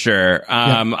 yeah, for sure.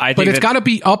 I think but it's got to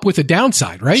be up with a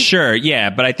downside, right? Sure, yeah.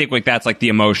 But I think that's the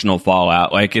emotional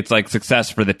fallout. It's success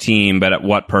for the team, but at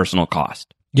what personal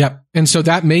cost? Yep. And so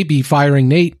that may be firing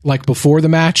Nate before the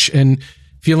match and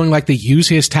feeling like they use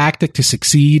his tactic to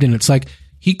succeed. And it's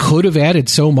he could have added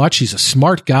so much. He's a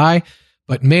smart guy,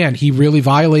 but man, he really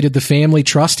violated the family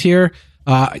trust here.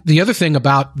 The other thing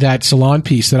about that Salon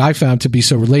piece that I found to be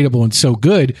so relatable and so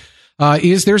good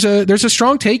is there's a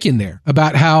strong take in there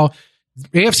about how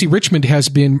AFC Richmond has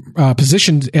been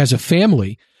positioned as a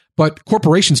family, but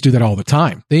corporations do that all the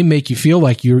time. They make you feel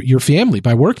like you're family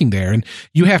by working there, and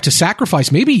you have to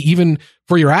sacrifice maybe even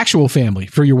for your actual family,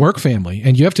 for your work family,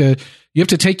 and you have to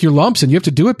take your lumps, and you have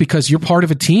to do it because you're part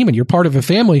of a team and you're part of a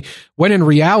family, when in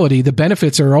reality the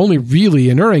benefits are only really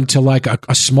inuring to like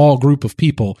a small group of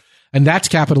people, and that's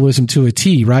capitalism to a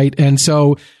T, right? And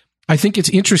so I think it's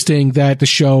interesting that the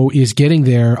show is getting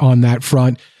there on that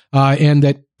front, and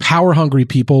that power-hungry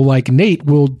people like Nate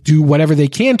will do whatever they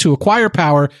can to acquire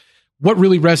power. What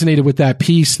really resonated with that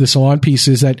piece, the Salon piece,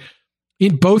 is that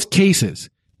in both cases,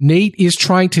 Nate is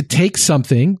trying to take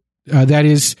something that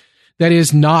is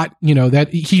not, that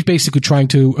he's basically trying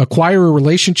to acquire a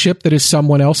relationship that is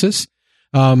someone else's.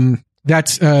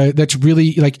 That's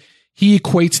really like, he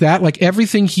equates that, like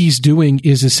everything he's doing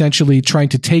is essentially trying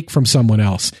to take from someone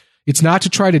else. It's not to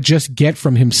try to just get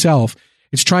from himself.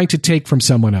 It's trying to take from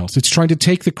someone else. It's trying to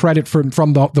take the credit from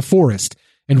the forest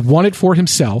and want it for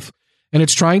himself. And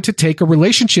it's trying to take a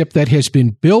relationship that has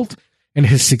been built and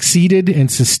has succeeded and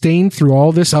sustained through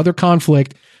all this other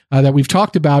conflict that we've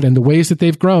talked about and the ways that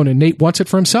they've grown. And Nate wants it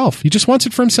for himself. He just wants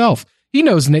it for himself. He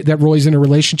knows that Roy's in a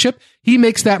relationship. He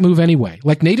makes that move anyway.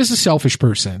 Like, Nate is a selfish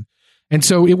person. And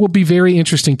so it will be very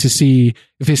interesting to see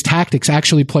if his tactics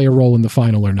actually play a role in the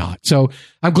final or not. So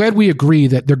I'm glad we agree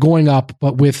that they're going up,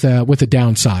 but with a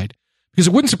downside. Because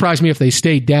it wouldn't surprise me if they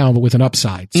stayed down, but with an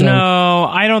upside. So, no,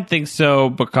 I don't think so,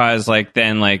 because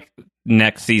then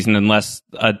next season, unless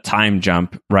a time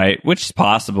jump, right, which is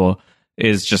possible,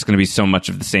 is just going to be so much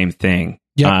of the same thing.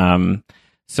 Yep.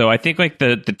 So I think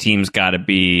the team's got to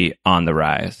be on the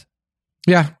rise.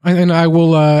 Yeah, and I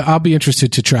will. I'll be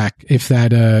interested to track if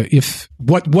that.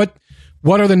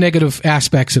 What are the negative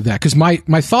aspects of that? Because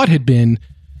my thought had been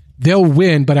they'll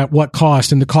win, but at what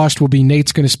cost? And the cost will be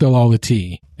Nate's going to spill all the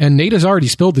tea, and Nate has already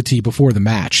spilled the tea before the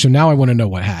match. So now I want to know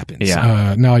what happens.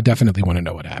 Yeah. Now I definitely want to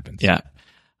know what happens. Yeah.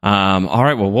 All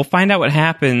right. Well, we'll find out what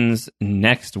happens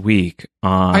next week.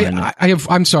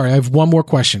 I'm sorry. I have one more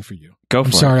question for you. Go for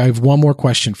it. I'm sorry. I have one more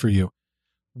question for you.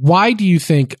 Why do you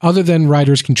think, other than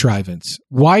writer's contrivance,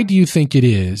 why do you think it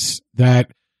is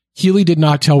that Keeley did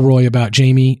not tell Roy about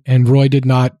Jamie, and Roy did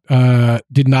not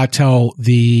tell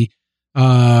the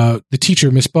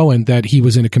teacher, Miss Bowen, that he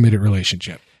was in a committed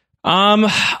relationship?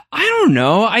 I don't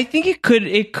know. I think it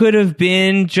could have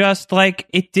been just like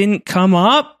it didn't come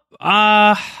up.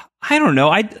 I don't know.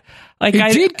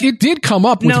 It did come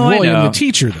up with Roy and the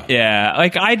teacher, though. Yeah,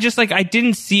 I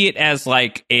didn't see it as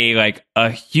a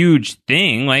huge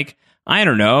thing. I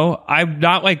don't know. I'm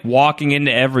not walking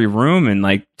into every room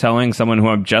and telling someone who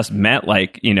I've just met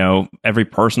every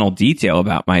personal detail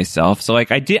about myself. So I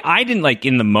didn't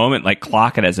in the moment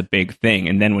clock it as a big thing.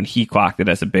 And then when he clocked it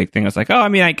as a big thing, I was like, oh, I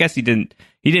mean, I guess he didn't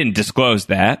disclose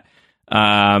that.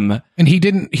 And he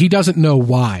doesn't know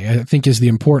why, I think, is the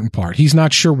important part. He's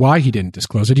not sure why he didn't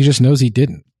disclose it. He just knows he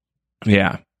didn't.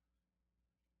 Yeah.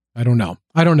 I don't know.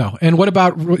 And what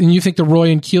about, and you think the Roy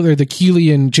and Keeley, or the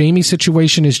Keeley and Jamie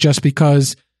situation is just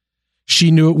because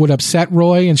she knew it would upset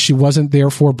Roy and she wasn't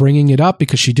therefore bringing it up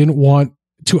because she didn't want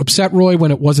to upset Roy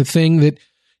when it was a thing that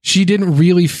she didn't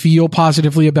really feel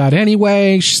positively about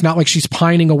anyway? She's not like she's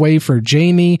pining away for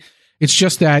Jamie. It's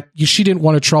just that she didn't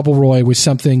want to trouble Roy with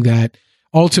something that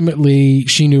ultimately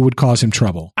she knew would cause him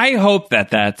trouble. I hope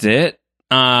that that's it.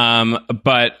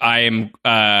 But I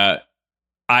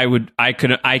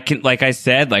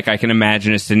can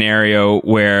imagine a scenario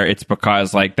where it's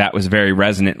because that was very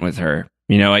resonant with her.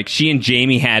 She and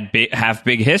Jamie have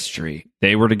big history.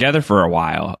 They were together for a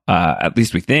while, at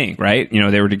least we think, right?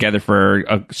 They were together for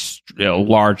a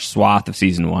large swath of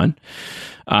season 1.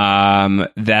 Was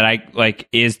that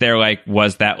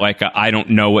I don't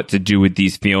know what to do with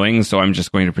these feelings, so I'm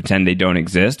just going to pretend they don't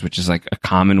exist, which is a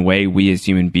common way we as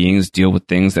human beings deal with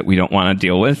things that we don't want to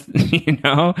deal with.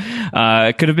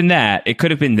 It could have been that. It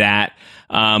could have been that.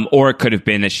 Or it could have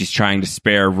been that she's trying to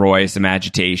spare Roy some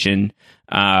agitation.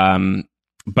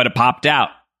 But it popped out.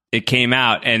 It came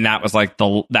out, and that was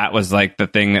the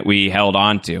thing that we held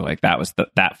on to. That was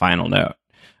that final note.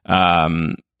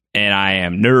 And I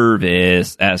am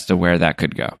nervous as to where that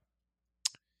could go.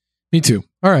 Me too.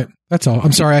 All right. That's all.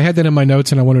 I'm sorry. I had that in my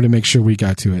notes and I wanted to make sure we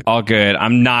got to it. All good.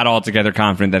 I'm not altogether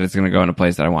confident that it's going to go in a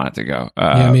place that I want it to go.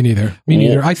 Yeah, me neither.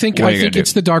 I think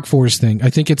it's the Dark Forest thing. I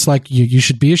think it's you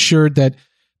should be assured that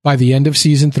by the end of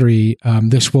season 3,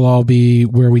 this will all be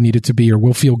where we need it to be, or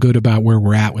we'll feel good about where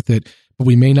we're at with it.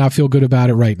 We may not feel good about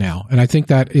it right now. And I think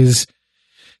that's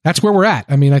where we're at.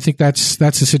 I mean, I think that's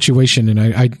the situation. And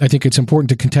I think it's important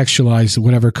to contextualize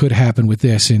whatever could happen with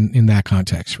this in that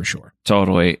context for sure.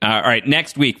 Totally. All right.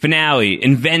 Next week, finale,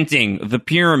 Inventing the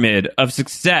Pyramid of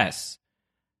Success.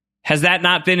 Has that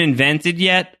not been invented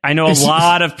yet? I know a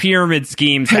lot of pyramid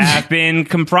schemes have been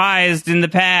comprised in the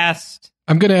past.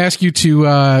 I'm going to ask you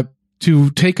to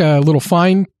take a little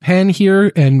fine pen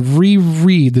here and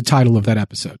reread the title of that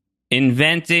episode.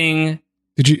 Inventing.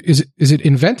 Is it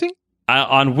Inventing?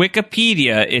 On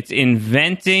Wikipedia, it's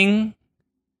Inventing.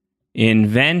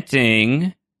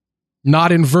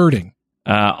 Not Inverting.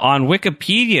 On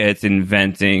Wikipedia, it's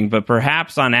Inventing, but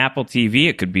perhaps on Apple TV,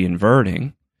 it could be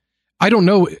Inverting. I don't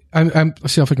know.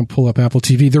 Let's see if I can pull up Apple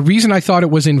TV. The reason I thought it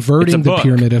was Inverting the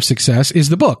Pyramid of Success is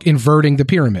the book, Inverting the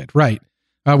Pyramid, right?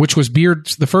 Which was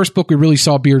Beard's, the first book we really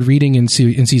saw Beard reading in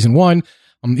season 1.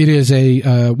 It is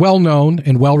a well-known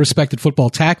and well-respected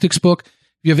football tactics book. If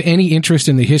you have any interest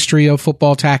in the history of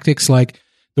football tactics, like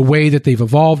the way that they've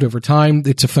evolved over time,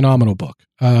 it's a phenomenal book.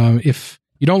 If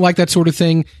you don't like that sort of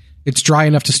thing, it's dry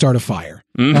enough to start a fire.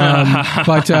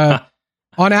 But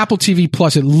on Apple TV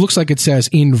Plus, it looks like it says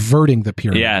Inverting the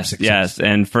Pyramid. Yes,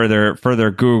 and further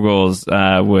Googles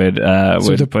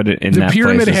would put it in that place. The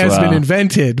pyramid has been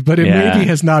invented, but it maybe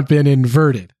has not been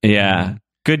inverted. Yeah.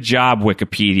 Good job,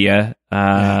 Wikipedia.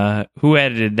 Who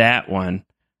edited that one?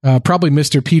 Probably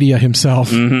Mr. Pedia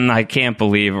himself. I can't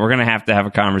believe it. We're gonna have to have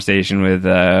a conversation with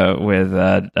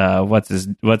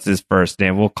what's his first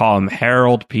name? We'll call him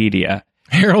Harold Pedia.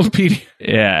 Harold Pedia.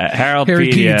 Yeah, Harold Harry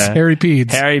Pedia. Harry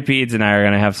Peeds. Harry Peeds and I are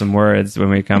going to have some words when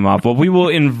we come up. Well, we will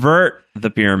invert the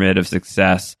Pyramid of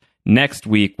Success next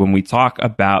week when we talk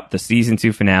about the season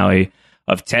 2 finale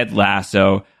of Ted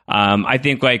Lasso. I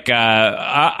think I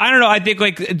don't know. I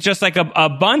think just like a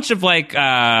bunch of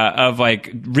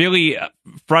really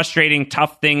frustrating,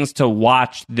 tough things to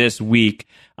watch this week.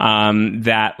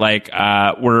 That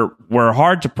were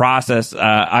hard to process.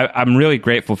 I'm really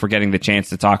grateful for getting the chance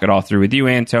to talk it all through with you,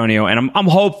 Antonio, and I'm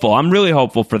hopeful. I'm really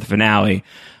hopeful for the finale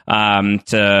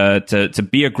to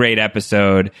be a great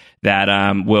episode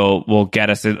that will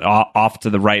get us off to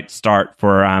the right start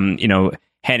for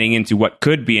heading into what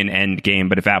could be an end game,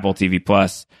 but if Apple TV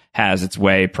Plus has its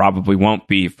way, probably won't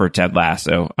be for Ted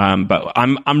Lasso. But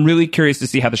I'm really curious to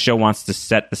see how the show wants to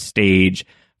set the stage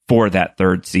for that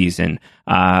third season.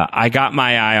 I got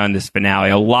my eye on this finale.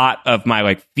 A lot of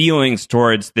my feelings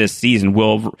towards this season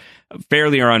will,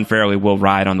 fairly or unfairly, will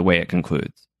ride on the way it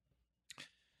concludes.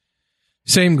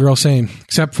 Same, girl, same.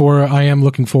 Except for I am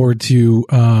looking forward to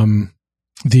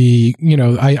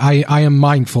I am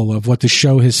mindful of what the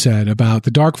show has said about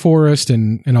the Dark Forest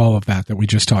and all of that we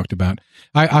just talked about.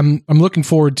 I'm looking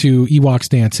forward to Ewoks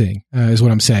dancing, is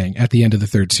what I'm saying, at the end of the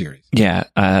third series. Yeah,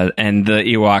 and the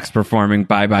Ewoks performing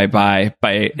Bye Bye Bye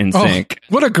by NSYNC. Oh,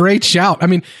 what a great shout. I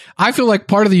mean, I feel like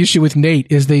part of the issue with Nate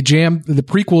is they jammed the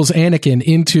prequel's Anakin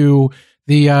into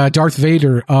the Darth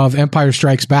Vader of Empire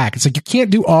Strikes Back. It's like, you can't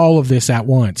do all of this at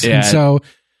once. Yeah. And so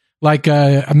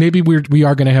maybe we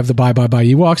are going to have the Bye Bye Bye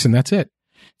Ewoks, and that's it.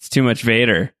 It's too much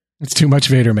Vader. It's too much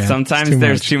Vader, man. Sometimes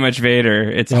there's too much Vader.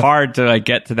 It's hard to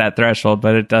get to that threshold,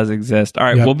 but it does exist. All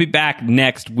right, we'll be back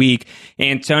next week.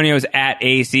 Antonio's at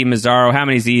AC Mazzaro. How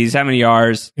many Z's? How many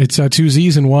R's? It's 2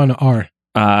 Z's and 1 R.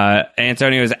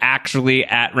 Antonio is actually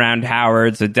at Round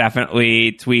Howard, so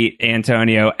definitely tweet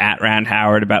Antonio at Round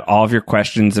Howard about all of your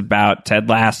questions about Ted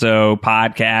Lasso,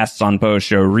 podcasts on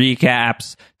post-show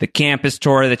recaps, the campus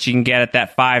tour that you can get at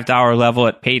that $5 level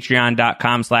at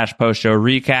patreon.com/post-show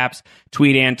recaps.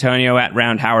 Tweet Antonio at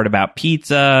Round Howard about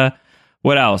pizza.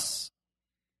 What else?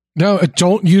 No,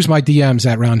 don't use my DMs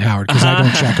at Round Howard because I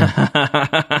don't check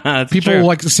them. People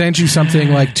will send you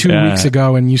something 2 weeks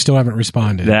ago and you still haven't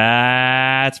responded.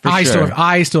 That's for sure.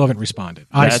 I still haven't responded.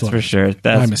 That's for sure.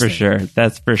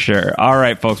 That's for sure. All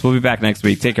right, folks. We'll be back next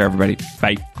week. Take care, everybody.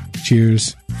 Bye.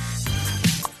 Cheers.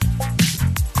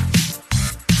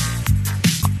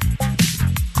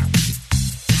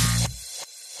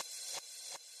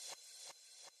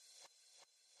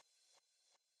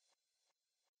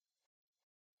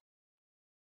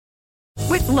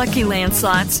 With Lucky Land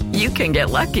Slots, you can get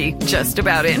lucky just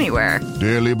about anywhere.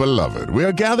 Dearly beloved, we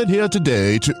are gathered here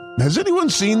today to... Has anyone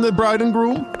seen the bride and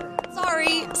groom?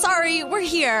 Sorry, we're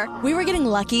here. We were getting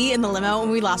lucky in the limo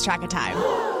and we lost track of time.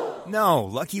 No,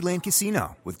 Lucky Land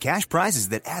Casino, with cash prizes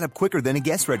that add up quicker than a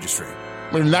guest registry.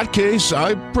 In that case,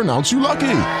 I pronounce you lucky.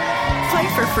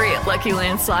 Play for free at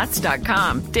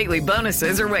LuckyLandSlots.com. Daily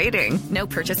bonuses are waiting. No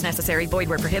purchase necessary. Void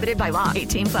where prohibited by law.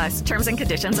 18+. Terms and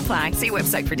conditions apply. See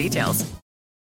website for details.